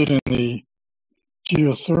interested in the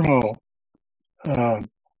geothermal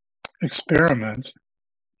experiment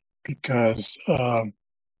because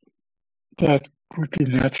that could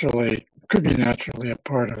be naturally a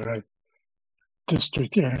part of a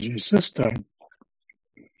district energy system.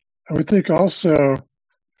 I would think also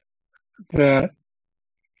that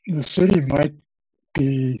the city might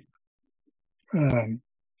be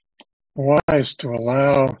wise to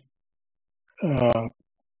allow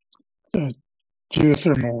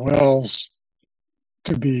geothermal wells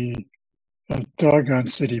to be doggone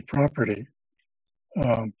city property.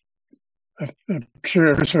 I'm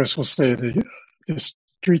sure Eversource will say the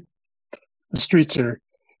streets are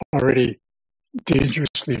already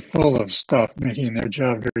dangerously full of stuff, making their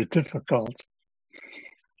job very difficult.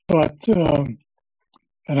 But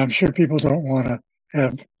and I'm sure people don't want to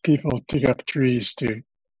have people dig up trees to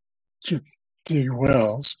dig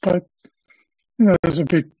wells. But there's a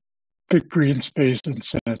big green space in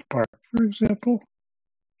Senate Park, for example.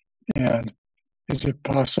 And is it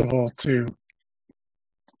possible to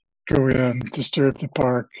go in, disturb the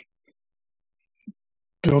park,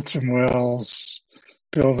 build some wells,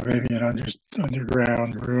 build maybe an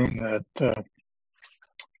underground room that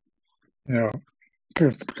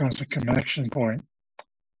becomes a connection point?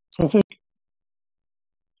 So I think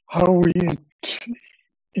how we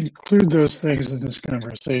include those things in this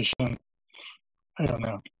conversation, I don't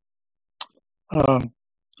know. I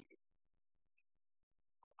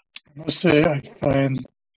must say I found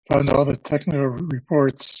all the technical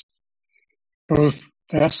reports both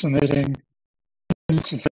fascinating,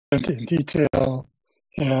 insufficient in detail,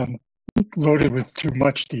 and loaded with too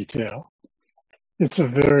much detail. It's a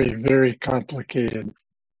very, very complicated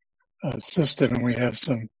system, and we have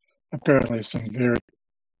apparently some very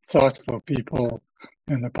thoughtful people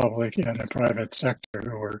in the public and the private sector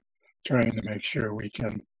who are trying to make sure we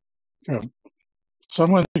can go.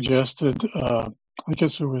 Someone suggested, I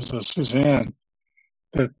guess it was Suzanne,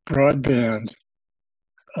 that broadband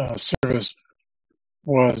service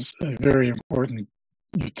was a very important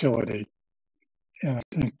utility, and I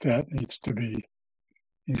think that needs to be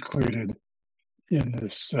included in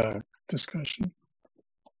this discussion.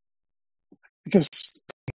 I guess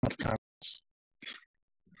enough comments.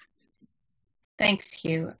 Thanks,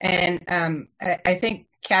 Hugh. And I think,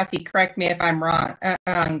 Kathy, correct me if I'm wrong,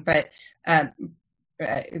 but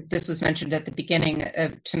this was mentioned at the beginning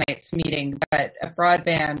of tonight's meeting, but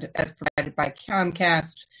broadband as provided by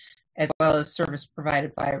Comcast, as well as service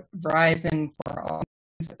provided by Verizon for all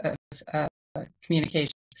kinds of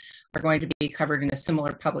communications, are going to be covered in a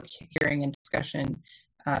similar public hearing and discussion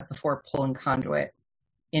before Pole and Conduit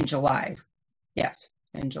in July. Yes,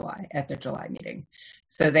 in July, at the July meeting.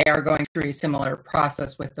 So they are going through a similar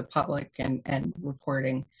process with the public and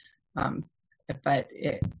reporting, but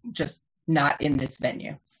just not in this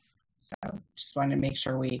venue. So just wanted to make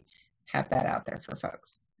sure we have that out there for folks.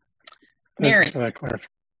 Mary. Thanks for that clarification.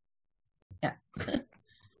 Yeah.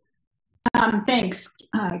 Thanks,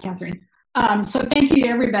 Catherine. So thank you to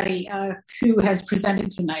everybody who has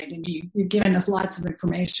presented tonight, and you've given us lots of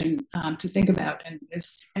information to think about. And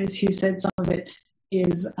as Hugh said, some of it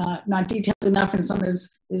is not detailed enough, and some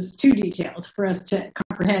is too detailed for us to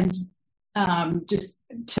comprehend just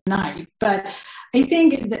tonight. But I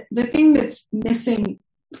think that the thing that's missing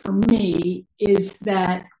for me is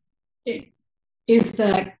that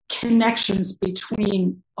the connections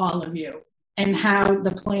between all of you and how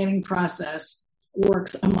the planning process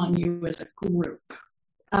works among you as a group.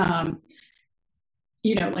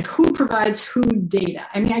 Like who provides who data?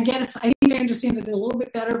 I mean, I think I understand that they're a little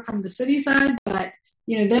bit better from the city side, but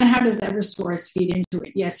then how does Eversource feed into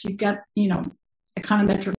it? Yes, you've got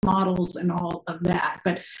econometric models and all of that,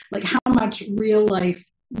 but like how much real life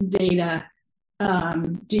data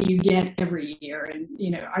do you get every year? And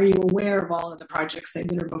are you aware of all of the projects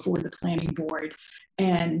that are before the planning board?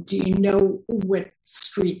 And do you know what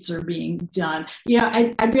streets are being done?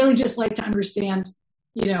 I'd really just like to understand,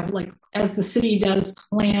 like as the city does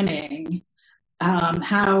planning,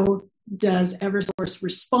 how does Eversource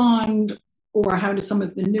respond, or how do some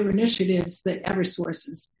of the new initiatives that Eversource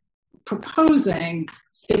is proposing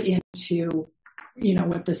fit into,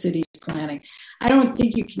 what the city's planning? I don't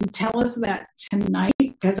think you can tell us that tonight,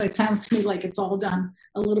 because it sounds to me like it's all done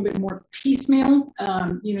a little bit more piecemeal.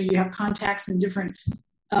 You have contacts in different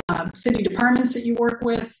city departments that you work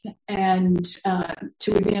with, and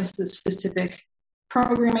to advance the specific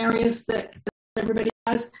program areas that everybody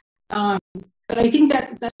has. But I think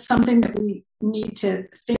that that's something that we need to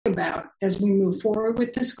think about as we move forward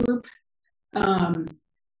with this group.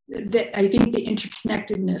 That I think the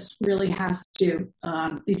interconnectedness really has to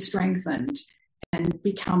be strengthened and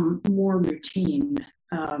become more routine,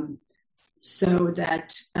 so that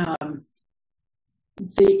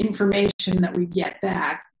the information that we get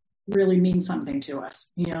back really means something to us.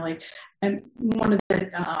 And one of the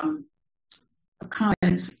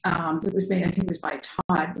comments that was made, I think it was by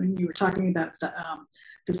Todd, when you were talking about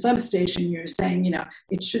the substation, you were saying,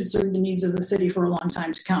 it should serve the needs of the city for a long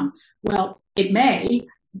time to come. Well, it may,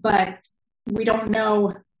 but we don't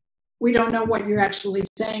know what you're actually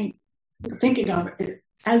saying, thinking of it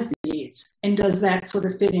as the needs, and does that sort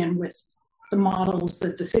of fit in with the models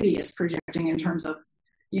that the city is projecting in terms of,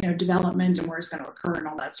 development and where it's going to occur and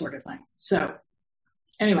all that sort of thing. So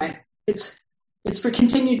anyway, it's for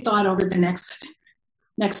continued thought over the next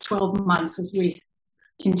 12 months as we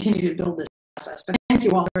continue to build this process. But thank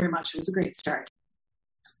you all very much. It was a great start.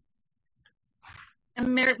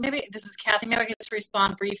 And maybe this is Kathy. Maybe I can just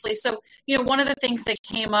respond briefly. So, one of the things that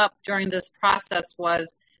came up during this process was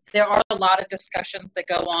there are a lot of discussions that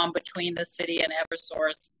go on between the city and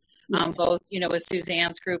Eversource, both, with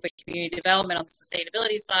Suzanne's group at community development on the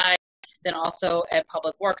sustainability side, then also at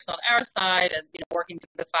Public Works on our side, and working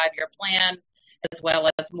through the 5-year plan, as well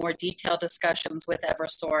as more detailed discussions with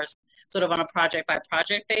Eversource, sort of on a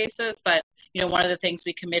project-by-project basis. But, one of the things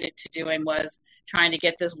we committed to doing was trying to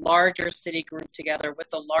get this larger city group together with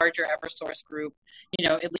the larger Eversource group,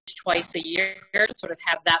 at least twice a year to sort of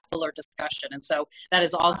have that fuller discussion. And so that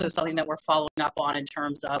is also something that we're following up on in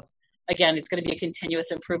terms of, again, it's going to be a continuous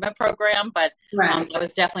improvement program, but that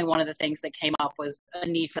was definitely one of the things that came up was a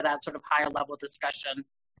need for that sort of higher level discussion,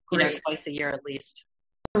 twice a year at least.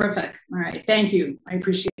 Terrific. All right. Thank you. I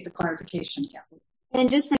appreciate the clarification, Kathy. And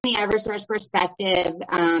just from the Eversource perspective,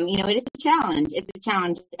 it is a challenge. It's a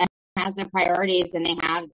challenge. It has their priorities, and they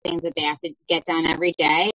have things that they have to get done every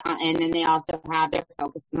day, and then they also have their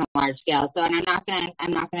focus on the large scale. So, and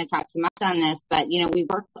I'm not gonna talk too much on this, but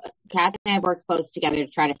Kathy and I work close together to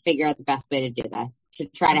try to figure out the best way to do this, to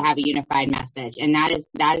try to have a unified message, and that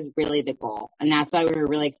is really the goal, and that's why we were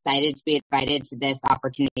really excited to be invited to this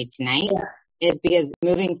opportunity tonight. Is because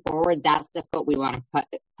moving forward, that's what we want to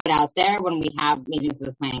put out there when we have meetings with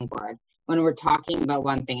the planning board. When we're talking about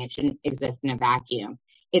one thing, it shouldn't exist in a vacuum.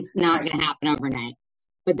 It's not going to happen overnight,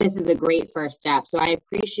 but this is a great first step. So I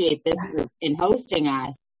appreciate this group in hosting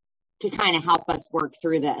us to kind of help us work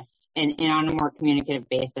through this and on a more communicative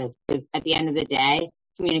basis. Because at the end of the day,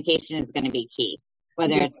 communication is going to be key.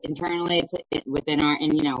 Whether it's internally, within our,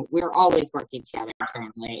 and we're always working together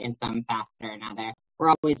internally in some facet or another.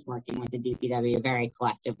 We're always working with the DPW very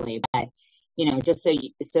collectively, but just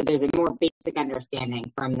so there's a more basic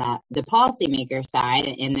understanding from the policymaker side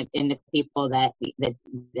and the people that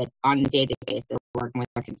on a day-to-day basis working with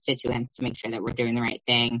our constituents to make sure that we're doing the right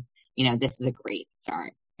thing. This is a great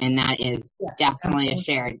start, and that is definitely a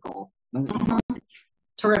shared goal.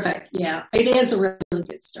 Terrific. Yeah, it is a really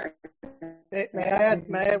good start. May I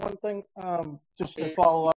add one thing? Just to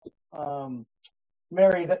follow up,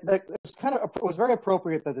 Mary, it was very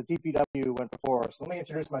appropriate that the DPW went before us. Let me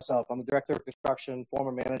introduce myself. I'm the Director of Construction,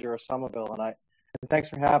 former manager of Somerville, and thanks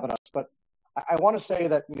for having us. But I want to say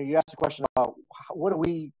that you asked a question about what do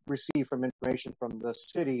we receive from information from the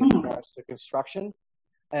city in regards to construction,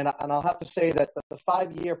 and I'll have to say that the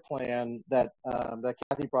 5-year plan that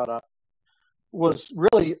Kathy brought up was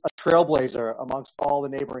really a trailblazer amongst all the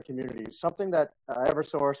neighboring communities. Something that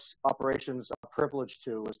Eversource operations are privileged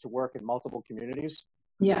to is to work in multiple communities.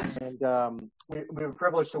 Yes. And we were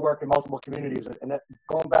privileged to work in multiple communities. And that,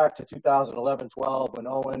 going back to 2011, 12, when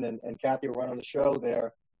Owen and Kathy were running the show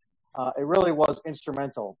there, it really was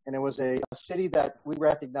instrumental. And it was a city that we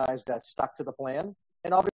recognized that stuck to the plan.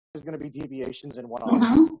 And obviously there's going to be deviations and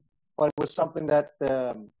one-offs. But it was something that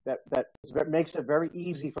makes it very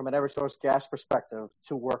easy from an Eversource gas perspective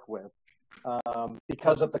to work with,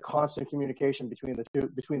 because of the constant communication between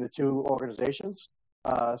the two organizations,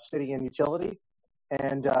 city and utility.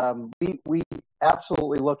 And we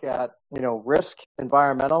absolutely look at risk,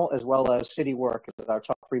 environmental, as well as city work as our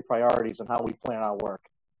top 3 priorities and how we plan our work.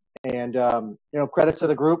 And credit to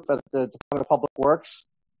the group at the Department of Public Works.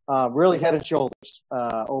 Really head and shoulders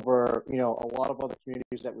over, a lot of other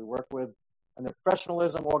communities that we work with, and the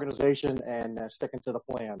professionalism, organization, and sticking to the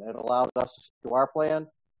plan. It allows us to stick to our plan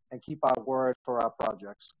and keep our word for our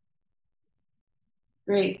projects.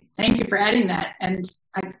 Great. Thank you for adding that. And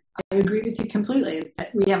I agree with you completely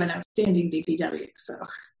that we have an outstanding DPW, so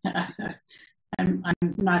I'm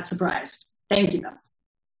not surprised. Thank you, though.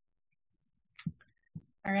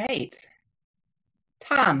 All right.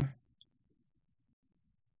 Tom.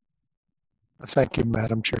 Thank you,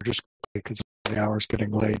 Madam Chair. Just because the hour's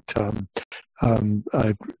getting late.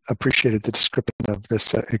 I appreciated the description of this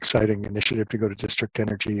exciting initiative to go to district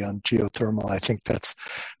energy on geothermal. I think that's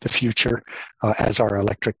the future, as are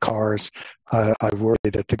electric cars. I worry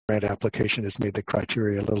that the grant application has made the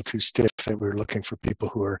criteria a little too stiff, that we're looking for people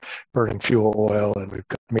who are burning fuel oil, and we've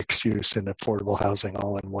got mixed use and affordable housing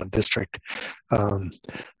all in one district.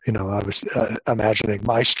 You know, I was imagining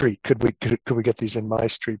my street. Could we get these in my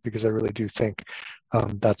street? Because I really do think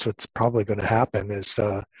that's what's probably going to happen is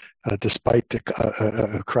despite the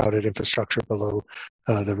crowded infrastructure below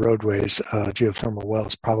the roadways, geothermal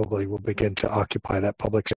wells probably will begin to occupy that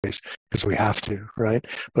public space because we have to, right?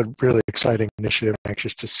 But really exciting initiative.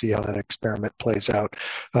 Anxious to see how that experiment plays out.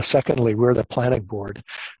 Secondly, we're the planning board.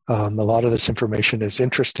 A lot of this information is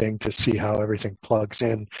interesting to see how everything plugs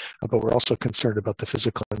in, but we're also concerned about the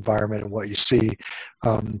physical environment and what you see.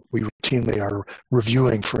 We routinely are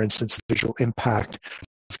reviewing, for instance, the visual impact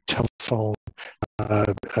of telephone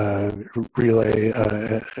relay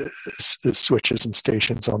switches and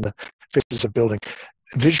stations on the faces of building.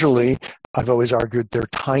 Visually, I've always argued they're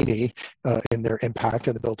tiny in their impact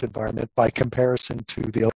in the built environment by comparison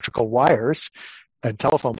to the electrical wires and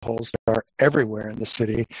telephone poles that are everywhere in the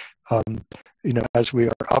city. You know, as we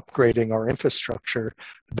are upgrading our infrastructure,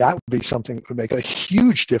 that would be something that would make a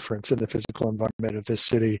huge difference in the physical environment of this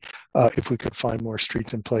city if we could find more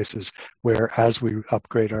streets and places where, as we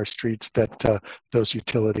upgrade our streets, that those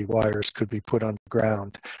utility wires could be put on the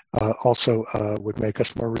ground. Also would make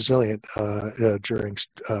us more resilient during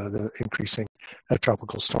the increasing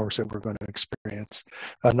tropical storms that we're going to experience.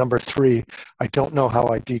 Number three, I don't know how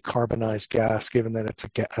I decarbonize gas, given that it's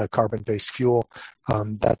a carbon-based fuel.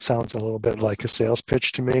 That sounds a little bit like a sales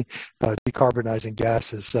pitch to me. Decarbonizing gas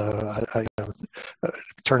is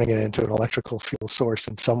turning it into an electrical fuel source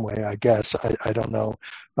in some way, I guess. I don't know.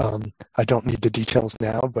 I don't need the details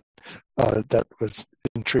now, but that was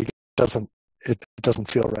intriguing. It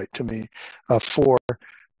doesn't feel right to me. Four,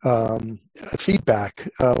 feedback.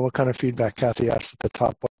 What kind of feedback? Kathy asked at the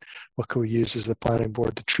top. What can we use as a planning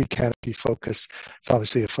board? The tree canopy focus. It's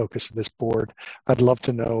obviously a focus of this board. I'd love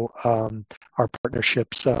to know our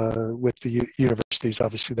partnerships with the universities.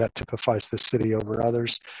 Obviously, that typifies the city over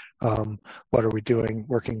others. What are we doing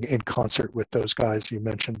working in concert with those guys? You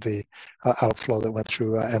mentioned the outflow that went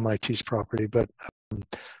through MIT's property, but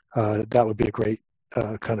that would be a great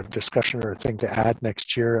kind of discussion or a thing to add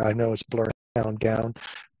next year. I know it's blurring down.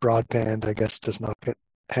 Broadband, I guess, does not get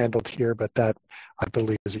handled here, but that, I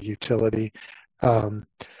believe, is a utility.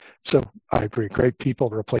 So I agree. Great people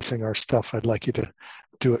replacing our stuff. I'd like you to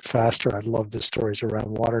do it faster. I love the stories around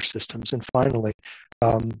water systems. And finally,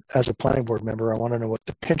 as a planning board member, I want to know what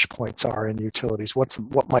the pinch points are in utilities.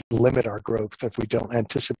 What might limit our growth if we don't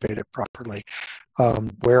anticipate it properly?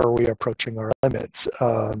 Where are we approaching our limits?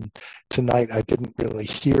 Tonight, I didn't really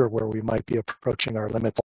hear where we might be approaching our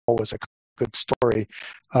limits. Always a good story,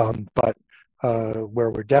 but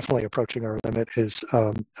where we're definitely approaching our limit is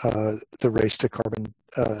the race to carbon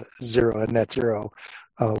zero and net zero.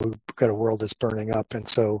 We've got a world that's burning up, and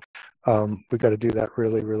so we've got to do that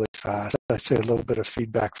really, really fast. I say a little bit of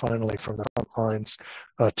feedback finally from the front lines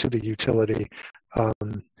to the utility.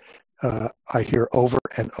 I hear over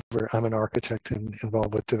and over, I'm an architect and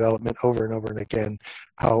involved with development, over and over and again,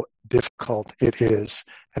 how difficult it is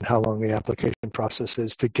and how long the application process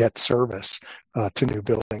is to get service to new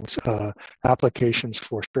buildings. Applications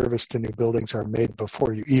for service to new buildings are made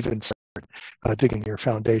before you even start digging your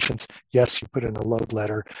foundations. Yes, you put in a load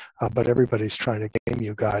letter, but everybody's trying to game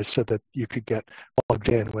you guys so that you could get plugged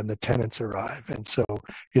in when the tenants arrive. And so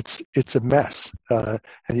it's a mess. And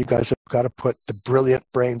you guys have got to put the brilliant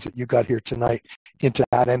brains that you got here tonight into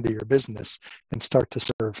that end of your business and start to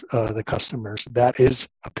serve the customers. That is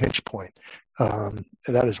a pinch point.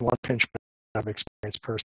 That is one pinch point I've experienced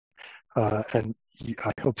personally. And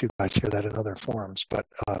I hope you guys hear that in other forums, but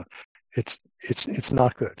it's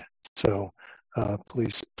not good. So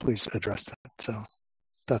please address that. So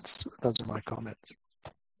those are my comments.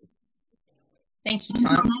 Thank you,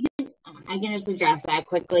 Tom. I can just address that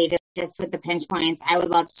quickly, just with the pinch points. I would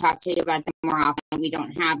love to talk to you about them more often. We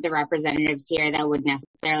don't have the representatives here that would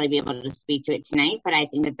necessarily be able to speak to it tonight, but I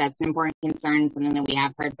think that that's an important concern, something that we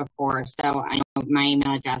have heard before. So I know my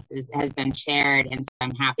email address has been shared, and so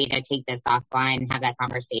I'm happy to take this offline and have that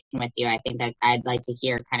conversation with you. I think that I'd like to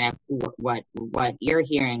hear kind of what you're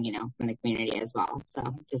hearing, from the community as well. So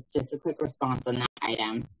just a quick response on that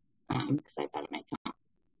item, because I thought it might come up.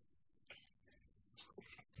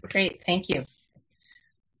 Great, thank you.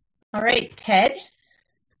 All right, Ted?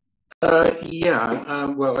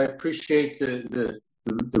 Well, I appreciate the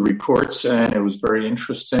the reports, and it was very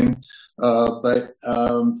interesting. But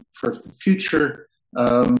for the future,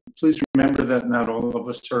 please remember that not all of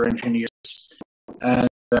us are engineers, and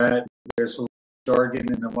that there's a lot of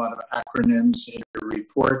jargon and a lot of acronyms in your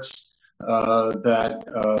reports that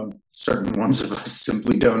certain ones of us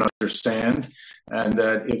simply don't understand, and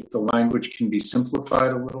that if the language can be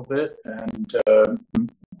simplified a little bit and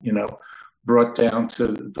brought down to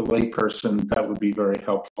the layperson, that would be very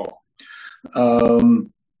helpful. I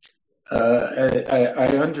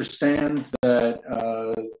understand that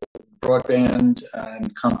broadband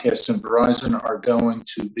and Comcast and Verizon are going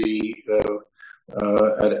to be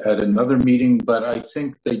at another meeting, but I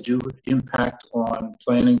think they do impact on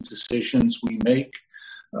planning decisions we make.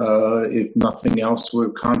 If nothing else, we're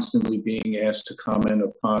constantly being asked to comment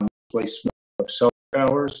upon placement of cell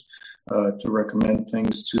towers, to recommend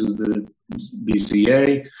things to the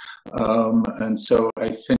BZA. And so I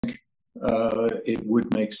think it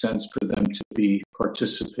would make sense for them to be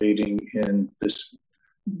participating in this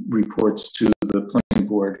reports to the planning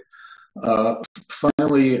board.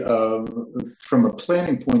 Finally, from a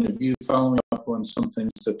planning point of view, following up on some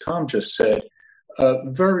things that Tom just said,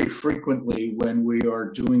 very frequently when we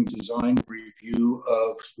are doing design review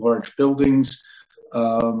of large buildings,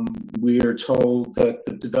 we are told that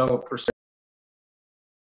the developer said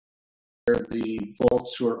the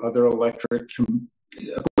vaults or other electric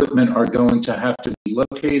equipment are going to have to be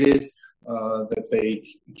located, that they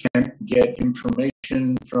can't get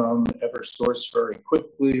information from Eversource very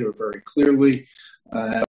quickly or very clearly.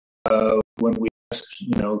 When we ask,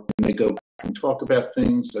 can they go back and talk about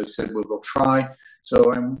things, I said, well, we'll try.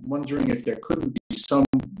 So I'm wondering if there couldn't be some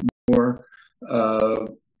more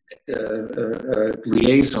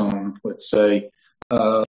liaison, let's say,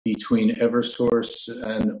 between Eversource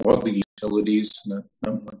and all the utilities, I'm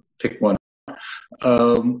going to pick one,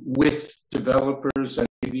 with developers and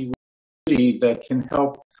maybe with the city that can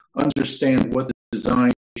help understand what the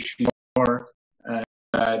design issues are, and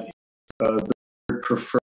that the board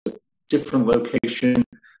prefers a different location,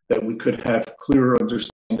 that we could have clearer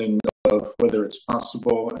understanding of whether it's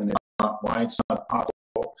possible and if not, why it's not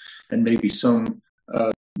possible, and maybe some,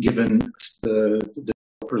 given the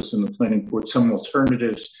developers and the planning board, some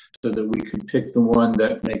alternatives so that we can pick the one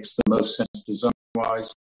that makes the most sense design-wise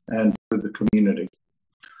and for the community.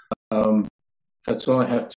 That's all I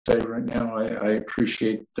have to say right now. I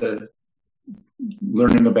appreciate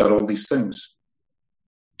learning about all these things.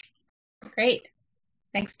 Great.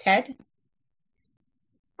 Thanks, Ted.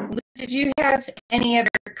 Did you have any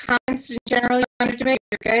other comments in general you wanted to make?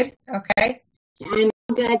 You're good? Okay. I'm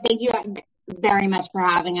good. Thank you very much for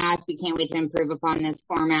having us. We can't wait to improve upon this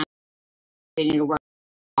format. Continue to work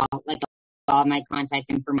all my contact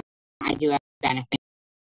information. I do have benefit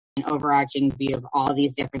an overarching view of all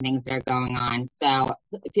these different things that are going on. So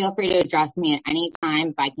feel free to address me at any time.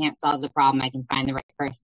 If I can't solve the problem, I can find the right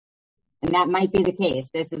person. And that might be the case.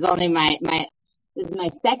 This is only my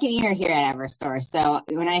second year here at Eversource. So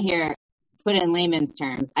when I hear put in layman's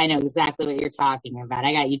terms, I know exactly what you're talking about.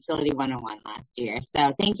 I got Utility 101 last year.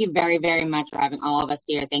 So thank you very, very much for having all of us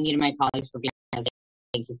here. Thank you to my colleagues for being here.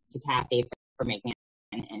 Thank you to Kathy for making it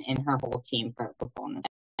and her whole team for pulling this.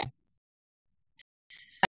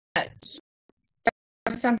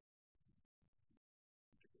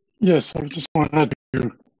 Yes, I just wanted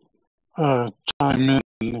to chime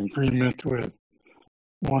in agreement with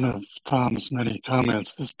one of Tom's many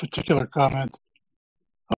comments. This particular comment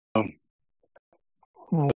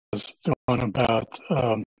was the one about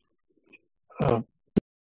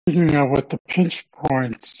figuring out what the pinch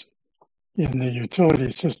points in the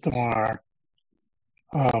utility system are.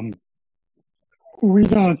 We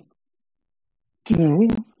don't,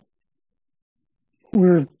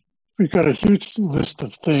 we've got a huge list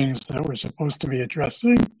of things that we're supposed to be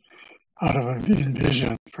addressing out of an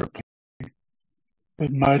envision for planning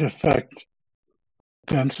that might affect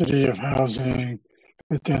density of housing,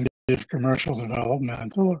 the density of commercial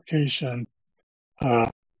development, the location. I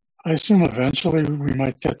assume eventually we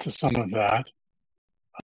might get to some of that.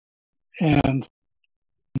 And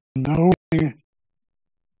knowing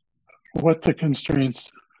what the constraints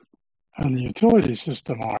on the utility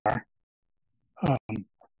system are would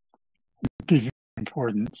be very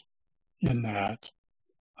important in that.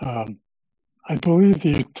 I believe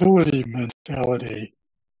the utility mentality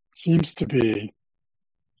seems to be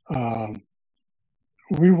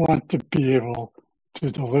we want to be able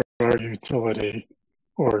to deliver our utility,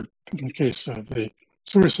 or in the case of the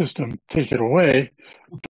sewer system, take it away.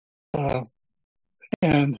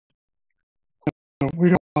 And we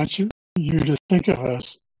don't want you to think of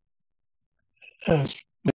us as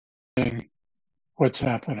what's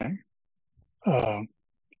happening. And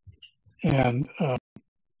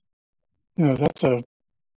that's a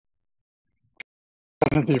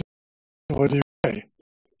kind of the ability way.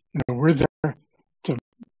 We're there to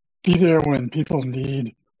be there when people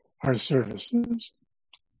need our services.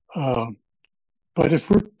 But if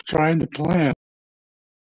we're trying to plan,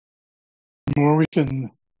 the more we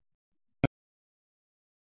can,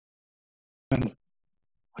 and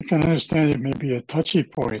I can understand it may be a touchy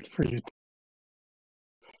point for you to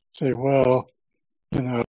say, well,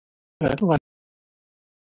 that landfill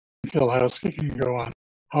house can go on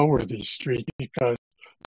Howardy Street because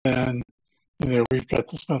then, we've got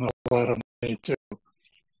to spend a lot of money to,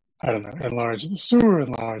 I don't know, enlarge the sewer,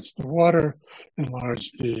 enlarge the water,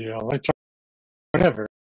 enlarge the electric, whatever.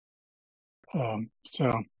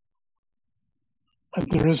 So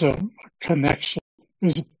there is a connection.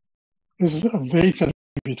 There's a vacancy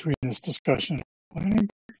between this discussion and planning.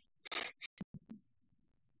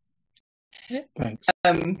 Thanks.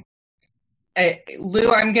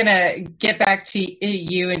 Lou, I'm going to get back to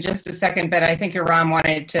you in just a second, but I think Iram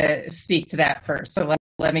wanted to speak to that first. So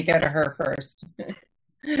let me go to her first.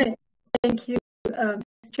 Thank you,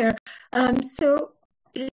 Chair. So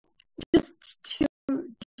just to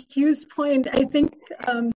Hugh's point, I think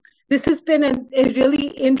this has been a really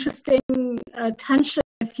interesting tension,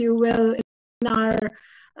 if you will, in our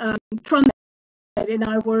in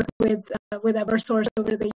our work with Eversource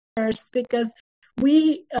over the years, because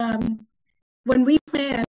we when we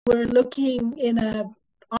plan, we're looking in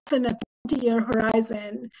often a 20-year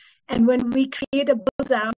horizon, and when we create a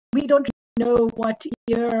build out, we don't know what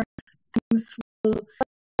year things will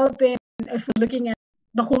develop in. If we're looking at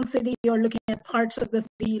the whole city or looking at parts of the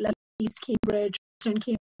city, like East Cambridge, Western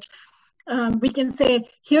Cambridge, we can say,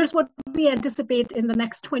 here's what we anticipate in the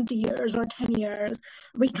next 20 years or 10 years.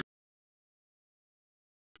 We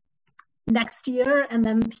next year, and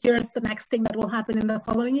then here's the next thing that will happen in the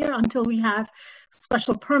following year until we have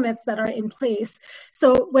special permits that are in place.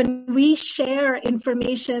 So when we share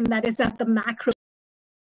information that is at the macro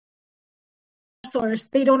source,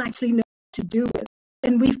 they don't actually know what to do with it.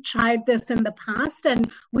 And we've tried this in the past, and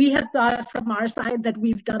we have thought from our side that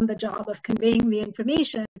we've done the job of conveying the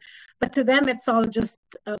information, but to them it's all just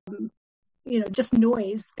just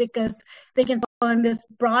noise, because they can fall on this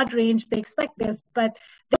broad range, they expect this, but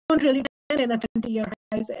they don't really plan in a 20-year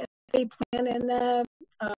horizon. They plan in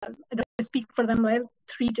I don't speak for them, like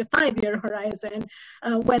 3 to 5 year horizon,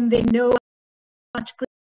 when they know how much good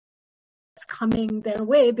is coming their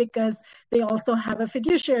way, because they also have a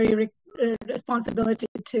fiduciary responsibility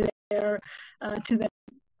to their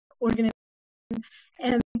organization,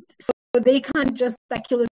 and so they can't just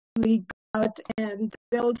speculatively go out and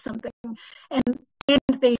build something, and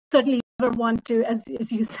they certainly never want to, as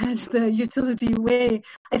you said, the utility way.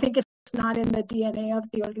 I think it's not in the DNA of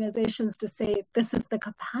the organizations to say this is the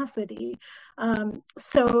capacity.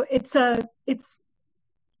 So it's a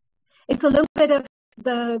little bit of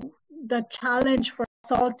the challenge for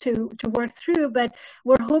us all to work through, but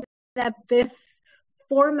we're hoping that this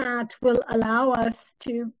format will allow us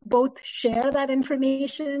to both share that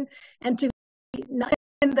information and to not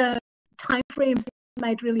in the time frames we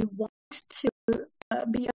might really want to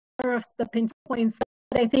be aware of the pinch points.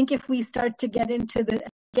 But I think if we start to get into the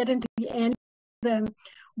end, then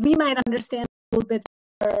we might understand a little bit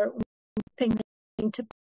better things to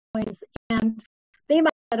points, and they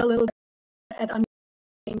might get a little bit at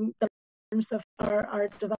understanding the terms of our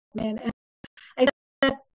development. And I think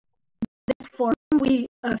that this forum, we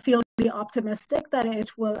feel really optimistic that it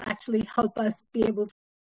will actually help us be able to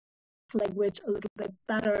language a little bit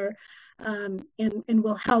better, and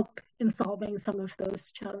will help in solving some of those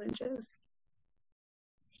challenges.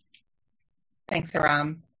 Thanks,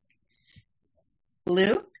 Aram.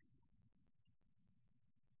 Lou?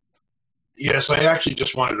 Yes, I actually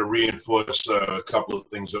just wanted to reinforce a couple of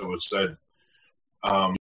things that were said.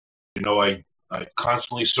 I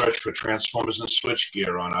constantly search for transformers and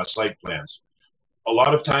switchgear on our site plans. A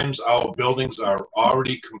lot of times our buildings are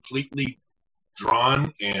already completely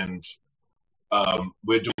drawn, and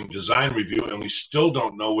we're doing design review, and we still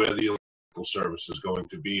don't know where the electrical service is going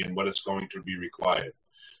to be and what it's going to be required.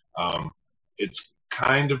 It's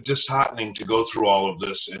kind of disheartening to go through all of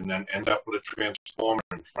this and then end up with a transformer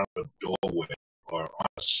in front of a doorway or on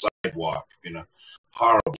a sidewalk in a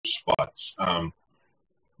horrible spots.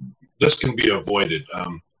 This can be avoided.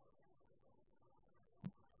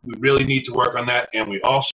 We really need to work on that, and we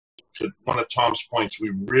also, to one of Tom's points, we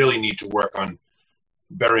really need to work on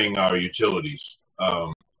burying our utilities.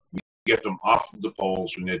 We get them off of the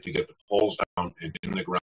poles. We need to get the poles down and in the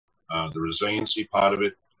ground. The resiliency part of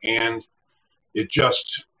it, and it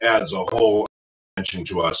just adds a whole dimension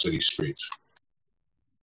to our city streets.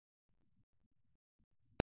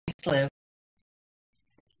 Lou.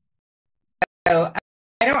 So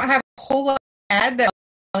I don't have a whole lot to add that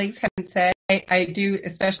colleagues haven't said. I do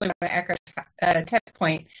especially want to echo Ted's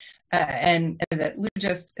point and that Lou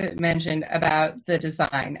just mentioned about the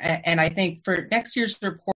design. And I think for next year's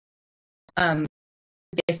report,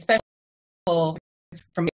 especially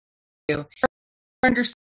from you,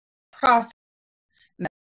 understand the process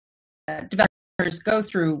developers go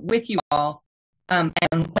through with you all, and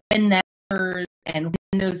when that occurs and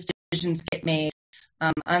when those decisions get made.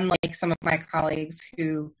 Unlike some of my colleagues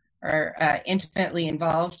who are intimately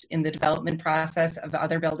involved in the development process of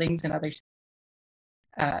other buildings and others,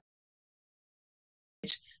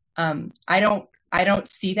 I don't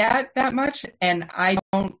see that much, and I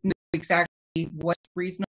don't know exactly what's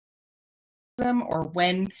reasonable for them or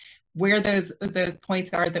where those points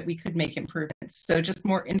are that we could make improvements. So just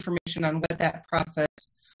more information on what that process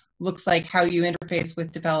looks like, how you interface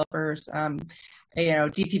with developers.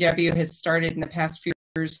 DPW has started in the past few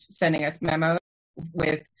years sending us memos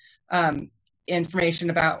with information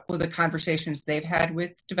about the conversations they've had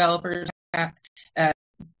with developers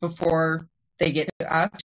before they get to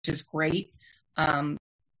us, which is great.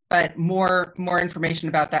 But more information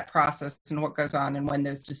about that process and what goes on and when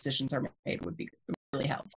those decisions are made would be really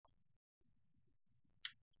helpful.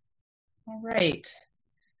 All right.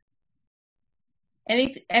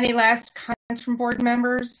 Any last comments from board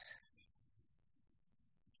members?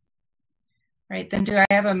 Right, then do I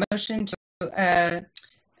have a motion to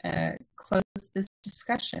close this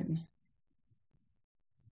discussion?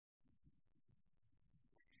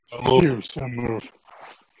 So move.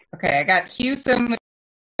 Okay, I got Hugh, so moved,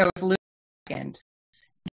 with Lou second.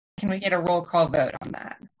 Can we get a roll call vote on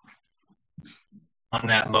that? On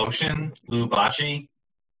that motion, Lou Bacci.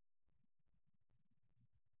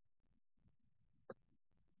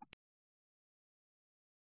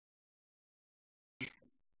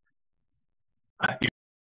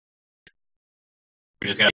 We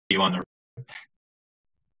just got you on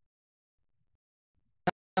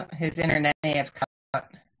the. His internet may have cut out.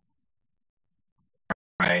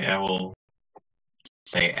 All right, I will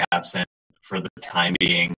say absent for the time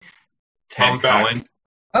being. Ted Cohen.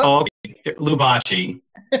 Oh, Lou Bacci.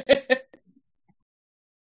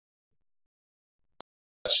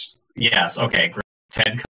 Yes. Okay. Great.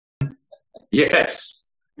 Ted Cohen. Yes.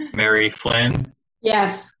 Mary Flynn.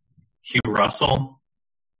 Yes. Hugh Russell.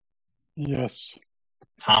 Yes.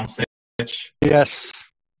 Tom Sitch. Yes.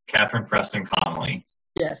 Catherine Preston Connolly.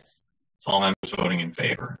 Yes. It's all members voting in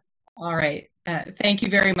favor. All right. Thank you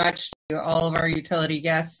very much to all of our utility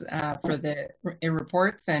guests for the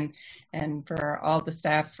reports and for all the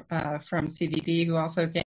staff from CDD who also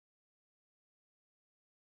came.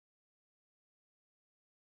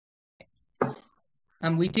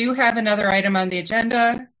 We do have another item on the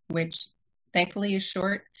agenda, which thankfully is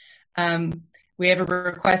short. We have a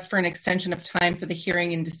request for an extension of time for the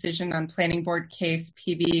hearing and decision on Planning Board Case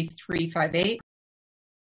PB 358,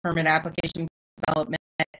 permit application development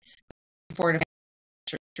for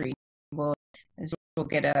Street. We'll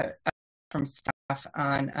get a from staff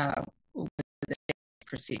on the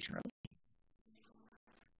procedurally.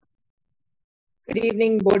 Good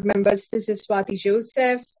evening, board members. This is Swati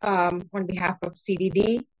Joseph on behalf of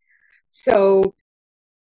CDD. So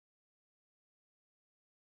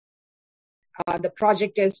the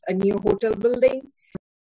project is a new hotel building,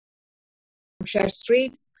 Hampshire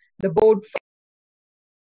Street. The board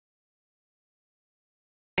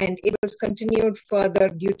and it was continued further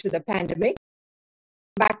due to the pandemic.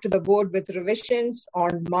 Back to the board with revisions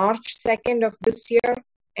on March 2nd of this year,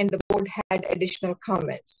 and the board had additional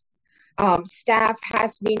comments. Staff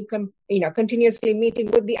has been continuously meeting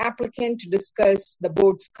with the applicant to discuss the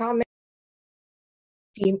board's comments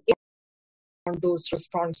team on those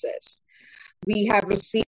responses. We have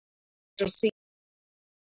received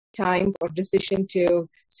time for decision to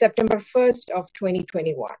September 1st of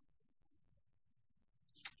 2021.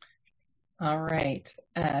 All right.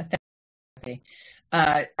 Thank you.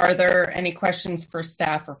 Are there any questions for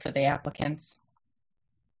staff or for the applicants?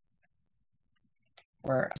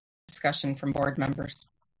 Or discussion from board members?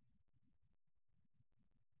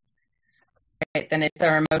 All right, then is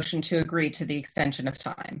there a motion to agree to the extension of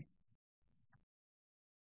time?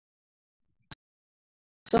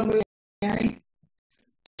 So moved, Mary.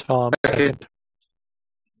 Tom. Second.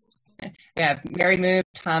 Yeah, Mary moved,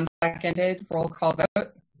 Tom seconded. Roll call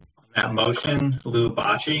vote. On that motion, Lou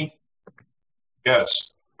Bacci. Yes.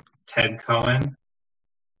 Ted Cohen.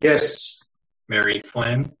 Yes. Mary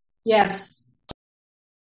Flynn. Yes.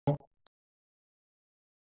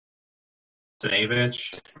 Danevich.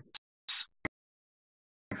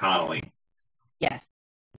 Connolly. Yes.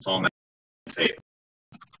 It's all members in favor.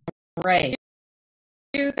 right.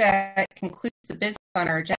 That concludes the business on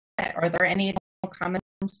our agenda. Are there any comments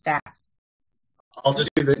from staff? I'll just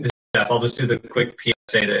do the quick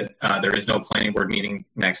PSA that there is no planning board meeting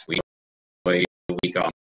next week. A week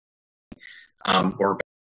off. We're back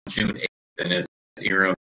on June 8th, and as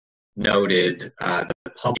Ira noted,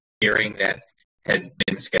 the public hearing that had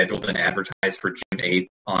been scheduled and advertised for June 8th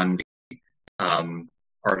on the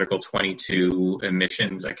Article 22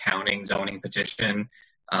 emissions accounting zoning petition,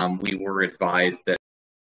 we were advised that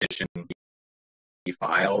the petition be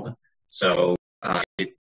filed. So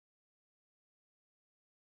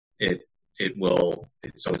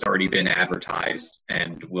it's already been advertised,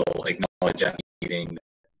 and we'll acknowledge at the meeting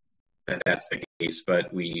that that's the case,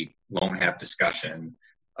 but we won't have discussion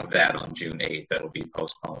of that on June 8th. That'll be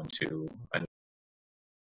postponed to another.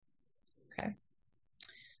 Okay.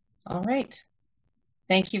 All right.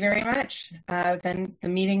 Thank you very much. Then the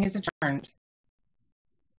meeting is adjourned.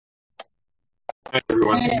 Hi,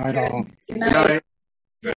 everyone. Good night.